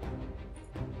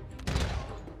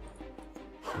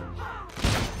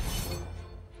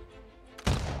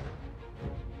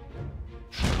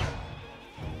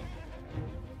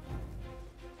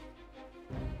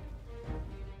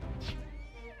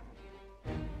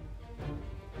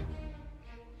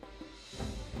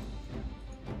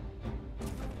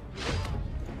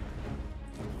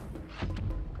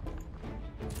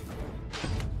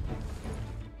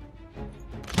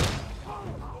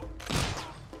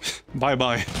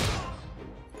 Bye-bye.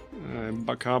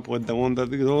 Back up with the one that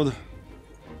good.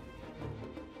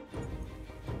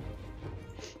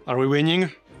 Are we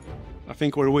winning? I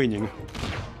think we're winning.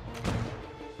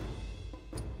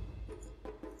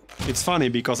 It's funny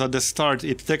because at the start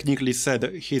it technically said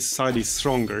his side is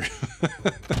stronger.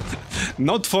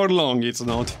 Not for long, it's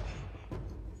not.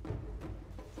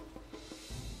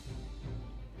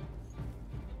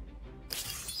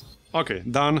 Okay,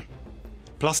 done.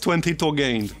 Plus 22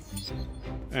 gained.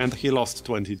 And he lost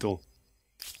 22.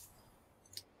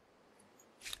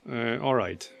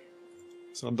 Alright.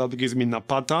 So that gives me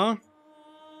Napata.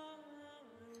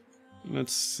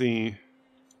 Let's see.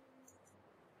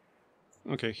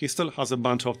 Okay, he still has a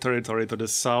bunch of territory to the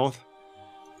south.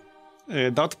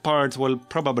 That part will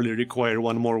probably require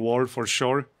one more war for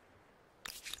sure.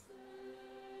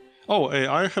 Oh,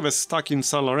 I have a stack in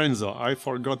San Lorenzo. I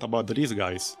forgot about these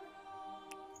guys.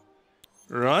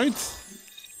 Right?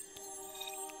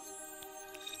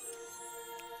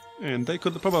 And they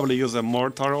could probably use a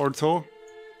mortar or two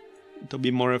to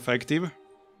be more effective.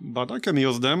 But I can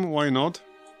use them, why not?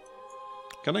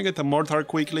 Can I get a mortar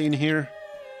quickly in here?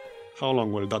 How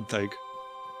long will that take?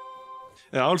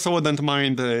 I also wouldn't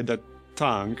mind the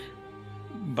tank,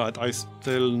 but I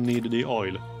still need the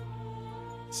oil.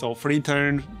 So free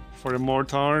turn for a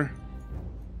mortar.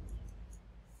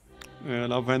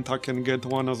 Laventa can get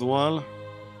one as well.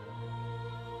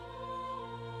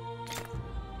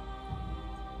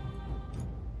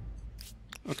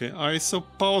 Okay, I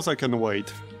suppose I can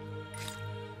wait.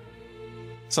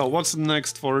 So, what's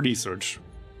next for research?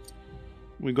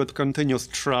 We got continuous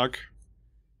track.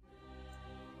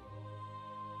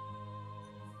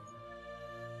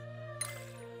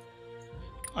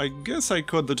 I guess I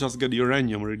could just get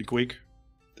uranium really quick.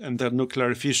 And then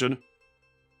nuclear fission.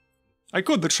 I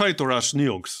could try to rush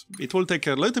nukes. It will take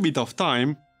a little bit of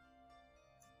time.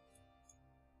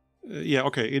 Yeah,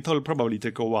 okay, it will probably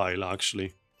take a while,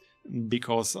 actually.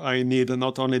 Because I need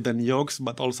not only the nukes,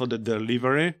 but also the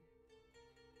delivery.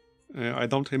 I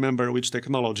don't remember which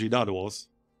technology that was.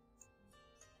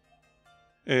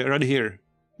 Right here.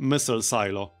 Missile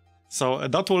silo. So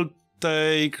that will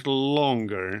take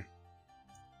longer.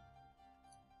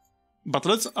 But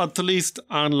let's at least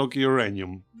unlock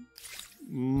uranium.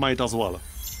 Might as well.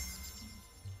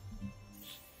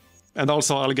 And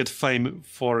also I'll get fame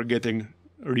for getting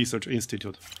Research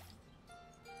Institute.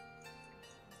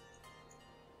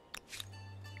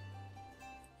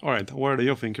 Alright, where do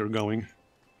you think you're going?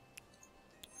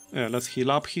 Let's heal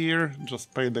up here,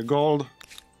 just pay the gold.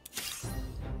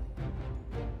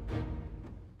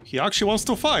 He actually wants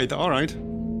to fight, alright.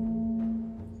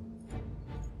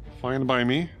 Fine by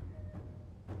me.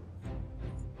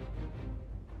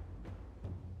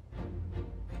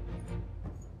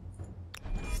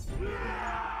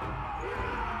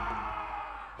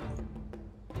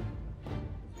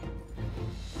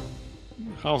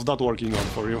 How's that working out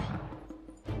for you?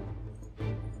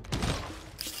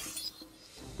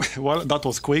 Well, that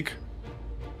was quick.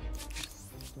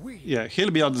 Yeah, he'll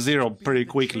be at 0 pretty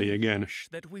quickly again.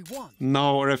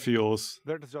 No refuse.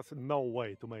 There's just no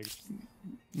way to make...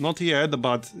 Not yet,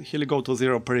 but he'll go to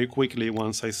 0 pretty quickly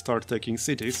once I start taking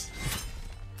cities.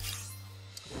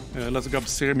 Let's grab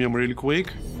Sirmium real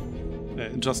quick.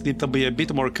 Just need to be a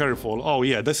bit more careful. Oh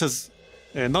yeah, this is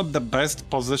not the best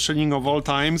positioning of all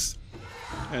times.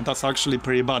 That's actually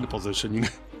pretty bad positioning.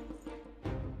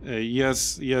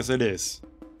 Yes, it is.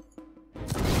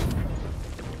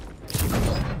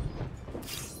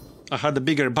 I had a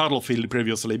bigger battlefield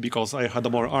previously because I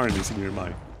had more armies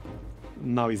nearby.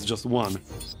 Now it's just one.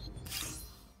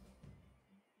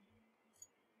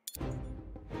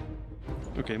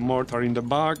 Okay, mortar in the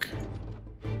back.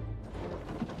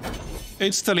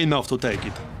 It's still enough to take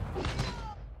it.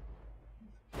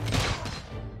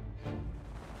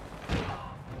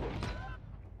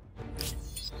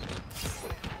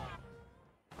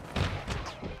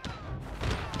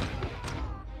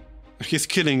 He's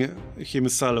killing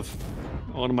himself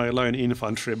on my line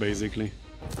infantry, basically.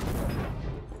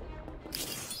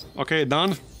 Okay,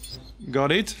 done.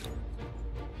 Got it.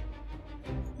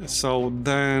 So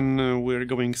then we're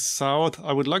going south.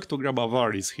 I would like to grab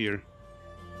Avaris here.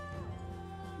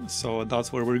 So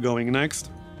that's where we're going next.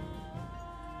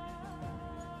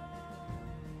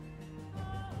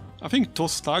 I think 2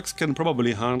 stacks can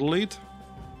probably handle it.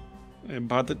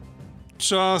 But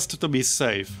just to be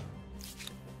safe.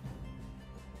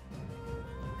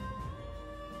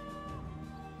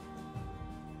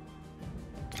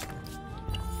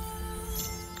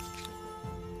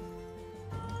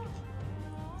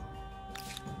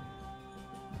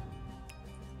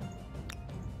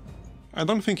 I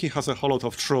don't think he has a whole lot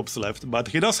of troops left, but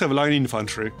he does have line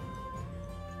infantry.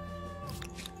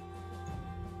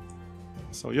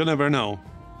 So you never know.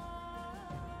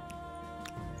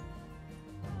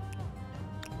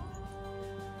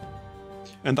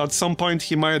 And at some point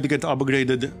he might get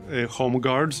upgraded home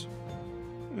guards.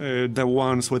 The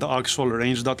ones with actual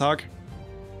ranged attack.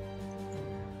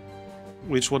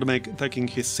 Which would make taking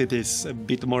his cities a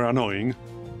bit more annoying.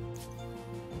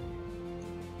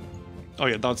 Oh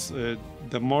yeah, that's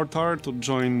the mortar to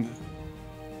join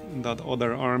that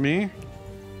other army.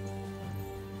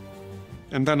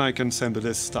 And then I can send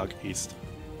this stack east.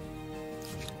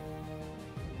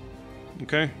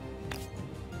 Okay.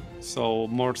 So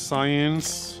more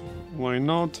science, why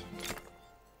not?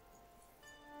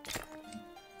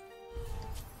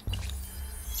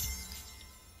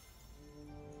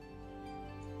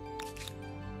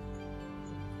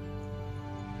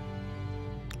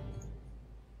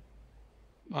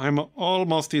 I'm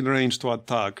almost in range to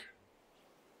attack.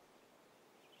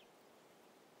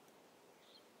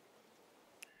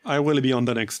 I will be on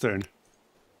the next turn.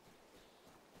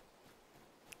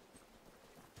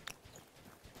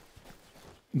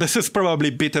 This is probably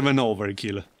a bit of an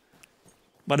overkill.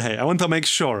 But hey, I want to make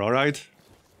sure, alright?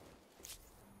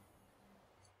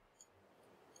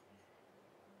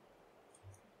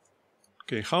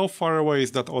 Okay, how far away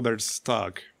is that other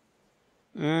stack?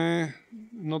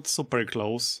 Not super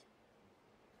close.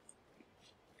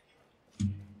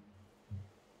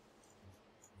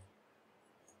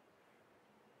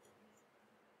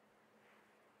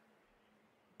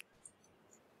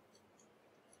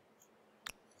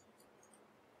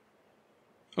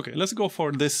 Okay, let's go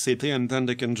for this city and then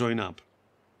they can join up.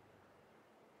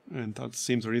 And that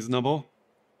seems reasonable.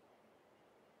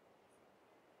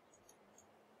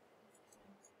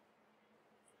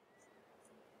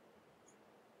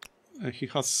 He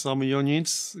has some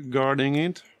units guarding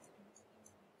it.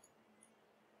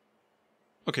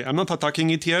 Okay, I'm not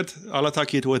attacking it yet. I'll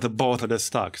attack it with both of the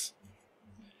stacks.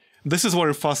 This is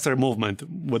where faster movement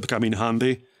would come in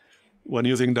handy when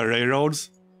using the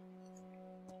railroads.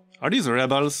 Are these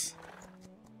rebels?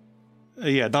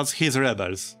 Yeah, that's his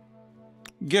rebels.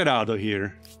 Get out of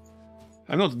here.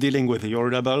 I'm not dealing with your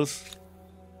rebels.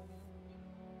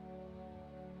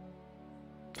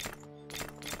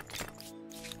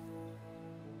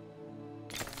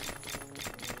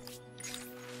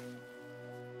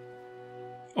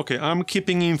 Okay, I'm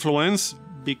keeping influence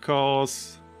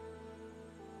because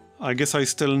I guess I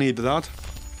still need that.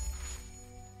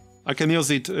 I can use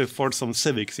it for some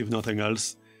civics if nothing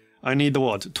else. I need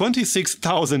what?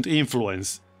 26,000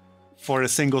 influence for a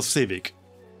single civic.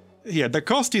 Yeah, the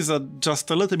cost is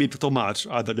just a little bit too much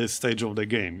at this stage of the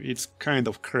game. It's kind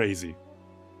of crazy.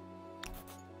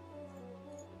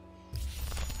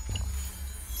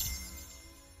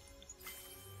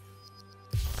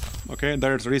 Okay,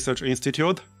 there's Research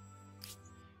Institute.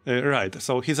 Right,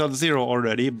 so he's at 0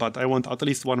 already, but I want at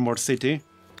least one more city.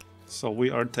 So we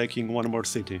are taking one more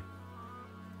city.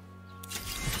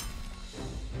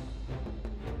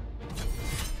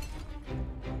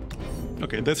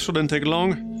 Okay, this shouldn't take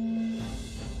long.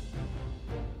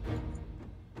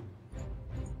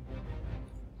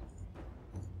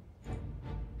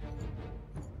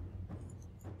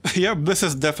 Yeah, this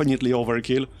is definitely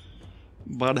overkill.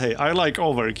 But hey, I like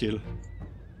overkill.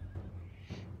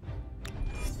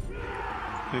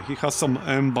 He has some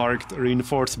embarked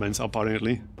reinforcements,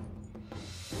 apparently.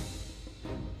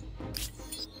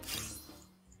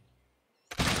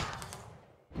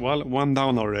 Well, one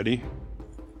down already.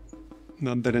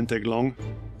 That didn't take long.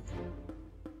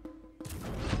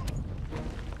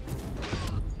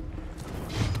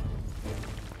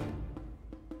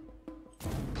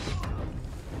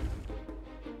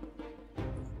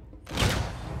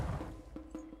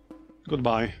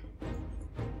 Goodbye.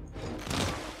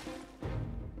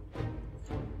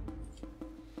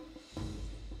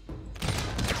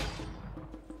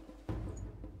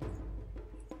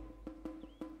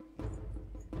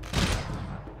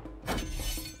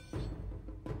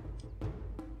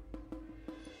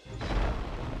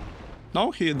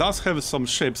 No, he does have some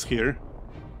ships here.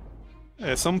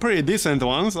 Some pretty decent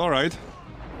ones, alright.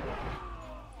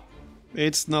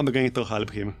 It's not going to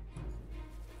help him.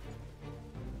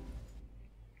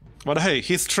 But hey,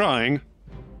 he's trying.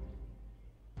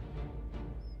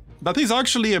 That is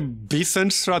actually a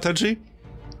decent strategy,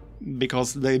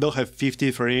 because they do have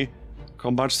 53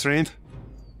 combat strength.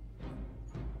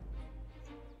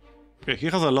 Okay, he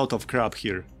has a lot of crap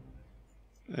here.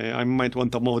 I might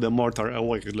want to move the mortar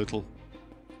away a little.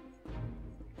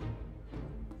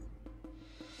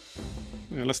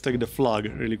 Yeah, let's take the flag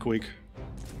really quick.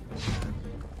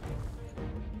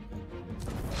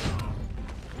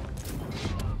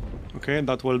 Okay,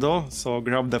 that will do. So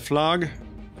grab the flag.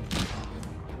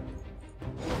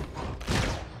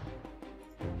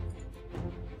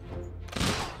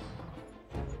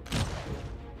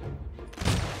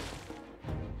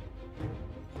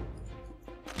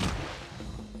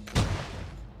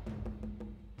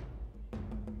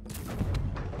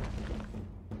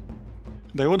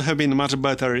 They would have been much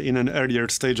better in an earlier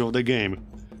stage of the game,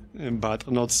 but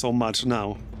not so much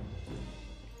now.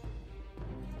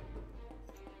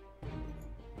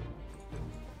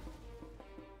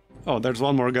 Oh, there's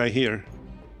one more guy here.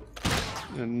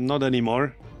 Not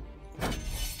anymore.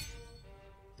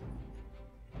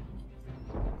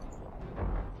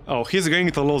 Oh, he's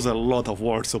going to lose a lot of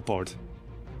war support.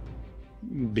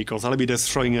 Because I'll be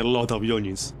destroying a lot of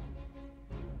units.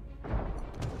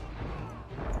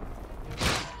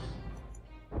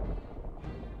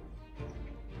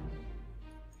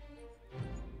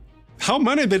 How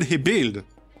many did he build?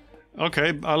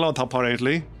 Okay, a lot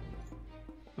apparently.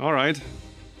 Alright.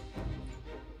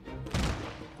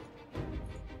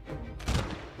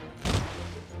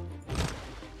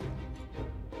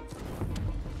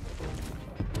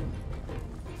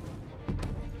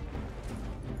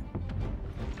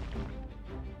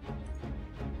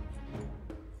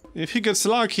 If he gets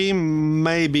lucky,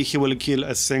 maybe he will kill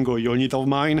a single unit of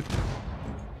mine.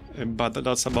 But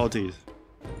that's about it.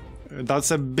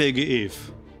 That's a big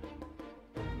if.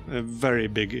 A very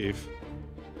big if.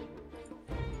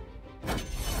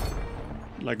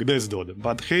 Like this dude,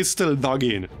 but he's still dug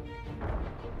in.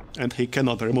 And he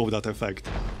cannot remove that effect.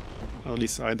 At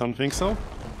least I don't think so.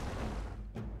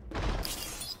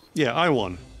 Yeah, I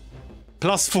won.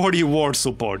 Plus 40 war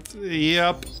support.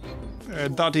 Yep.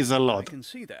 That is a lot. I can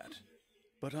see that,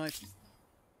 but I...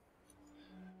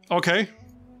 Okay.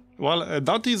 Well,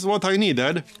 that is what I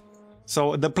needed.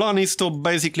 So the plan is to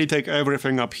basically take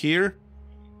everything up here.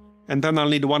 And then I'll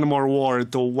need one more war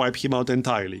to wipe him out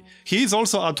entirely. He is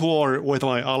also at war with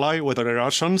my ally, with the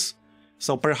Russians.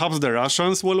 So perhaps the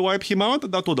Russians will wipe him out.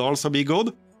 That would also be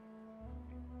good.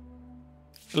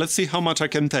 Let's see how much I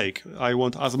can take. I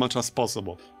want as much as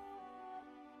possible.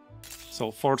 So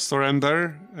forced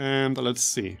surrender, and let's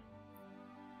see.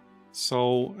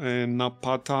 So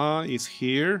Napata is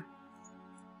here.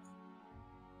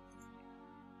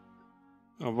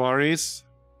 Avaris.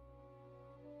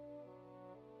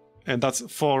 And that's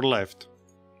 4 left.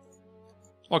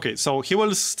 Okay, so he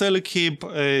will still keep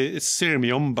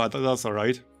Sirmium, but that's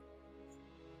alright.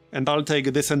 And I'll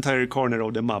take this entire corner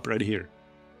of the map right here.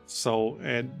 So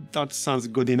that sounds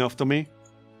good enough to me.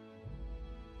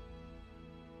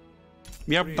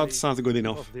 Yep, that Really, sounds good it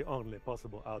enough. was the only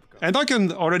possible outcome. And I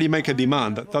can already make a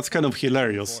demand. That's kind of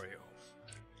hilarious. For you.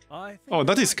 I think Oh,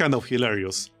 that you're is right. kind of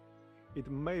hilarious. It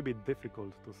may be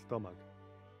difficult to stomach.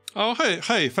 Oh,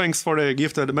 hey, thanks for the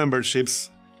gifted memberships,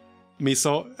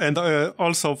 Miso. And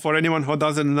also, for anyone who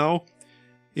doesn't know,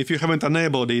 if you haven't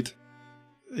enabled it,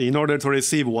 in order to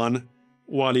receive one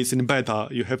while it's in beta,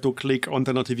 you have to click on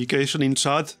the notification in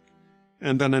chat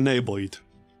and then enable it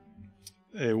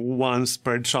once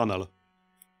per channel.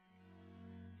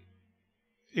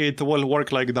 It will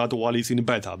work like that while it's in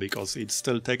beta, because it's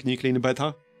still technically in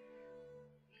beta.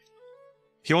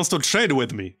 He wants to trade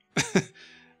with me.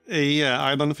 Yeah,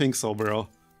 I don't think so, bro.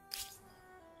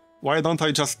 Why don't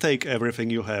I just take everything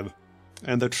you have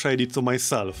and trade it to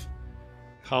myself?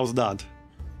 How's that?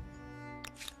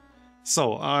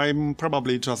 So, I'm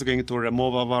probably just going to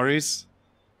remove Avaris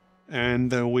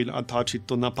and we'll attach it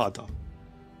to Napata.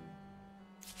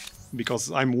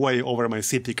 Because I'm way over my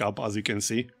city cap, as you can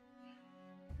see.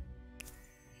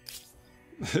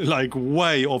 Like,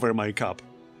 way over my cap.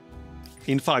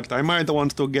 In fact, I might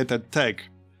want to get a tech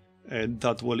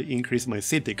that will increase my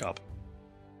city cap.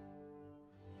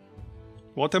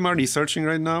 What am I researching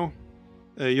right now?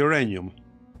 Uranium.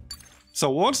 So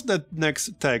what's the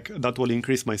next tech that will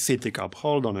increase my city cap?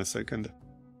 Hold on a second.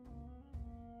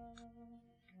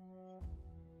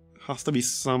 Has to be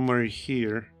somewhere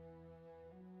here.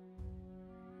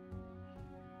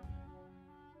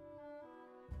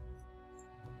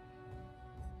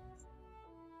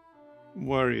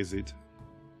 Where is it?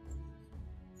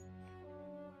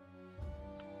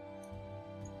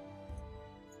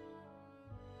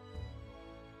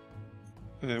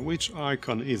 Which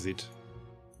icon is it?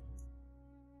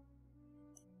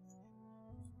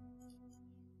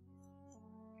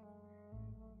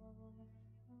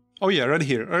 Oh yeah, right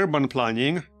here, urban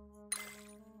planning.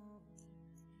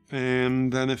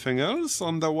 And anything else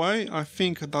on the way? I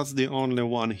think that's the only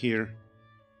one here.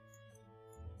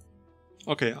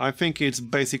 Okay, I think it's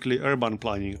basically urban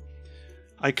planning.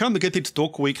 I can't get it too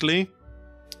quickly,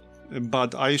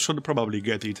 but I should probably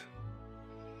get it.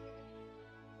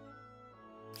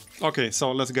 Okay,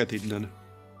 so let's get it then.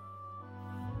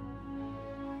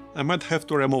 I might have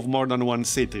to remove more than one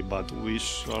city, but we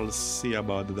shall see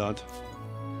about that.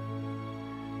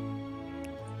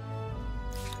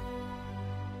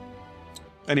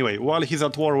 Anyway, while he's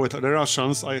at war with the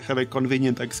Russians, I have a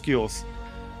convenient excuse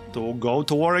to go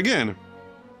to war again.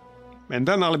 And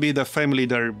then I'll be the fame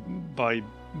leader by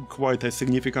quite a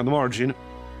significant margin.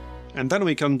 And then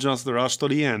we can just rush to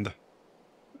the end.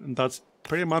 And that's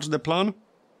pretty much the plan.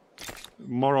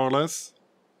 More or less.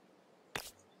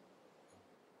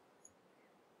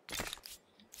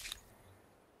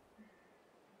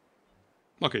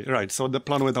 Okay, right, so the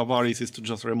plan with Avaris is to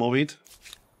just remove it.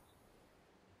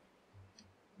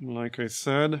 Like I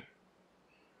said.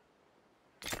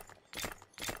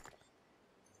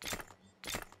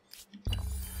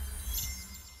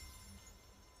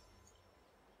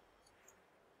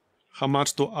 How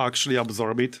much to actually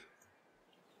absorb it?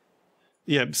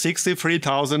 Yeah,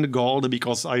 63,000 gold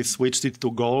because I switched it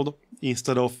to gold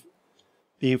instead of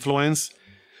influence.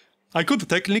 I could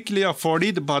technically afford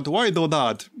it, but why do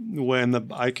that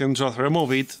when I can just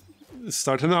remove it,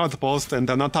 start an outpost and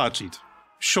then attach it?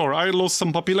 Sure, I lose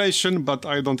some population, but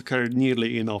I don't care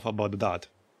nearly enough about that.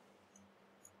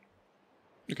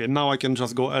 Okay, now I can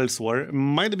just go elsewhere.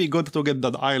 Might be good to get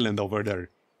that island over there.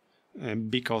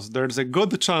 Because there's a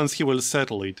good chance he will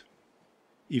settle it.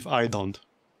 If I don't.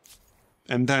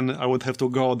 And then I would have to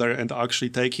go there and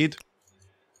actually take it.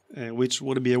 Which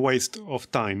would be a waste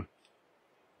of time.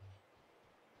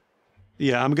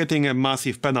 Yeah, I'm getting a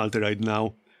massive penalty right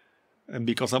now.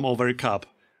 Because I'm over cap.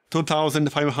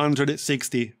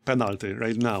 2,560 penalty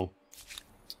right now.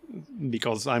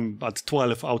 Because I'm at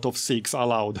 12 out of 6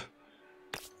 allowed.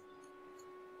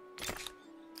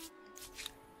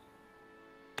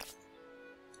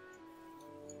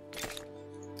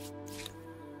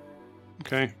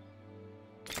 Okay.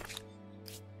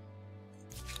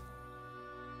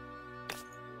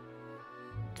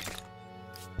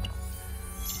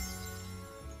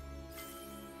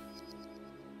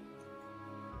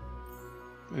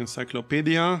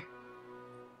 Encyclopedia.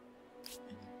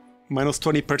 Minus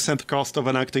 20% cost of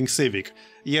enacting Civic.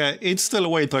 Yeah, it's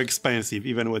still way too expensive,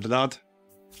 even with that.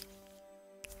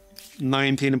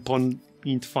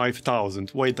 19.5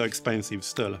 thousand. Way too expensive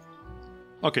still.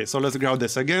 Okay, so let's grab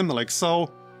this again, like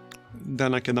so.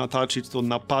 Then I can attach it to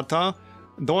Napata.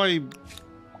 Do I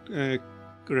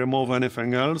remove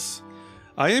anything else?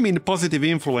 I am in positive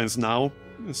influence now,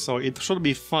 so it should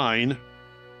be fine.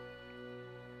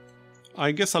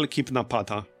 I guess I'll keep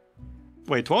Napata.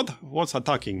 Wait, what? What's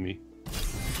attacking me?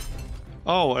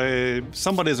 Oh,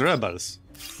 somebody's rebels.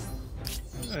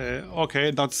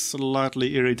 Okay, that's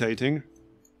slightly irritating.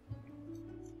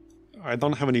 I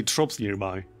don't have any troops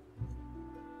nearby.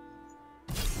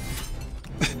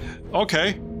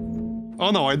 Okay.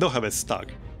 Oh no, I do have a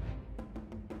stack.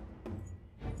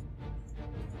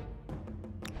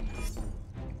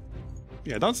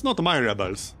 Yeah, that's not my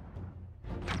rebels.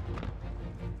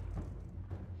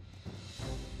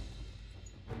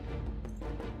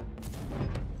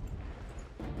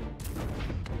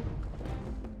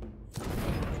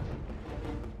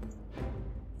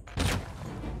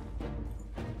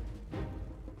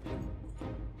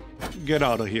 Get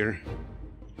out of here.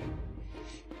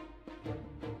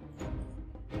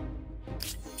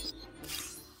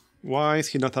 Why is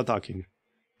he not attacking?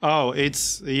 Oh,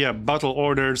 it's... yeah, battle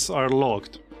orders are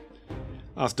locked.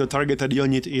 As the targeted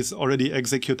unit is already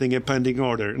executing a pending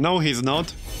order. No, he's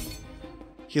not.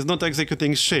 He's not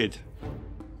executing shit.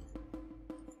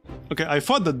 Okay, I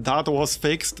thought that that was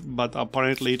fixed, but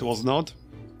apparently it was not.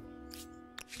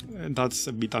 That's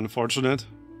a bit unfortunate.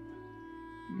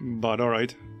 But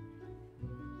alright.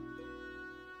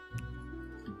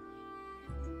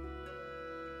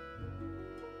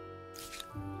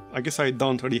 I guess I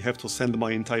don't really have to send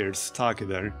my entire stack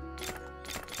there.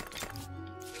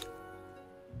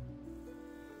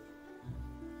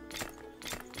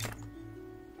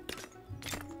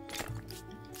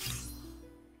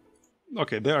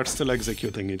 Okay, they are still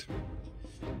executing it.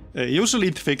 Usually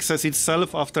it fixes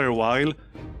itself after a while,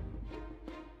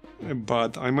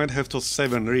 but I might have to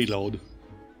save and reload.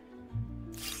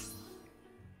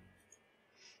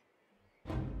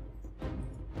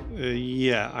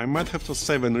 Yeah, I might have to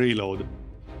save and reload.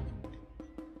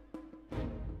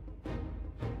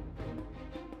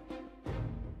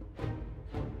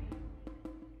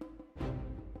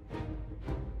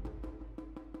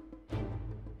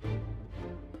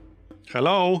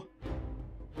 Hello?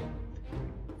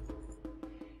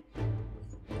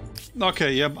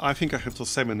 Okay, yep, I think I have to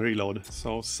save and reload.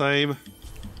 So, save.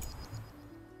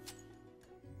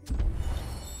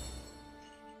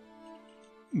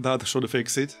 That should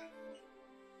fix it.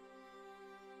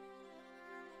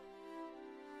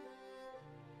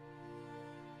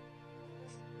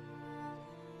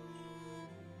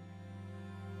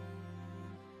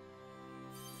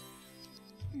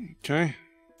 Okay.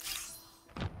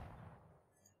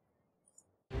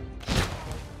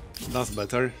 That's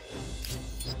better.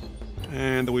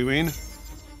 And we win.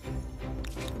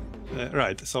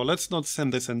 Right, so let's not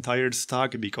send this entire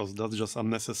stack because that's just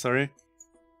unnecessary.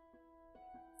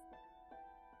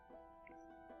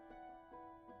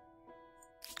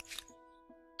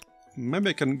 Maybe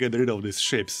I can get rid of these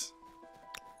ships.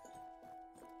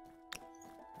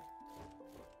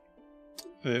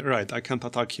 Right, I can't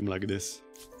attack him like this.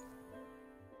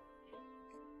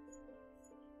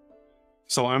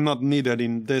 So I'm not needed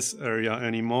in this area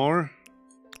anymore.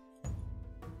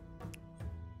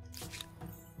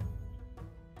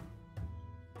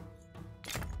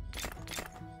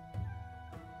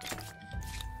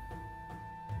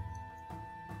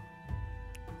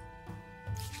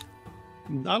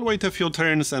 I'll wait a few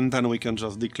turns and then we can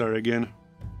just declare again.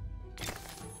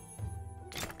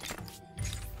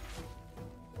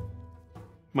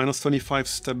 Minus 25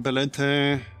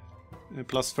 stability,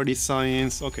 plus 30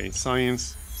 science. Okay,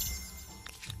 science.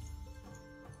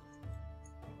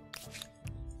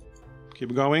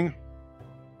 Keep going.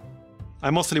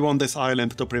 I mostly want this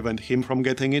island to prevent him from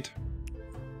getting it.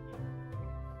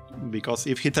 Because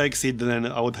if he takes it, then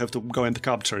I would have to go and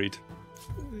capture it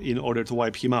in order to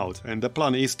wipe him out. And the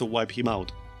plan is to wipe him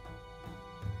out.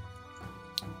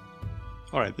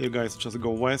 Alright, you guys just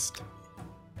go west.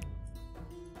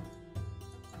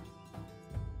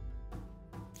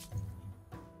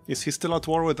 Is he still at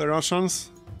war with the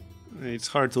Russians? It's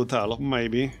hard to tell,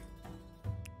 maybe.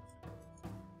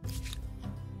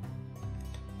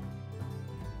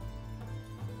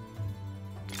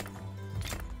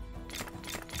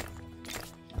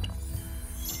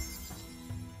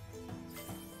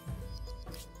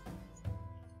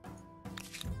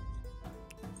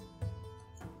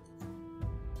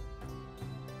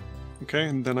 Okay,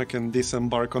 and then I can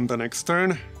disembark on the next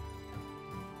turn.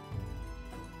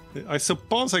 I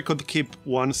suppose I could keep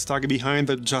one stack behind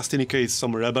just in case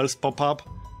some rebels pop up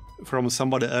from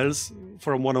somebody else,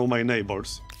 from one of my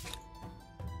neighbors.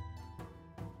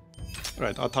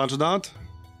 Right, attach that,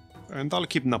 and I'll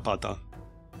keep Napata.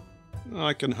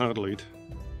 I can handle it.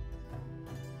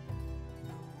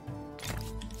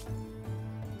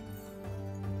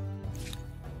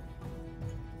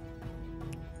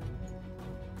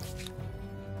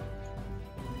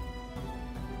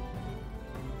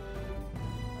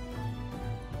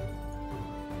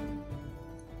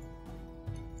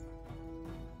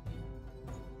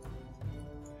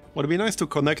 Would be nice to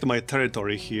connect my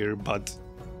territory here, but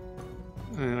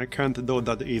I can't do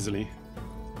that easily.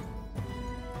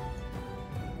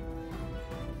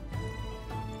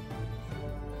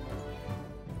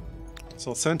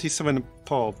 So 77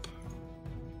 pop.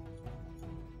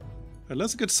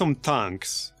 Let's get some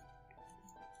tanks.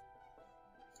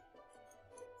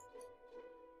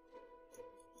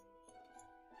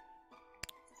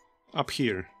 Up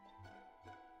here.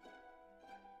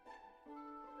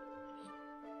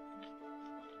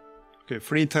 Okay,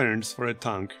 3 turns for a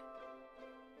tank.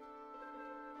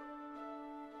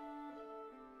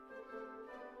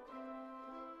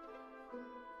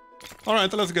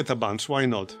 Alright, let's get a bunch, why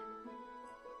not?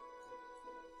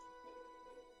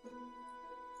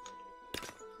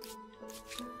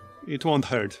 It won't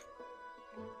hurt.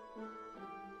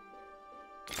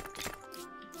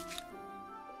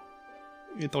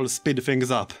 It'll speed things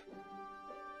up.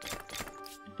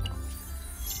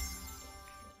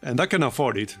 And I can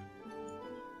afford it.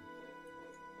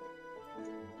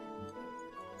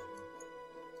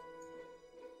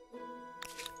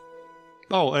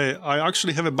 Oh, I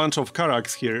actually have a bunch of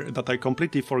Karaks here that I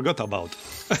completely forgot about.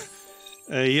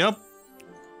 Yep.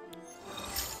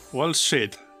 Well,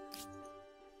 shit.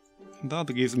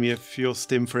 That gives me a few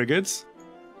steam frigates.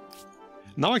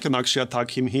 Now I can actually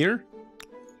attack him here.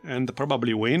 And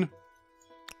probably win.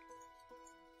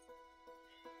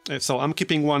 So I'm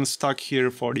keeping one stuck here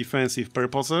for defensive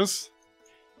purposes.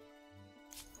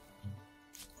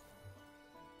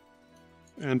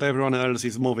 And everyone else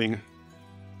is moving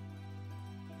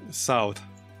south.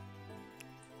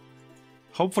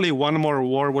 Hopefully one more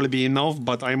war will be enough,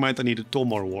 but I might need 2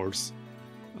 more wars.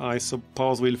 I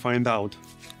suppose we'll find out.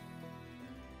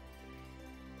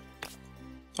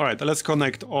 Alright, let's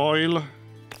connect oil.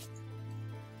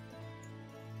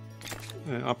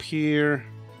 Up here.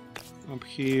 Up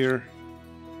here.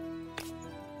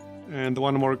 And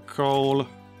one more coal.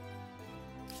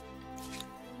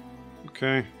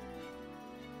 Okay.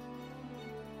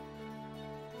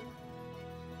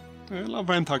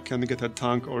 Laventa can get a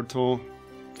tank or 2.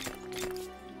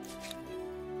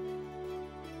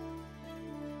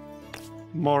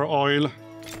 More oil.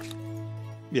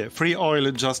 Yeah, free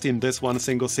oil just in this one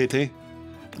single city.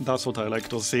 That's what I like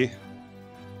to see.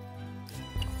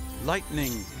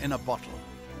 Lightning in a bottle.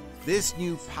 This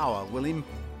new power will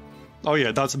Oh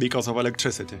yeah, that's because of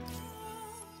electricity.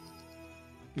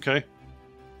 Okay.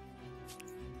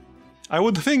 I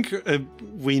would think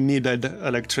we needed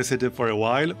electricity for a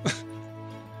while.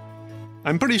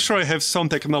 I'm pretty sure I have some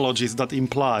technologies that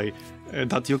imply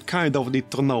that you kind of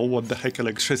need to know what the heck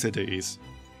electricity is.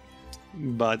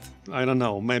 But I don't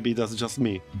know, maybe that's just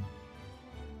me.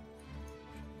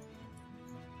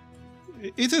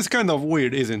 It is kind of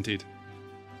weird, isn't it?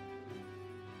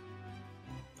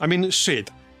 I mean,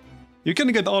 shit. You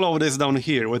can get all of this down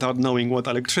here without knowing what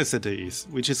electricity is,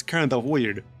 which is kind of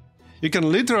weird. You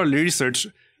can literally research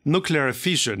nuclear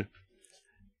fission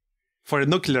for a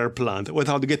nuclear plant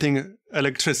without getting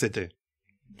electricity.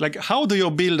 Like, how do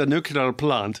you build a nuclear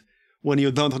plant when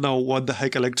you don't know what the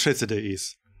heck electricity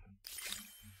is?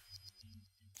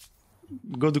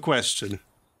 Good question.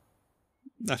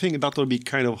 I think that will be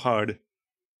kind of hard.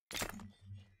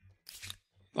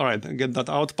 Alright, get that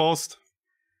outpost.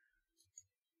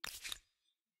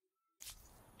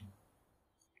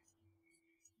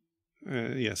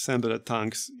 Yeah, send the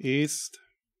tanks east.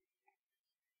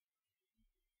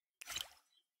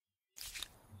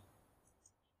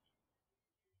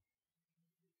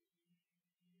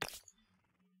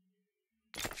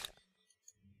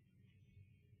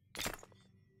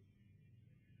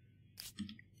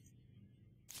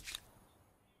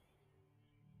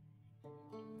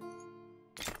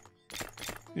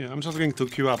 Yeah, I'm just going to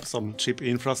queue up some cheap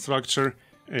infrastructure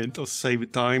and to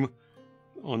save time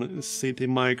on City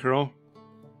Micro.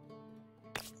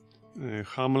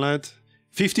 Hamlet.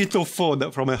 52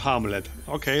 food from a hamlet.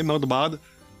 Okay, not bad.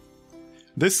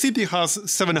 This city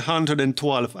has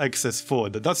 712 excess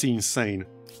food. That's insane.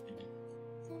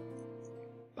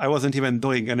 I wasn't even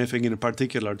doing anything in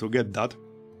particular to get that.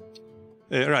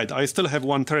 Right, I still have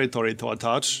 1 territory to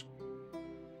attach.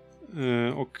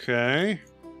 Okay.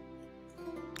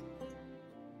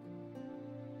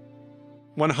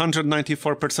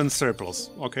 194%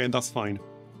 surplus. Okay, that's fine.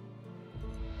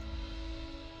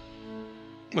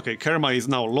 Okay, Kerma is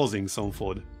now losing some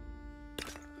food.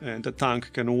 And the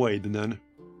tank can wait then.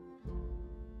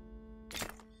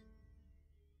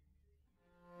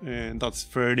 And that's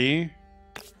 30.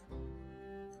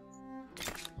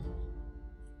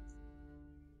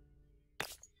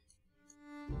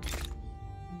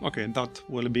 Okay, that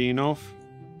will be enough.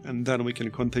 And then we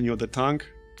can continue the tank.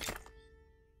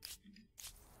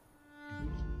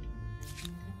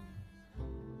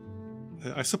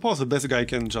 I suppose this guy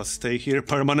can just stay here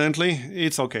permanently.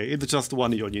 It's okay, it's just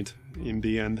one unit in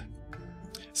the end.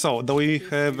 So, do we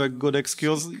have a good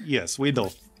excuse? Yes, we do.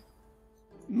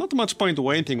 Not much point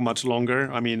waiting much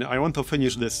longer. I mean, I want to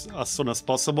finish this as soon as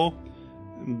possible,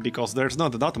 because there's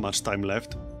not that much time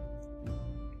left.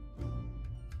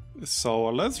 So,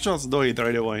 let's just do it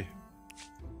right away.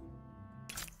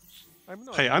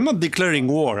 Hey, I'm not declaring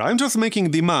war, I'm just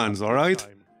making demands, alright?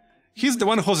 He's the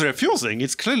one who's refusing,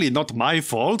 it's clearly not my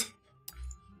fault.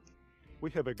 We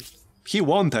have a... He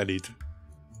wanted it.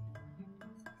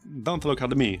 Don't look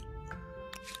at me.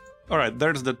 Alright,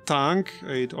 there's the tank,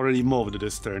 it already moved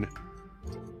this turn.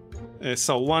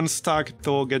 So one stack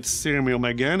to get Sirmium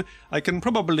again. I can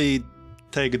probably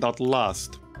take that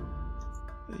last.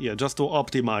 Yeah, just to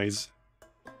optimize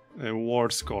war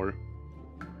score.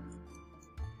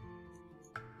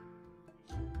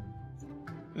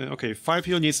 Okay, 5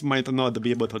 units might not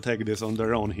be able to take this on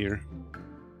their own here.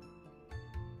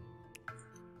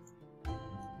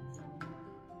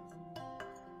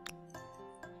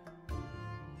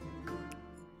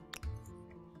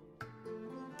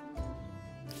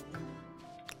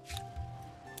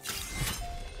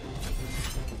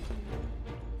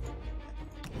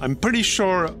 I'm pretty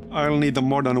sure I'll need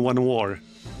more than one war.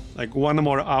 Like one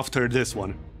more after this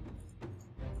one.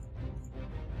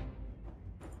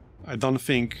 I don't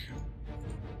think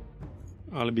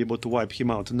I'll be able to wipe him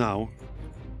out now.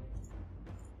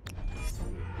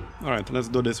 Alright, let's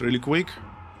do this really quick.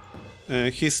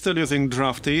 He's still using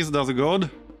draftees, that's good.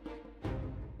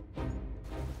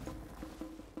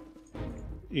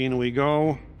 In we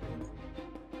go.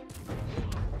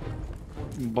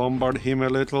 Bombard him a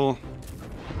little.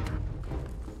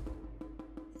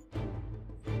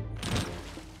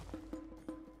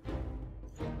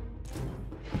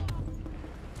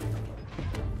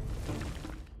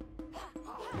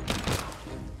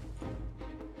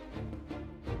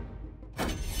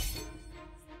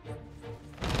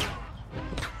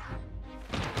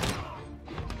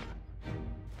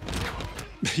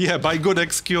 Yeah, by good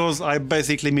excuse, I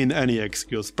basically mean any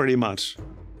excuse, pretty much.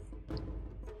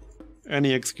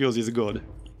 Any excuse is good.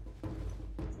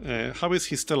 How is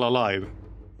he still alive?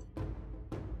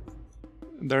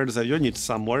 There's a unit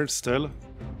somewhere still.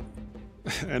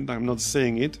 And I'm not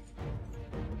seeing it.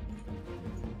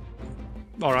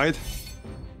 Alright.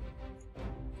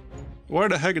 Where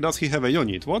the heck does he have a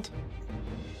unit? What?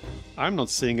 I'm not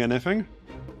seeing anything.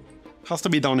 Has to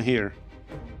be down here.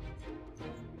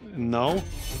 No.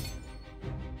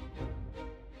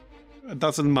 It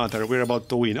doesn't matter, we're about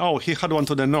to win. Oh, he had one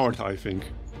to the north, I think.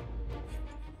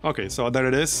 Okay, so there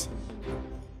it is.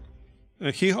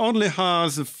 He only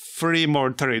has 3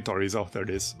 more territories after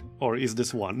this. Or is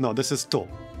this 1? No, this is 2.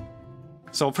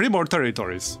 So 3 more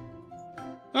territories.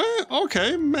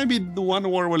 Okay, maybe the 1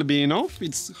 war will be enough.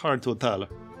 It's hard to tell.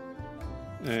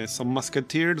 Some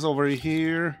musketeers over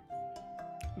here.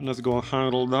 Let's go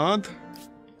handle that.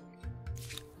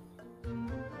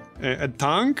 A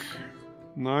tank.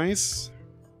 Nice.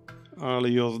 I'll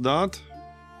use that.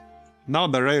 Now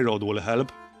the railroad will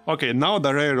help. Okay, now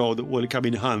the railroad will come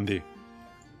in handy.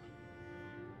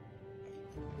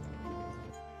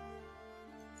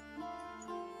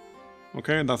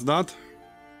 Okay, that's that.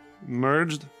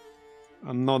 Merged.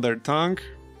 Another tank.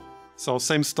 So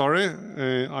same story.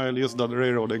 I'll use that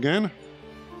railroad again.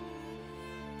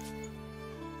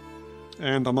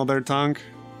 And another tank.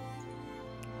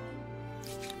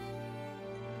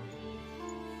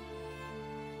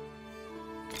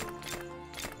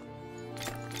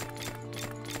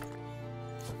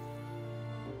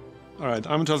 Alright,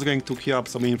 I'm just going to key up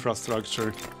some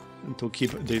infrastructure and to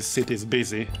keep these cities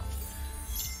busy.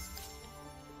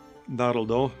 That'll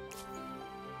do.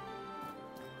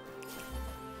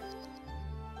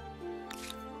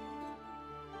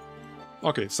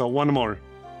 Okay, so 1 more.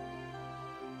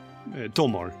 2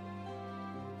 more.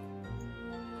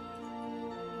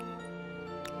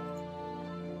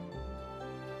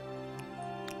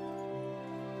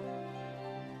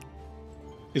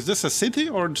 Is this a city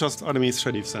or just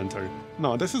administrative center?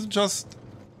 No, this is just...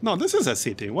 No, this is a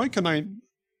city. Why can I...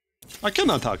 I can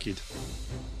attack it.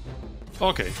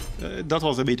 Okay, that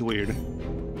was a bit weird.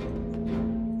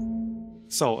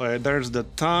 So, there's the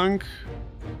tank.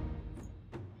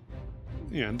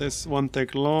 Yeah, this won't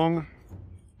take long.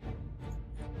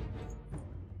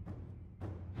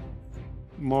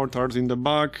 Mortars in the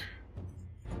back.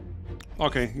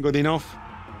 Okay, good enough.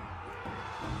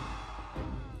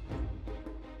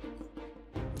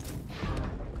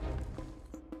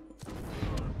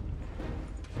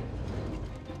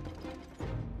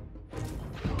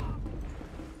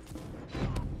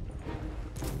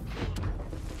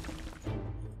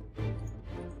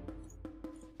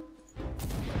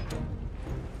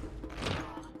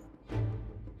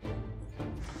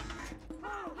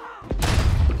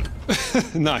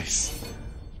 Nice.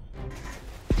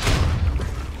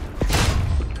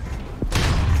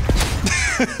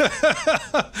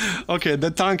 Okay,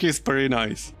 the tank is pretty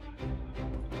nice.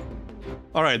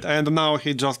 Alright, and now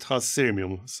he just has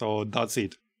Sirmium, so that's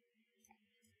it.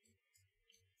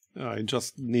 I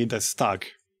just need a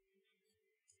stack.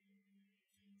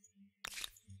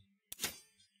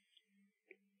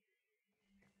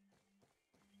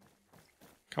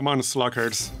 Come on,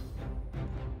 slackers.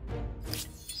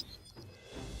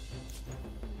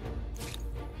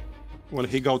 Will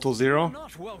he go to 0?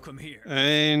 Not welcome here.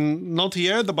 And not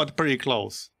yet, but pretty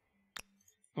close.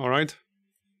 Alright.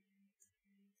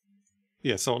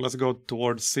 Yeah, so let's go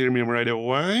towards Sirmium right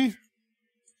away.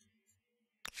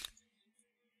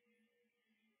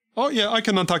 Oh yeah, I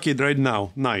can attack it right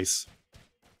now. Nice.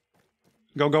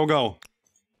 Go, go, go.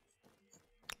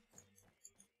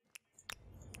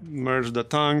 Merge the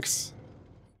tanks.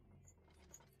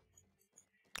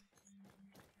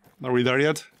 Are we there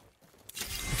yet?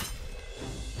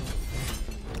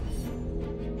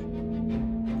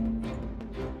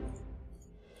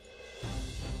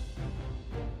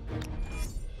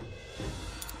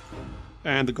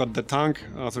 And got the tank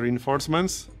as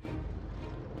reinforcements.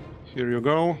 Here you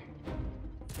go.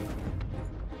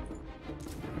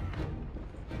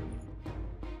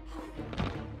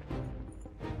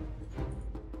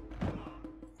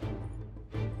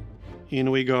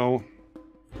 In we go.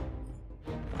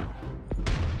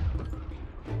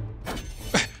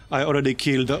 I already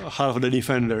killed half the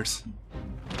defenders.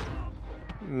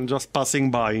 Just passing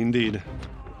by, indeed.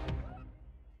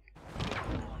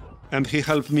 And he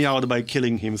helped me out by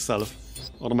killing himself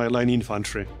on my line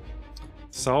infantry.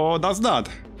 So that's that.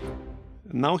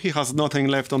 Now he has nothing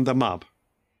left on the map.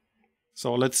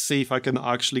 So let's see if I can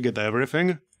actually get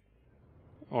everything.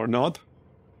 Or not.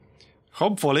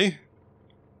 Hopefully.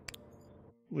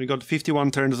 We got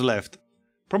 51 turns left.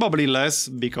 Probably less,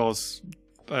 because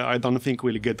I don't think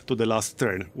we'll get to the last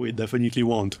turn. We definitely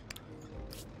won't.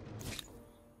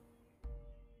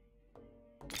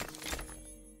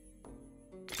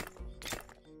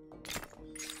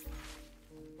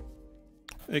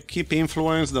 Keep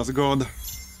influence, that's good.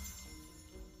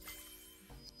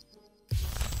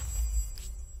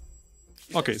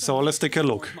 Okay, so let's take a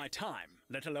look. My time,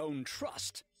 let alone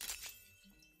trust.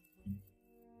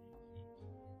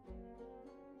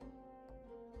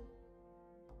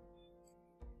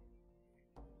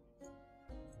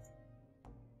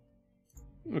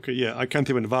 Okay, yeah, I can't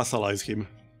even vassalize him.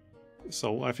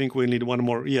 So I think we need one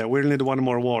more. Yeah, we'll need one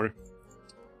more war.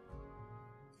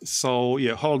 So,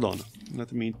 yeah, hold on.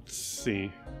 Let me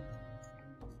see.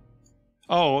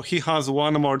 Oh, he has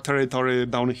one more territory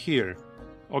down here.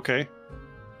 Okay.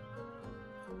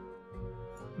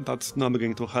 That's not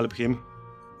going to help him.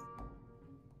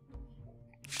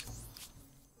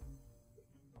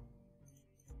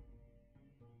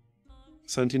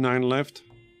 $79 left.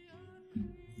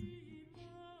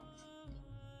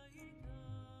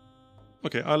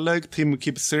 Okay, I'll let him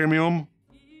keep Sirmium.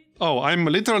 Oh, I'm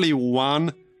literally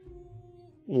one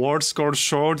war score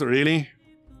short, really?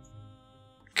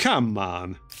 Come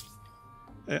on.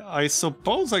 I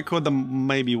suppose I could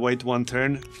maybe wait one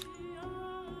turn.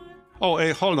 Oh,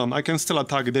 hey, hold on, I can still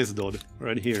attack this dude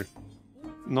right here.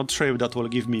 Not sure if that will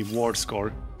give me war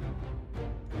score.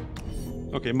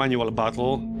 Okay, manual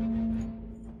battle.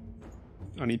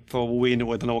 I need to win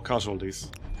with no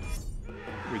casualties.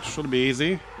 Which should be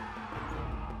easy.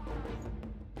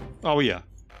 Oh yeah.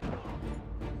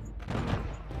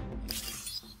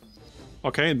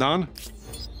 Okay, done.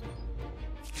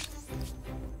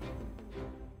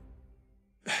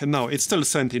 No, it's still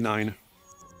 79.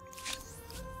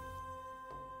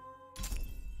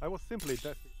 I was simply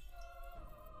testing.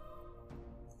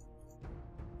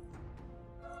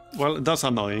 Well, that's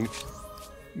annoying.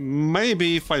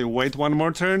 Maybe if I wait one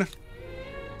more turn.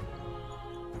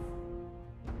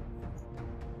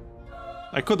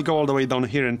 I could go all the way down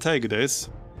here and take this,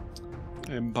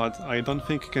 but I don't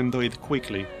think I can do it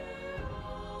quickly.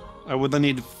 I would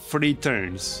need 3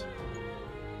 turns.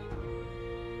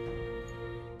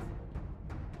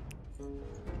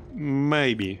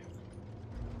 Maybe.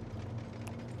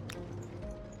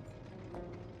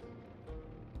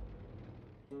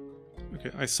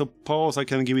 Okay, I suppose I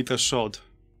can give it a shot.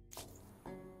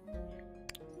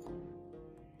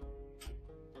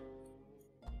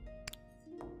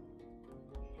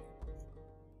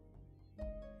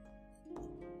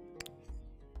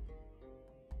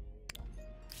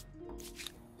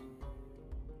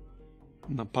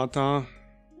 Napata.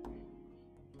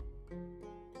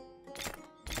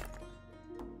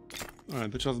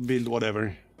 Alright, let's just build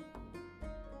whatever.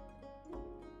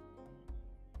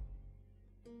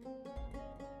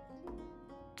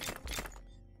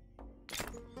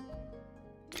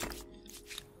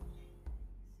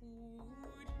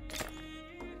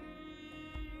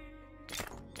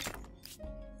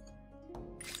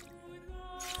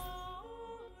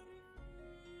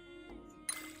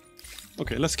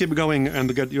 Okay, let's keep going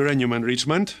and get uranium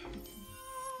enrichment.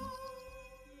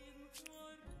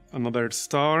 Another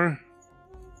star.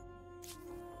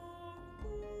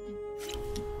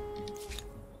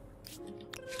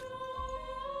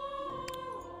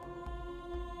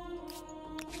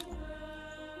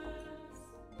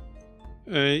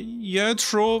 Yeah,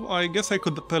 true. I guess I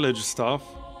could pillage stuff.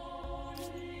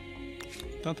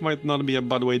 That might not be a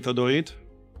bad way to do it.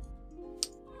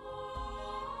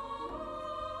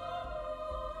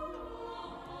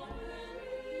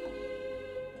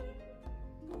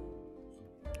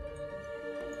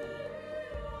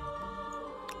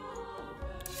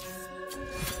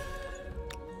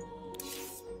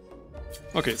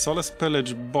 Okay, so let's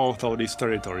pillage both of these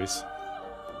territories.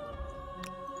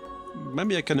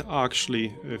 Maybe I can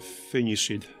actually finish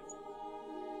it.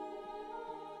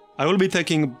 I will be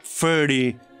taking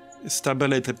 30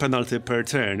 stability penalty per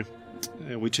turn,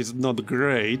 which is not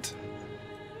great.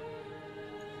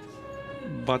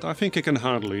 But I think I can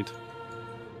handle it.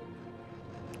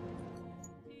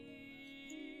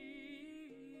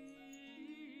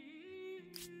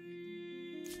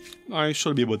 I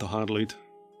should be able to handle it.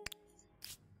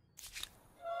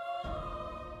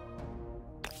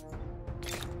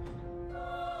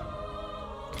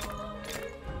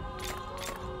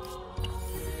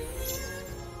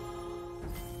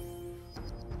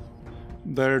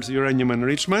 There's uranium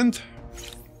enrichment.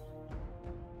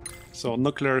 So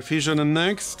nuclear fission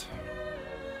next.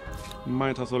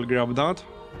 Might as well grab that.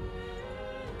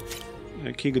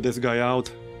 Kick this guy out.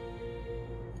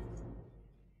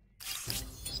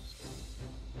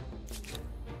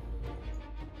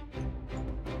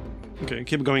 Okay,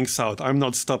 keep going south. I'm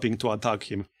not stopping to attack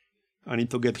him. I need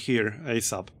to get here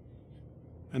ASAP.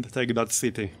 And take that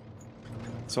city.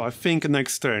 So I think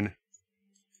next turn.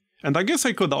 And I guess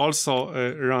I could also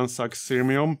ransack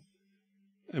Sirmium,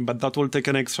 but that will take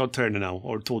an extra turn now,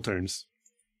 or 2 turns.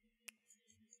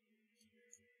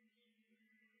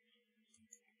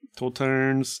 2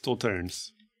 turns, 2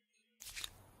 turns.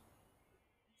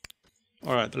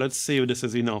 Alright, let's see if this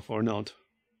is enough or not.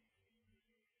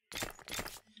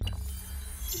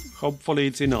 Hopefully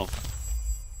it's enough.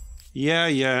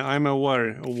 Yeah, I'm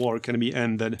aware a war can be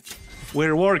ended.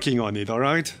 We're working on it,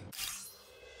 alright?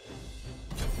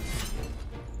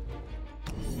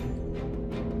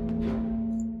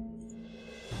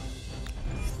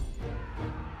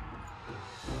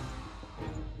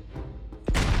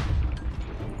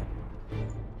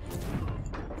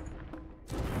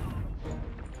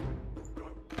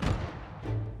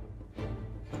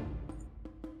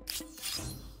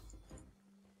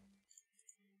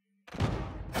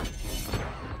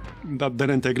 That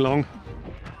didn't take long.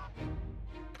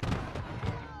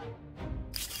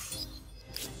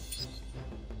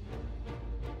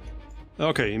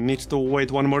 Okay, need to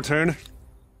wait 1 more turn.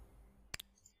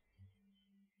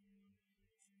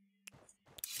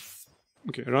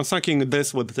 Okay, ransacking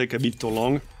this would take a bit too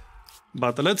long.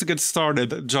 But let's get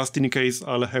started just in case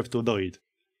I'll have to do it.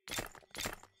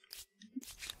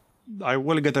 I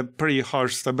will get a pretty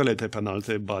harsh stability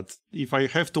penalty, but if I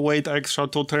have to wait extra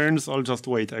 2 turns, I'll just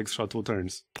wait extra 2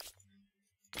 turns.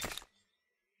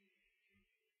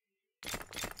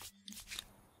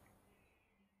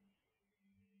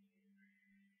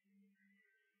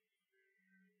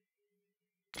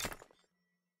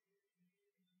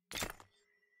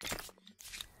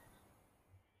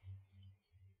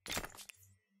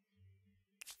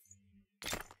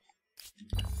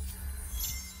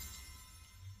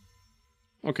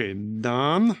 Okay,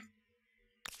 done.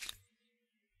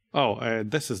 Oh,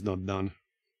 this is not done.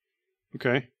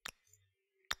 Okay.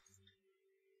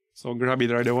 So grab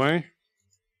it right away.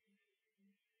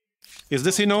 Is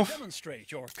this enough?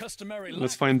 Demonstrate your customary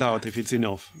Let's find out if it's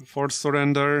enough. Forced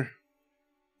surrender.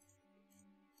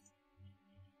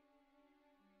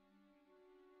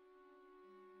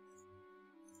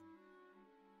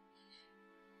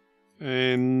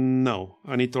 No,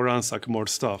 I need to ransack more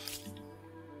stuff.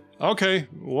 Okay,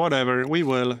 whatever, we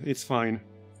will, it's fine.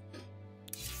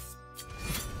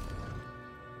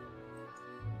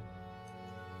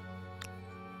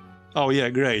 Oh yeah,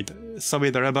 great.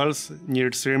 Soviet rebels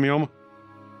near Sirmium.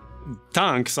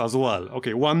 Tanks as well.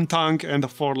 Okay, 1 tank and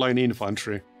 4 line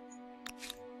infantry.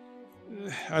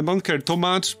 I don't care too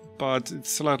much, but it's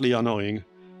slightly annoying.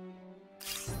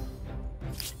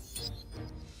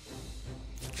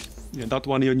 Yeah, that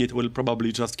 1 unit will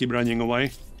probably just keep running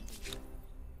away.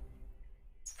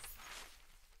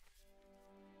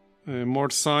 More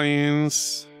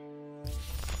science.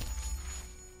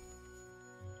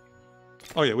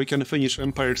 Oh yeah, we can finish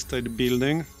Empire State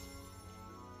Building.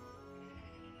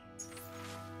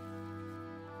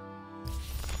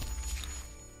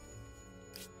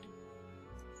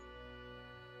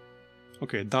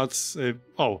 Okay, that's...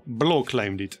 oh, Blow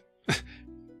claimed it.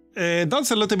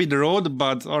 That's a little bit rude,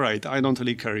 but alright, I don't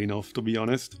really care enough, to be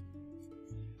honest.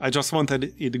 I just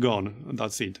wanted it gone,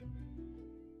 that's it.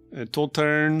 2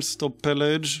 turns to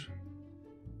pillage.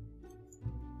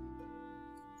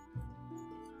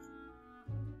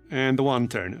 And 1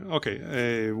 turn.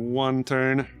 Okay, 1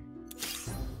 turn.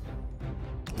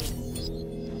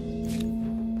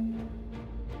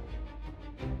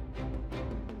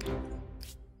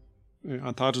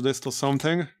 Attach this to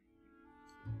something.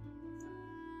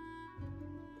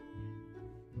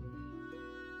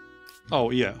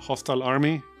 Oh yeah, hostile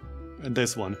army.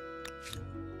 This one.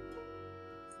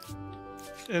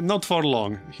 Not for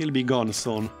long, he'll be gone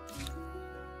soon.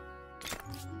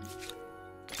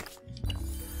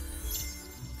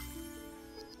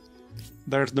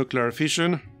 There's nuclear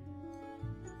fission.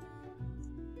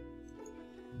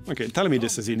 Okay, tell me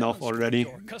this is enough already.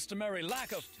 Your customary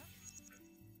lack of...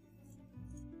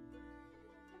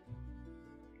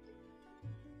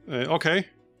 Okay.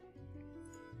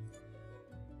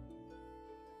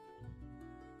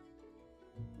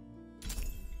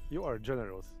 You are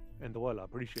generous and well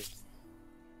appreciated.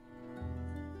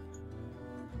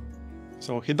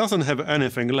 So he doesn't have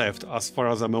anything left as far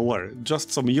as I'm aware,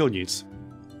 just some units.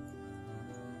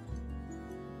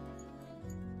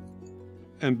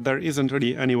 And there isn't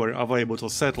really anywhere available to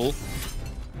settle.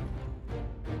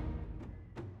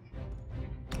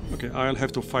 Okay, I'll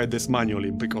have to fight this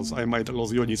manually, because I might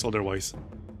lose units otherwise.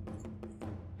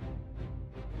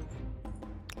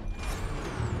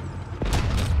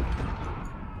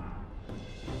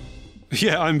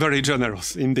 Yeah, I'm very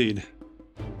generous, indeed.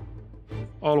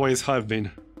 Always have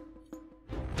been.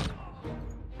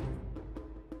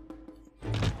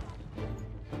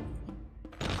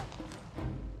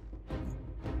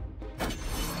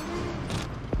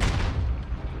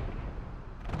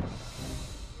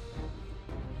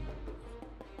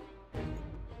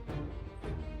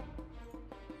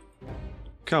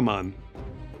 Come on.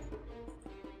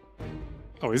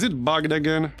 Oh, is it bugged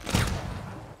again?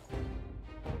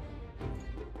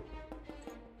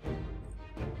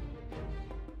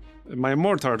 My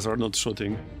mortars are not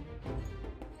shooting.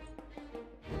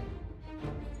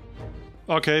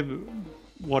 Okay,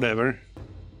 whatever.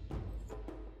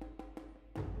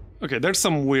 Okay, there's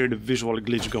some weird visual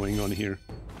glitch going on here.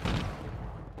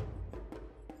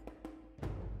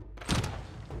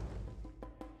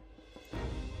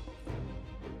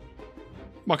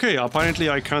 Okay, apparently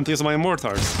I can't use my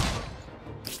mortars.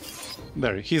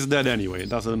 There, he's dead anyway,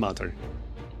 doesn't matter.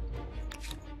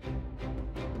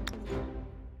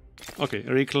 Okay,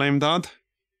 reclaim that.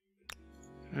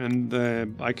 And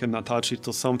I can attach it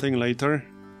to something later.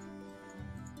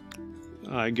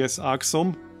 I guess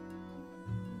Axum.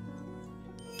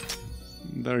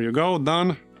 There you go,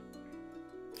 done.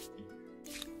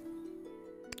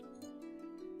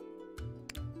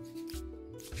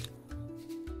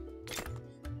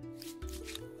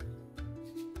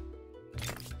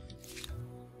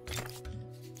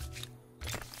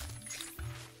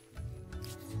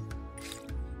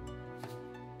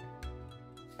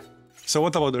 So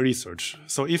what about the research?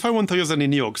 So if I want to use any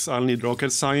nukes, I'll need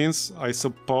rocket science. I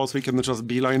suppose we can just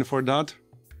beeline for that.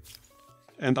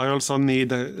 And I also need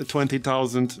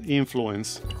 20,000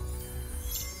 influence.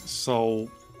 So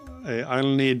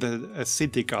I'll need a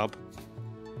city cap.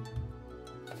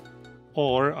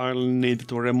 Or I'll need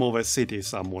to remove a city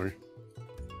somewhere.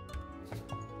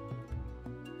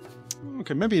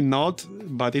 Okay, maybe not,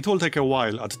 but it will take a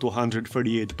while at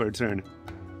 238 per turn.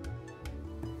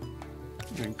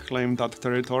 And claim that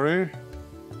territory.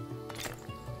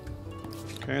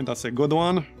 Okay, that's a good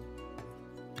one.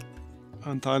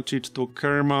 Attach it to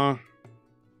Kerma.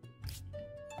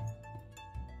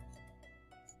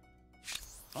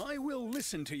 I will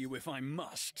listen to you if I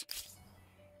must.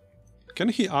 Can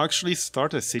he actually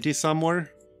start a city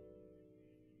somewhere?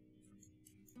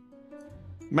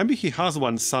 Maybe he has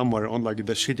one somewhere on like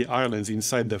the shitty islands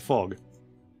inside the fog.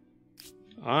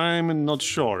 I'm not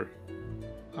sure.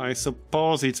 I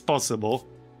suppose it's possible.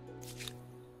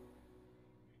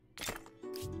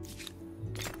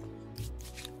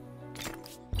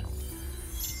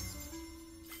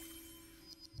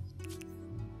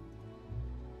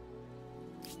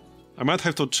 I might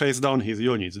have to chase down his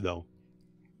units though.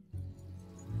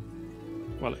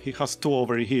 Well, he has 2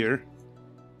 over here.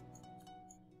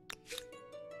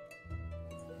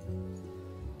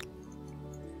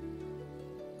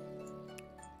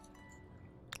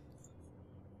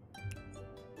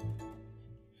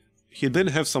 He did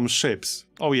have some ships.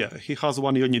 Oh yeah, he has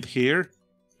 1 unit here.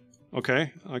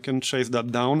 Okay, I can chase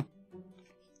that down.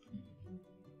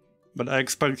 But I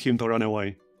expect him to run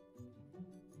away.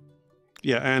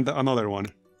 Yeah, and another one.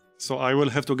 So I will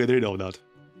have to get rid of that.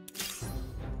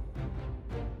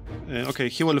 Okay,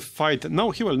 he will fight...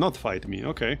 No, he will not fight me,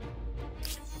 okay.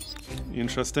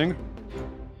 Interesting.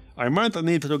 I might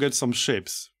need to get some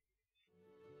ships.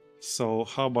 So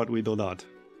how about we do that?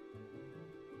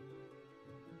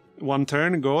 One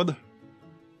turn, good.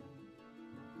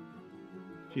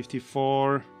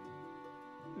 54.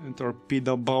 And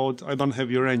torpedo boat. I don't have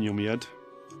uranium yet.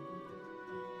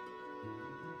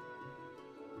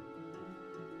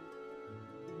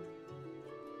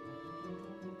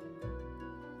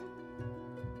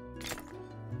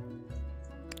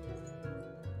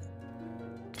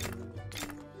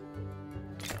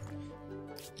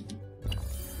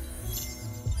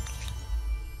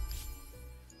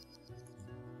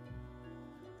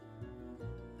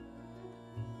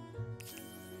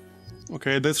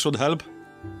 Okay, this should help.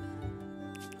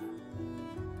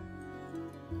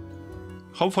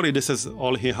 Hopefully this is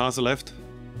all he has left.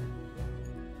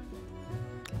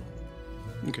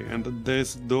 Okay, and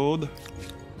this dude.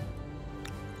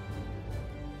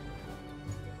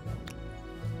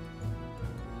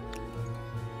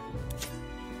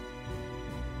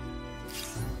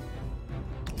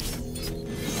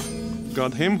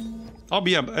 Got him. Oh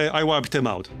yeah, I wiped him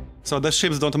out. So the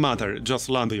ships don't matter, just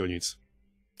land units.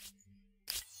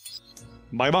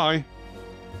 Bye-bye.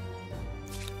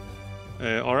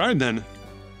 Alright then.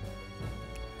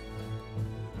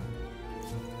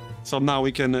 So now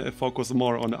we can focus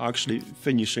more on actually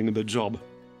finishing the job.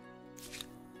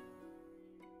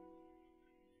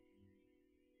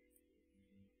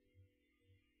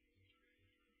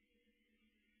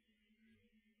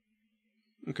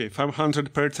 Okay,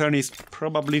 500 per turn is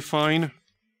probably fine.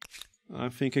 I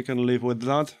think I can live with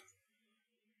that.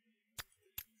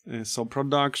 So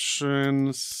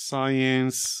production,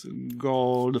 science,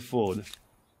 gold, food.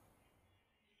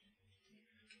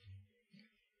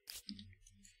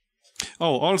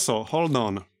 Oh, also, hold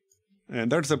on.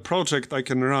 There's a project I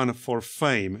can run for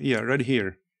fame. Yeah, right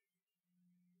here.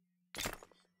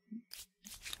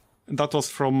 That was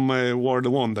from World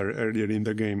Wonder earlier in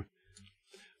the game.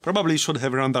 Probably should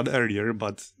have run that earlier,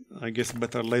 but I guess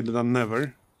better late than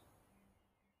never.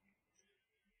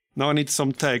 Now I need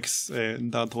some techs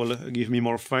that will give me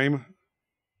more fame.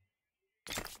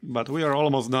 But we are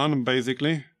almost done,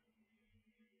 basically.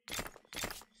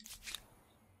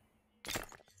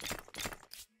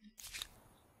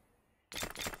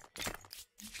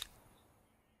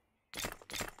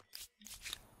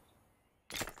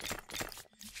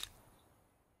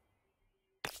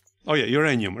 Oh yeah,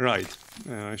 uranium, right.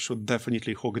 I should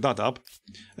definitely hook that up.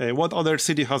 What other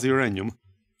city has uranium?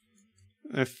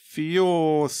 A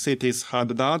few cities had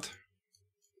that.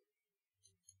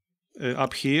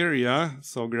 Up here, yeah,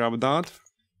 so grab that.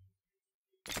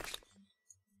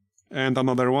 And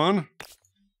another one.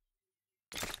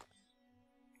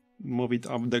 Move it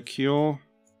up the queue.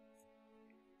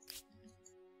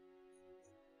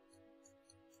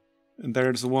 And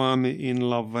there's one in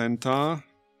La Venta.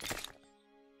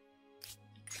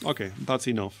 Okay, that's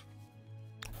enough.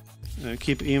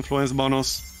 Keep influence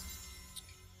bonus.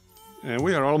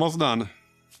 We are almost done.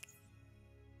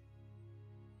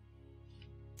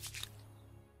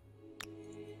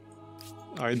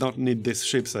 I don't need these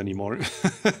ships anymore.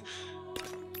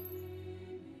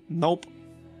 Nope.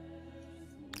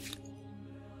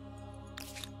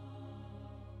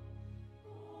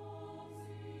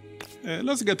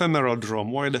 Let's get an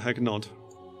aerodrome, why the heck not?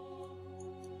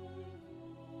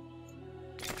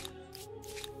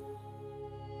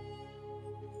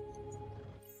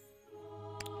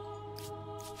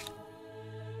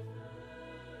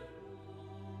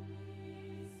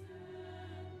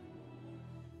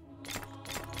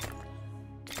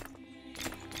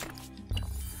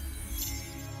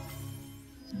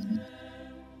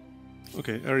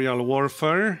 Okay, aerial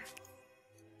warfare.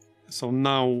 So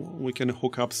now we can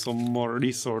hook up some more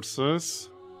resources.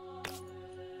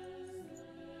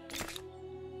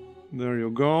 There you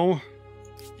go.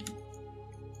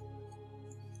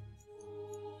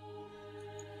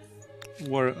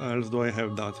 Where else do I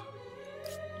have that?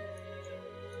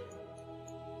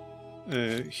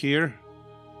 Here.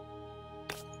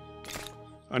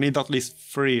 I need at least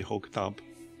 3 hooked up.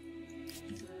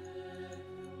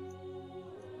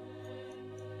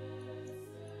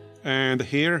 And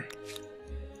here.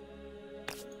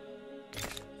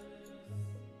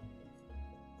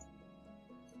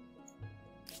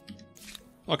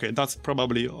 Okay, that's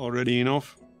probably already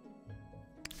enough.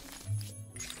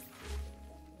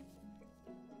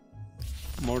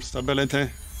 More stability.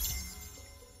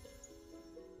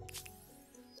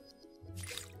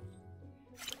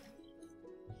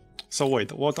 So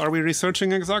wait, what are we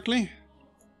researching exactly?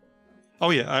 Oh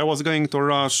yeah, I was going to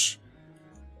rush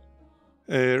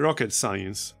rocket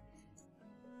science.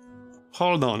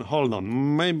 Hold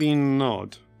on, maybe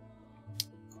not.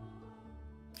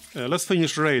 Let's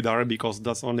finish radar, because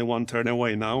that's only one turn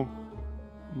away now.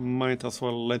 Might as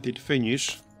well let it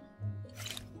finish.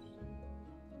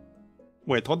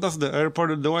 Wait, what does the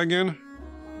airport do again?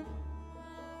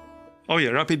 Oh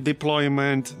yeah, rapid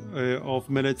deployment of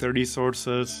military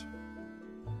resources.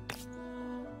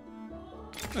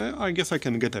 I guess I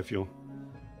can get a few.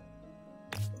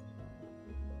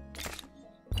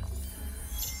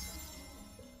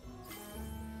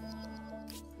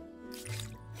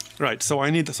 Right, so I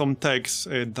need some techs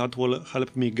that will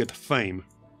help me get fame.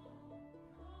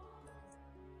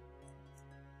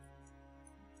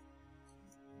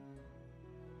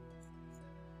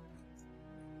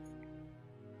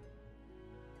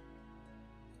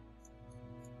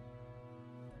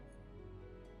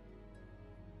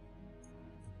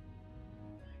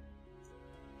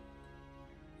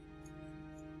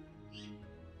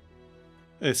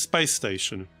 A space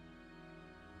station.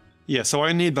 Yeah, so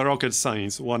I need the rocket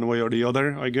science, one way or the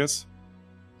other, I guess.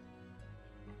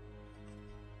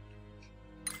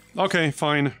 Okay,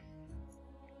 fine.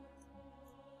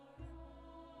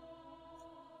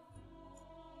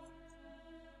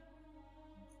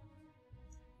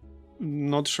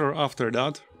 Not sure after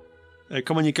that.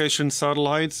 Communication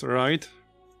satellites, right?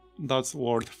 That's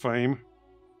worth fame.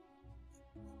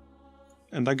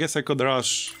 And I guess I could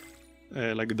rush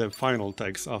like the final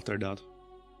text after that.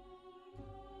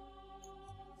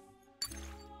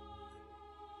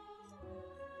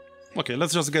 Okay,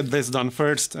 let's just get this done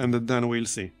first, and then we'll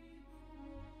see.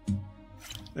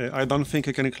 I don't think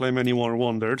I can claim any more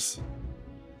wonders.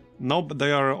 Nope,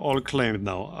 they are all claimed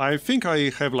now. I think I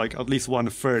have like at least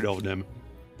 1/3 of them,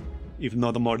 if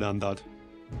not more than that.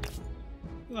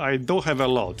 I do have a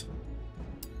lot.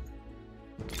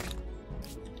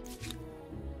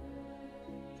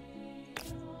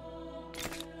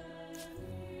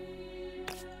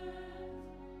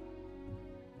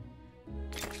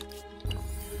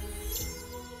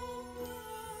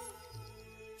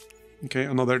 Okay,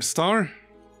 another star.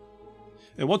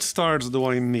 What stars do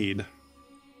I need?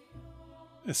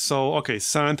 So, okay,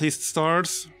 scientist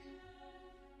stars.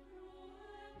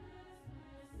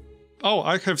 Oh,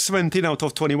 I have 17 out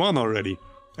of 21 already.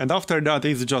 And after that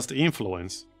is just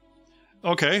influence.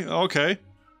 Okay, okay.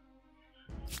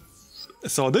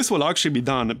 So this will actually be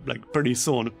done, like, pretty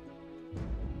soon.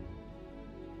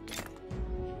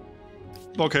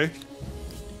 Okay.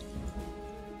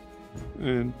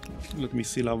 And let me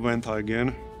see La Venta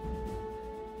again.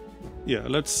 Yeah,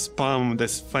 let's spam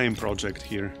this fame project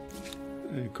here,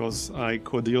 because I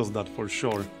could use that for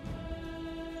sure.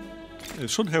 I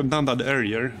should have done that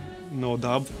earlier, no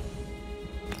doubt.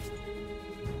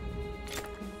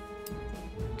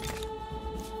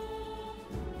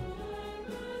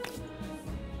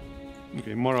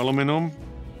 Okay, more aluminum.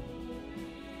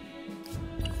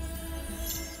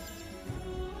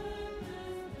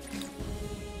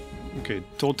 Okay,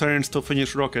 2 turns to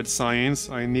finish rocket science,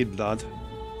 I need that.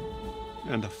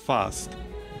 And fast.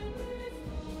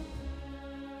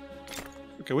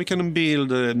 Okay, we can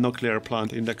build a nuclear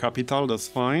plant in the capital, that's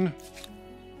fine.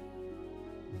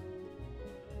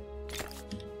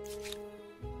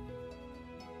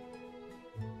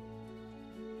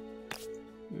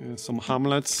 Some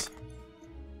hamlets.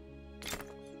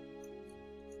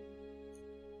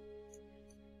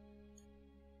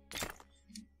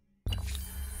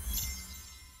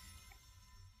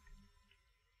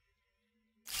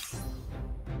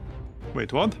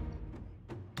 Wait, what?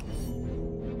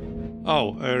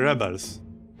 Oh, rebels.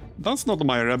 That's not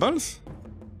my rebels.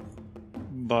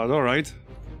 But alright.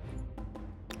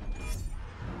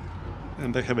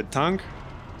 And they have a tank.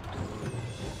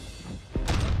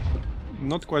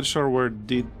 Not quite sure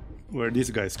where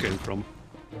these guys came from.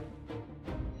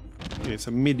 It's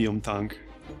a medium tank.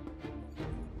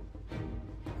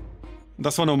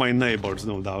 That's one of my neighbors,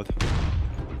 no doubt.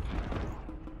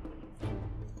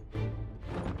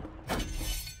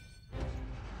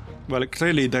 Well,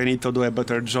 clearly they need to do a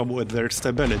better job with their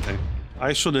stability.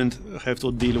 I shouldn't have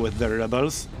to deal with their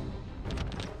rebels.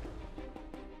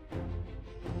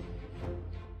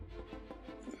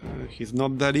 He's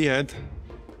not dead yet.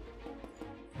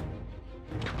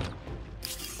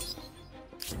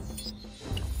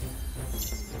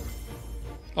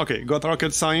 Okay, got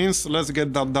rocket science, let's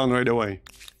get that done right away.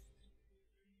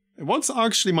 What's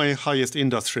actually my highest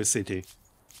industry city?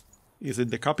 Is it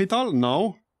the capital?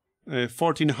 No.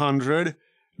 1400,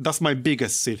 that's my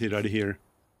biggest city right here.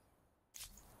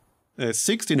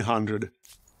 1600.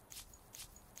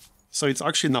 So it's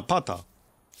actually Napata.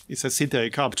 It's a city I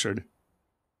captured.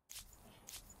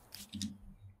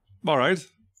 Alright.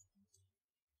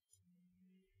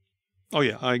 Oh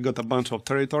yeah, I got a bunch of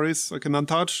territories I can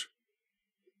untouch.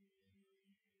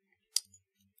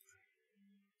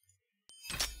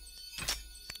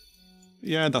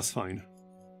 Yeah, that's fine.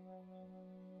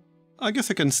 I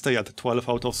guess I can stay at 12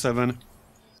 out of 7,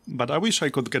 but I wish I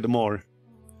could get more.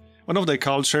 One of the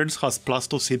cultures has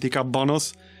 +2 city cap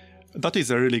bonus. That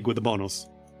is a really good bonus.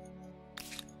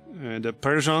 The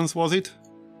Persians, was it?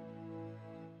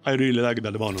 I really like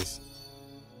that bonus.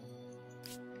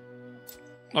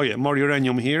 Oh yeah, more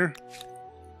uranium here.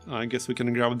 I guess we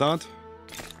can grab that.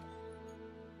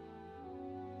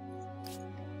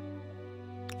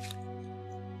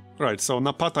 Right, so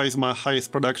Napata is my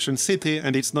highest production city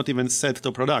and it's not even set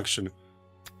to production.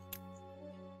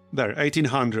 There,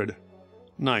 1800.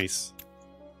 Nice.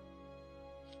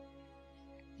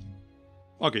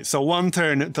 Okay, so 1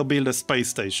 turn to build a space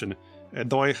station.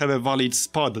 Do I have a valid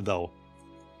spot though?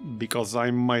 Because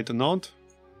I might not.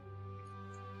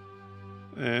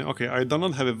 Okay, I do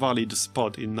not have a valid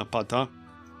spot in Napata.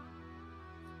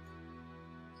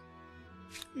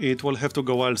 It will have to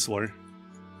go elsewhere.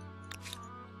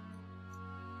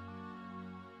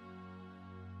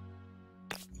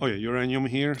 Oh yeah, uranium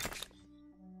here.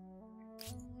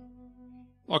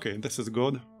 Okay, this is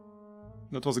good.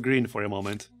 That was green for a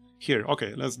moment. Here,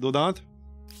 okay, let's do that.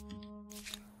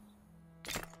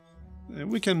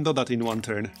 We can do that in 1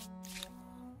 turn.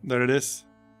 There it is.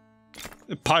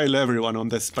 Pile everyone on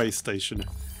the space station.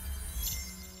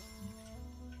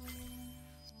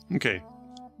 Okay,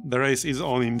 the race is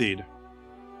on indeed.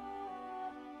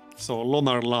 So,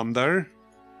 lunar lander.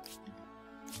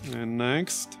 And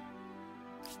next.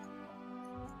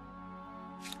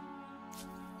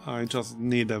 I just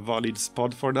need a valid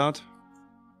spot for that.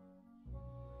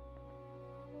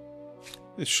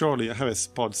 Surely I have a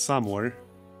spot somewhere.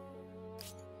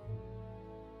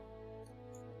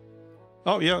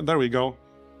 Oh yeah, there we go.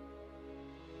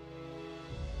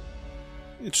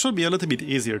 It should be a little bit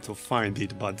easier to find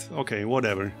it, but okay,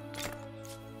 whatever.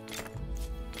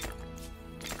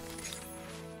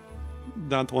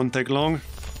 That won't take long.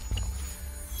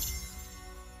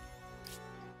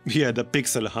 Yeah, the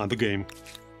pixel hunt game.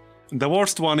 The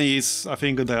worst one is, I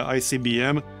think, the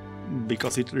ICBM,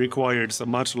 because it requires a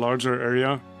much larger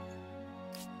area.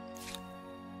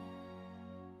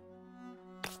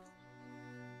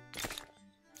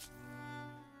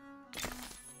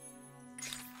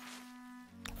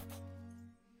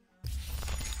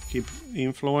 Keep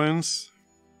influence.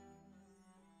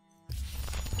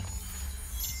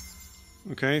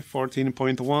 Okay,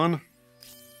 14.1.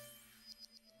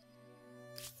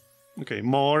 Okay,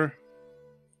 more.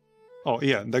 Oh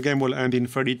yeah, the game will end in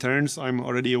 30 turns, I'm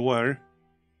already aware.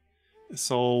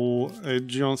 So, a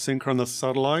geosynchronous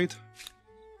satellite.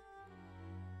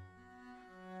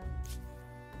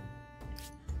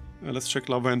 Let's check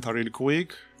La Venta real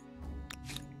quick.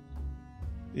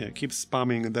 Yeah, keep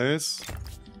spamming this.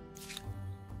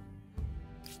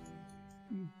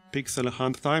 Pixel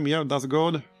hunt time, yeah, that's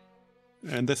good.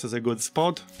 And this is a good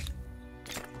spot.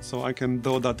 So I can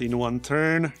do that in 1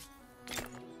 turn.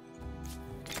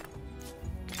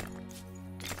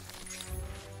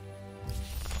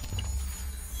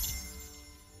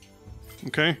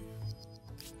 Okay.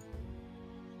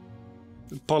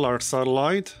 Polar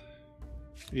satellite.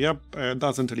 Yep,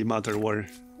 doesn't really matter where.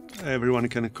 Everyone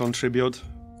can contribute.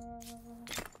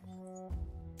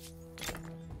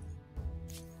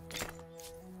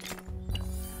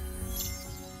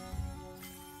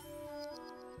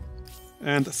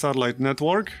 And satellite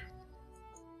network.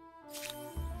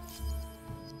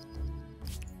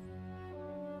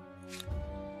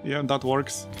 Yeah, that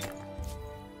works.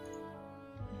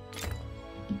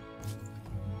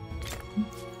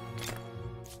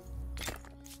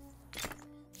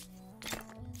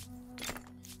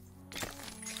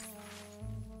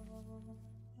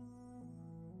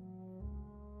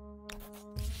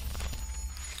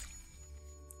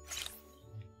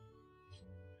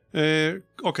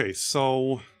 Okay,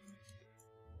 so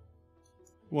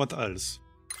what else?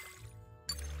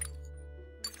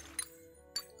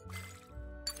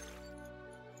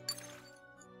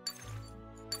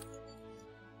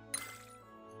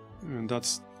 And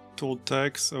that's 2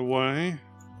 techs away.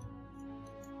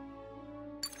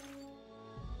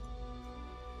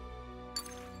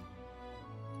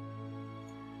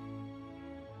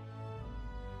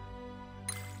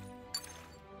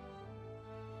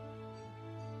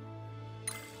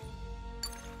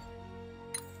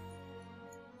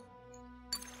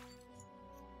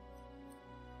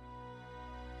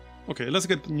 Okay, let's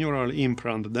get neural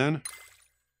implant then.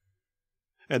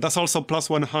 That's also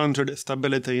 +100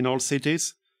 stability in all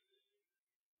cities.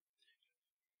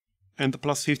 and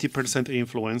plus 50%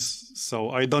 influence,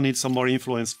 so I don't need some more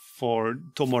influence for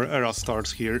 2 more era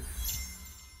stars here.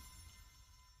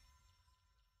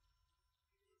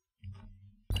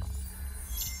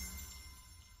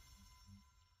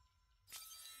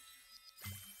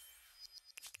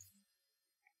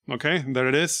 Okay, there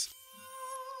it is.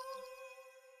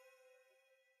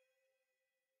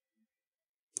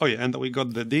 Oh yeah, and we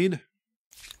got the deed.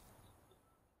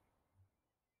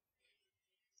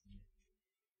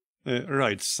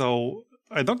 Right, so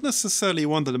I don't necessarily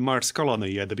want the Mars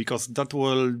colony yet, because that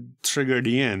will trigger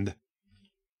the end.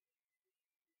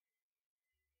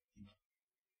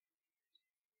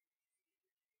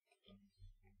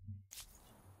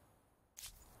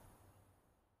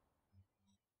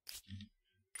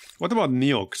 What about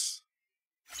nukes?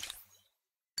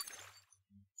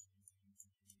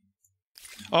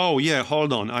 Oh yeah,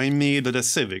 hold on, I need the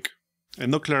Civic.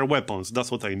 Nuclear weapons,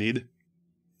 that's what I need.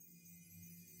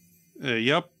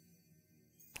 Yep.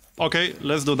 Okay,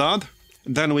 let's do that.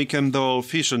 Then we can do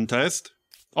fission test.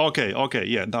 Okay,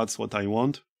 yeah, that's what I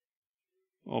want.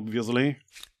 Obviously.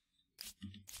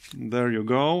 There you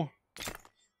go.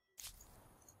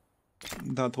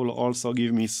 That will also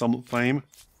give me some fame.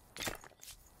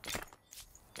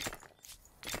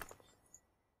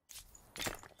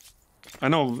 I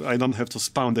know I don't have to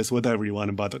spawn this with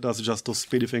everyone, but that's just to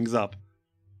speed things up.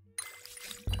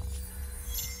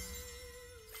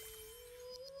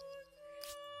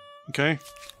 Okay.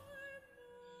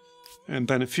 And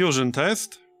then fusion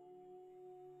test.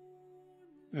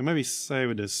 And maybe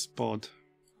save this spot.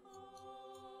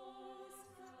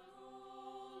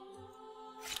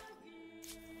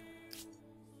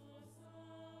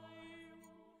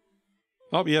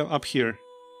 Oh, yeah, up here.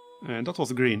 And that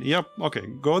was green. Yep, okay,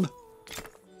 good.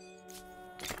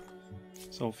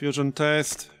 So, fusion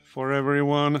test for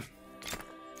everyone.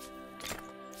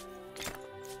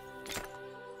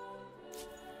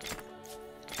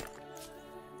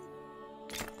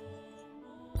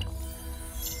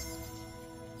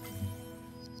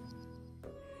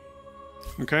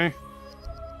 Okay.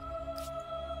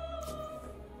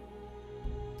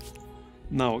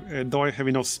 Now, do I have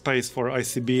enough space for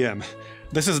ICBM?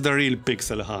 This is the real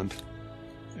pixel hunt.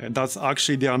 That's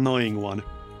actually the annoying one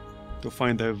to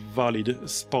find a valid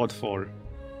spot for.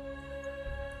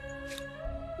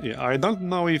 Yeah, I don't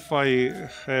know if I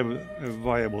have a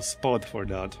viable spot for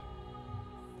that.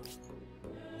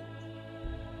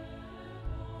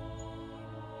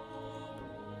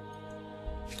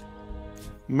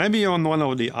 Maybe on one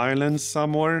of the islands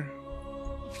somewhere?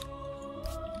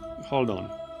 Hold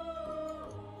on.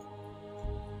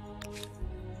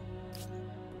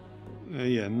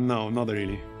 Yeah, no, not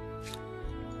really.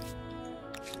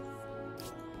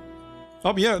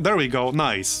 Oh, yeah, there we go,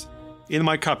 nice. In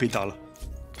my capital.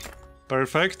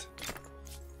 Perfect.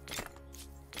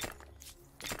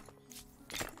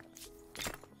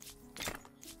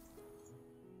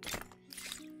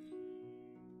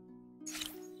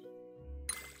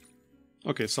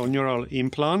 Okay, so neural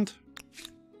implant.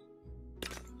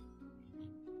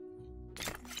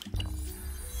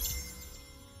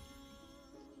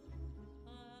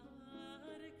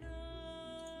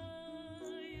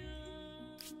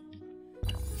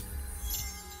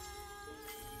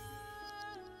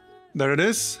 There it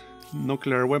is.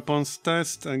 Nuclear weapons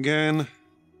test again.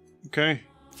 Okay.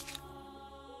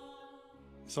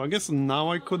 So I guess now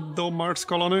I could do Mars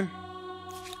colony.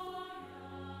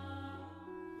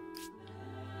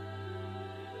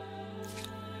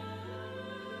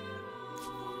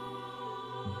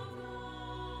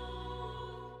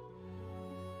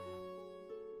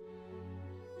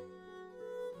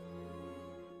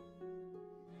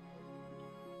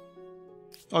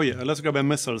 Oh yeah, let's grab a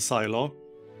missile silo.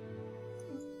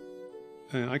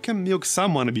 I can nuke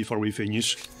someone before we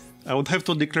finish. I would have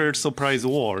to declare surprise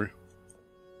war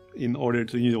in order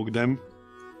to nuke them.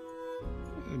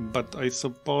 But I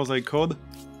suppose I could.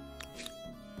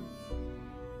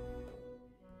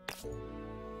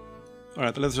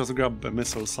 Alright, let's just grab a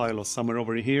missile silo somewhere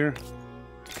over here.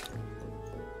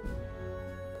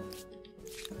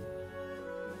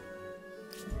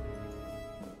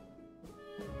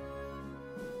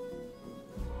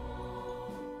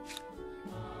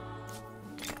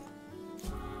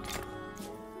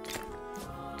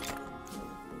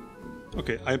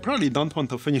 Okay, I probably don't want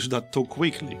to finish that too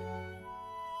quickly.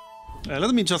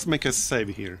 Let me just make a save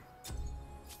here.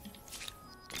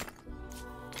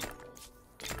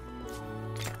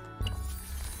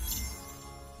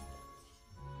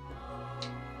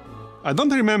 I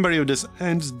don't remember if this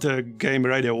ends the game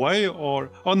right away or...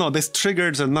 Oh no, this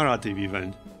triggers a narrative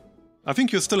event. I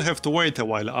think you still have to wait a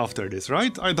while after this,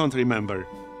 right? I don't remember.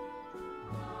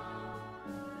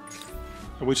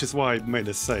 which is why I made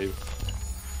a save.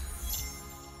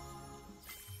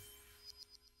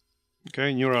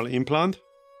 Okay, neural implant.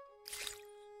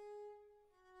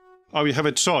 Oh, we have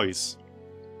a choice.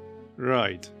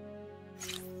 Right.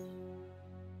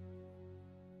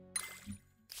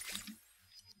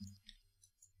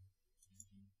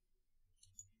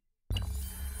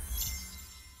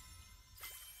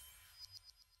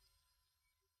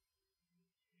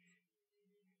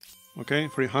 Okay,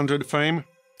 300 fame.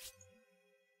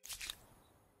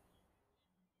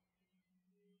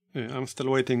 Yeah, I'm still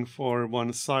waiting for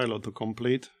one silo to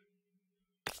complete.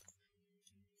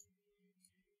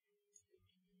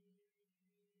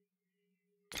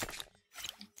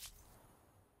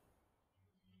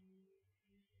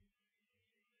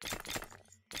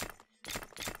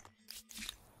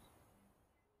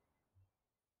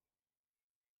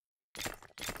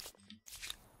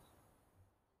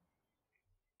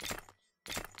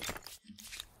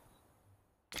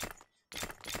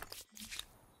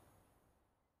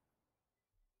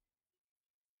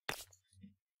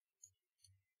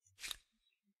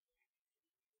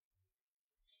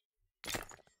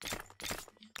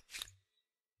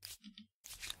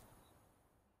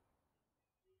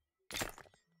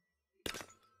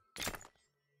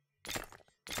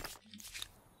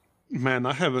 Man,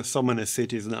 I have so many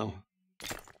cities now.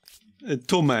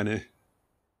 Too many.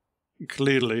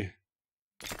 Clearly.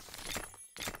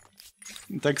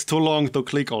 It takes too long to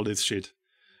click all this shit.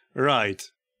 Right.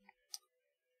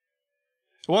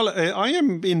 Well, I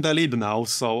am in the lead now,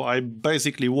 so I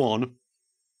basically won.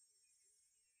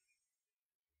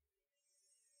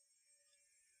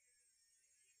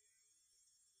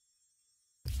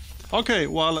 Okay,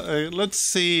 well, let's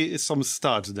see some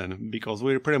stats then, because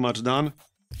we're pretty much done.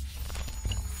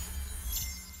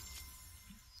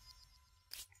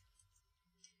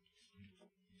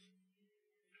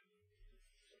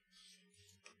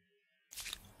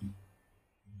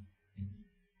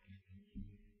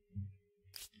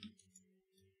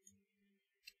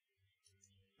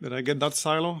 Did I get that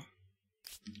silo?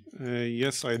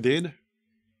 Yes, I did.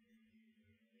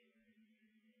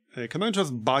 Can I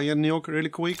just buy a nuke really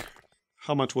quick?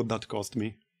 How much would that cost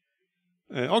me?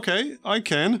 Okay, I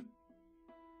can.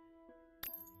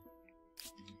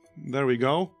 There we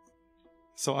go.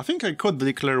 So I think I could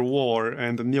declare war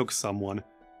and nuke someone.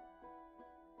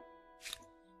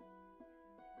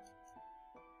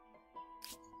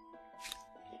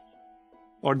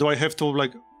 Or do I have to,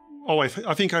 like... Oh, I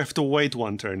think I have to wait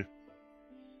one turn.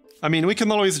 I mean, we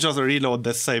can always just reload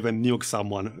the save and nuke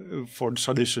someone, for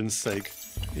tradition's sake.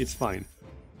 It's fine.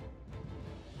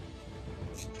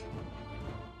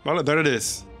 Well, there it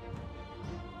is.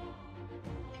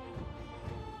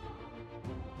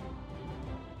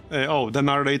 Oh, the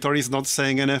narrator is not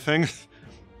saying anything.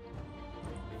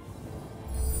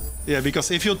 Yeah,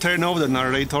 because if you turn off the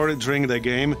narrator during the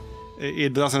game,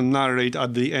 it doesn't narrate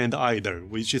at the end either,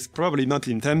 which is probably not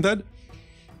intended.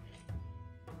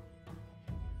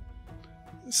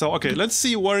 So, okay, let's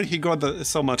see where he got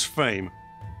so much fame.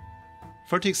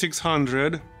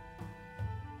 3600.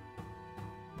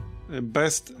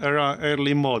 Best era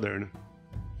early modern.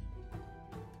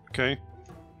 Okay.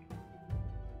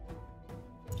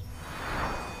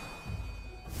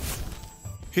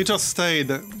 He just stayed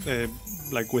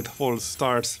like with false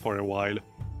starts for a while.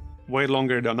 Way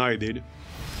longer than I did.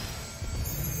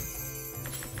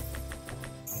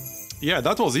 Yeah,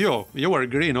 that was you. You were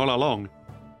green all along.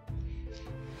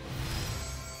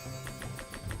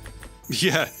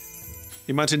 Yeah.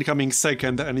 Imagine coming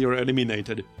second and you're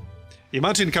eliminated.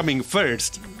 Imagine coming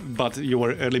first, but you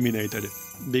were eliminated.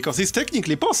 Because it's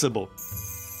technically possible.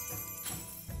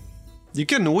 You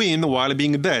can win while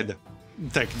being dead.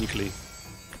 Technically.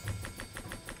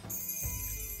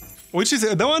 Which is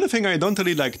the one thing I don't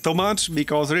really like too much,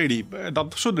 because really,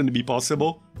 that shouldn't be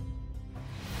possible.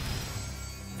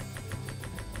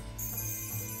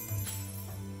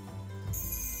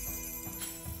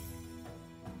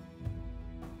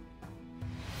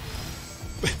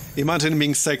 Imagine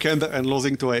being second and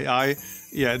losing to AI.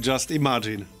 Yeah, just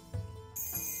imagine.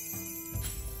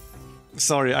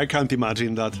 Sorry, I can't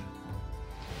imagine that.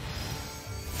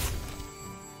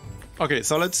 Okay,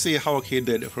 so let's see how he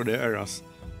did for the eras.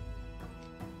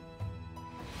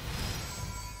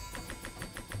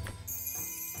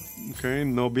 Okay,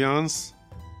 Nobians.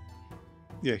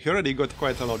 Yeah, he already got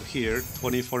quite a lot here,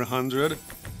 2400.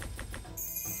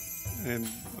 And,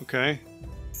 okay.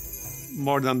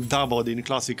 More than doubled in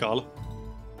classical.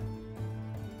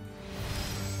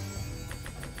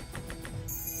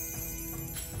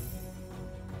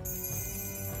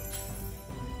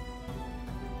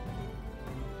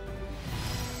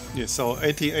 Yeah, so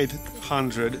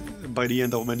 8800 by the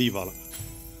end of medieval.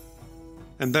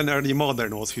 And then early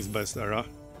modern was his best era.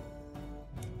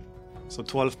 So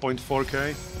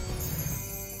 12.4k.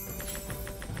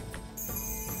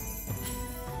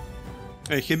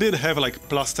 He did have like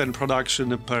plus 10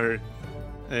 production per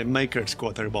maker's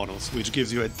quarter bonus, which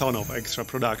gives you a ton of extra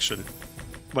production.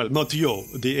 Well, not you,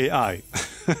 the AI.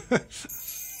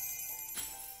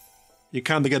 You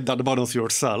can't get that bonus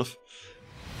yourself.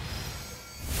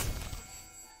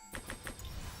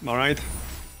 Alright.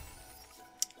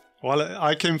 Well,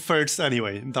 I came first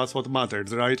anyway, that's what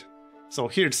matters, right? So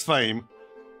here's fame.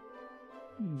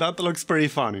 That looks pretty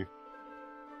funny.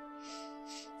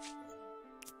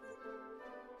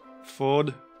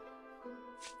 Food.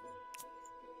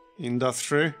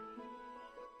 Industry.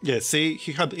 Yeah, see,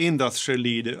 he had industry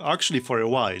lead actually for a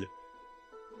while.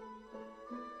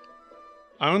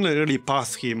 I only really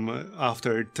passed him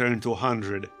after turn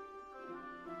 200.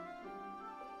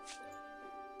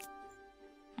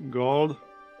 Gold.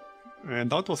 And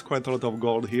that was quite a lot of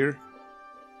gold here.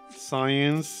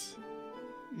 Science.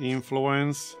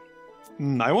 Influence.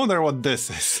 I wonder what this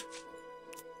is.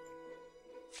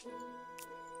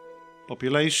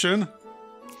 Population.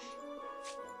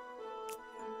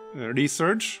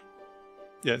 Research.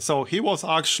 Yeah, so he was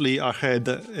actually ahead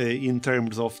in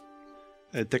terms of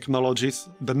technologies,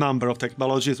 the number of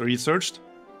technologies researched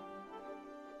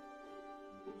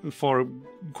for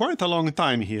quite a long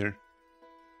time here.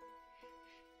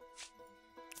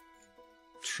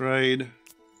 Trade,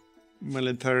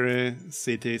 military,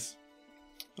 cities.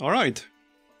 Alright.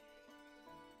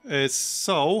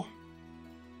 So...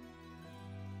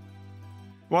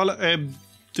 Well,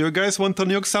 do you guys want to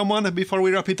nuke someone before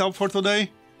we wrap it up for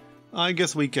today? I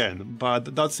guess we can,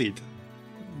 but that's it.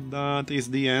 That is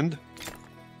the end.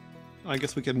 I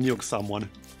guess we can nuke someone.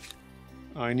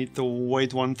 I need to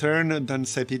wait one turn, then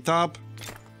set it up,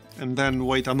 and then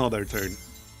wait another turn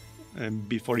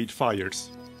before it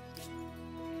fires.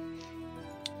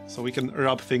 So we can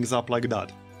wrap things up like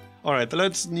that. Alright,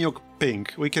 let's nuke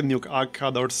pink. We can nuke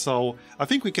Akkad or so. I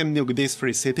think we can nuke these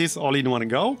 3 cities all in one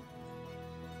go.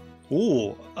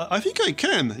 Ooh, I think I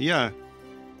can, yeah.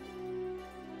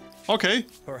 Okay.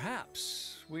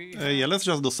 Perhaps we... yeah, let's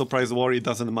just do surprise war, it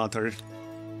doesn't matter.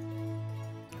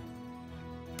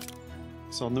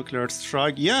 So, nuclear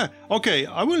strike, yeah, okay,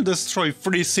 I will destroy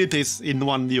 3 cities in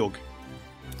one nuke.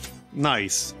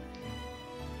 Nice.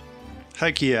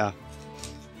 Heck yeah.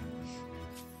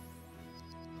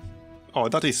 Oh,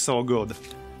 that is so good.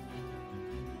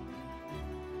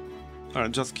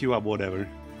 Alright, just queue up whatever.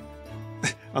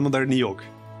 Another nuke.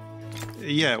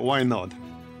 Yeah, why not?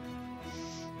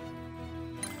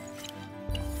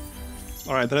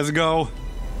 Alright, let's go.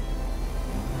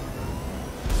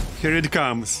 Here it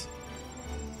comes.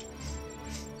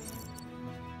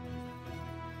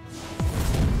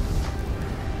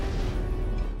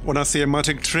 Wanna see a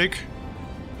magic trick?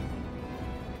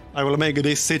 I will make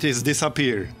these cities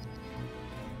disappear.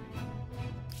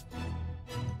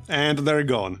 And they're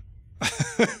gone.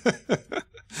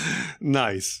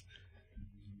 Nice.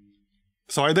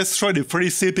 So I destroyed 3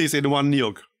 cities in one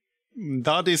nuke.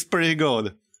 That is pretty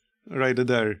good. Right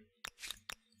there.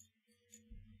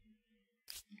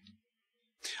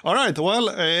 Alright, well,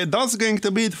 that's going to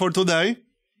be it for today.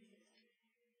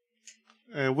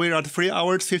 We're at 3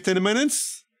 hours 15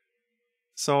 minutes.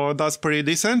 So that's pretty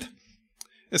decent.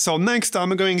 So next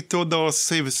I'm going to do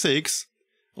Civ 6.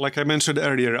 Like I mentioned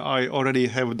earlier, I already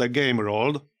have the game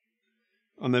rolled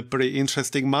on a pretty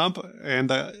interesting map, and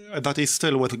that is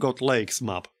still with God Lakes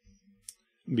map,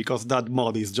 because that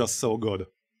mod is just so good.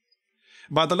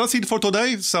 But that's it for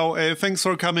today, so thanks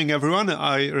for coming everyone,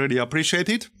 I really appreciate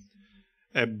it.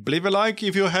 Leave a like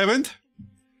if you haven't.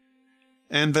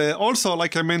 And also,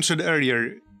 like I mentioned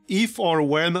earlier, if or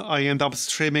when I end up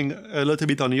streaming a little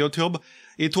bit on YouTube,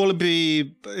 it will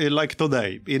be like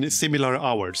today, in similar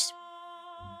hours.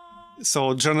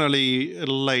 So generally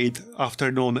late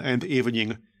afternoon and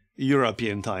evening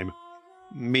European time,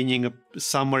 meaning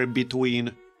somewhere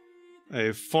between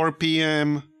 4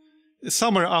 p.m.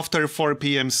 somewhere after 4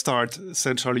 p.m. start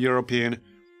Central European,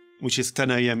 which is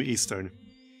 10 a.m. Eastern.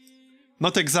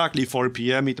 Not exactly 4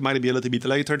 p.m., it might be a little bit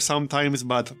later sometimes,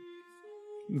 but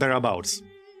thereabouts.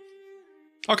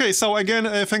 Okay, so again,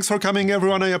 thanks for coming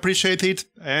everyone, I appreciate it,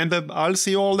 and I'll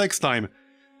see you all next time.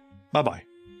 Bye-bye.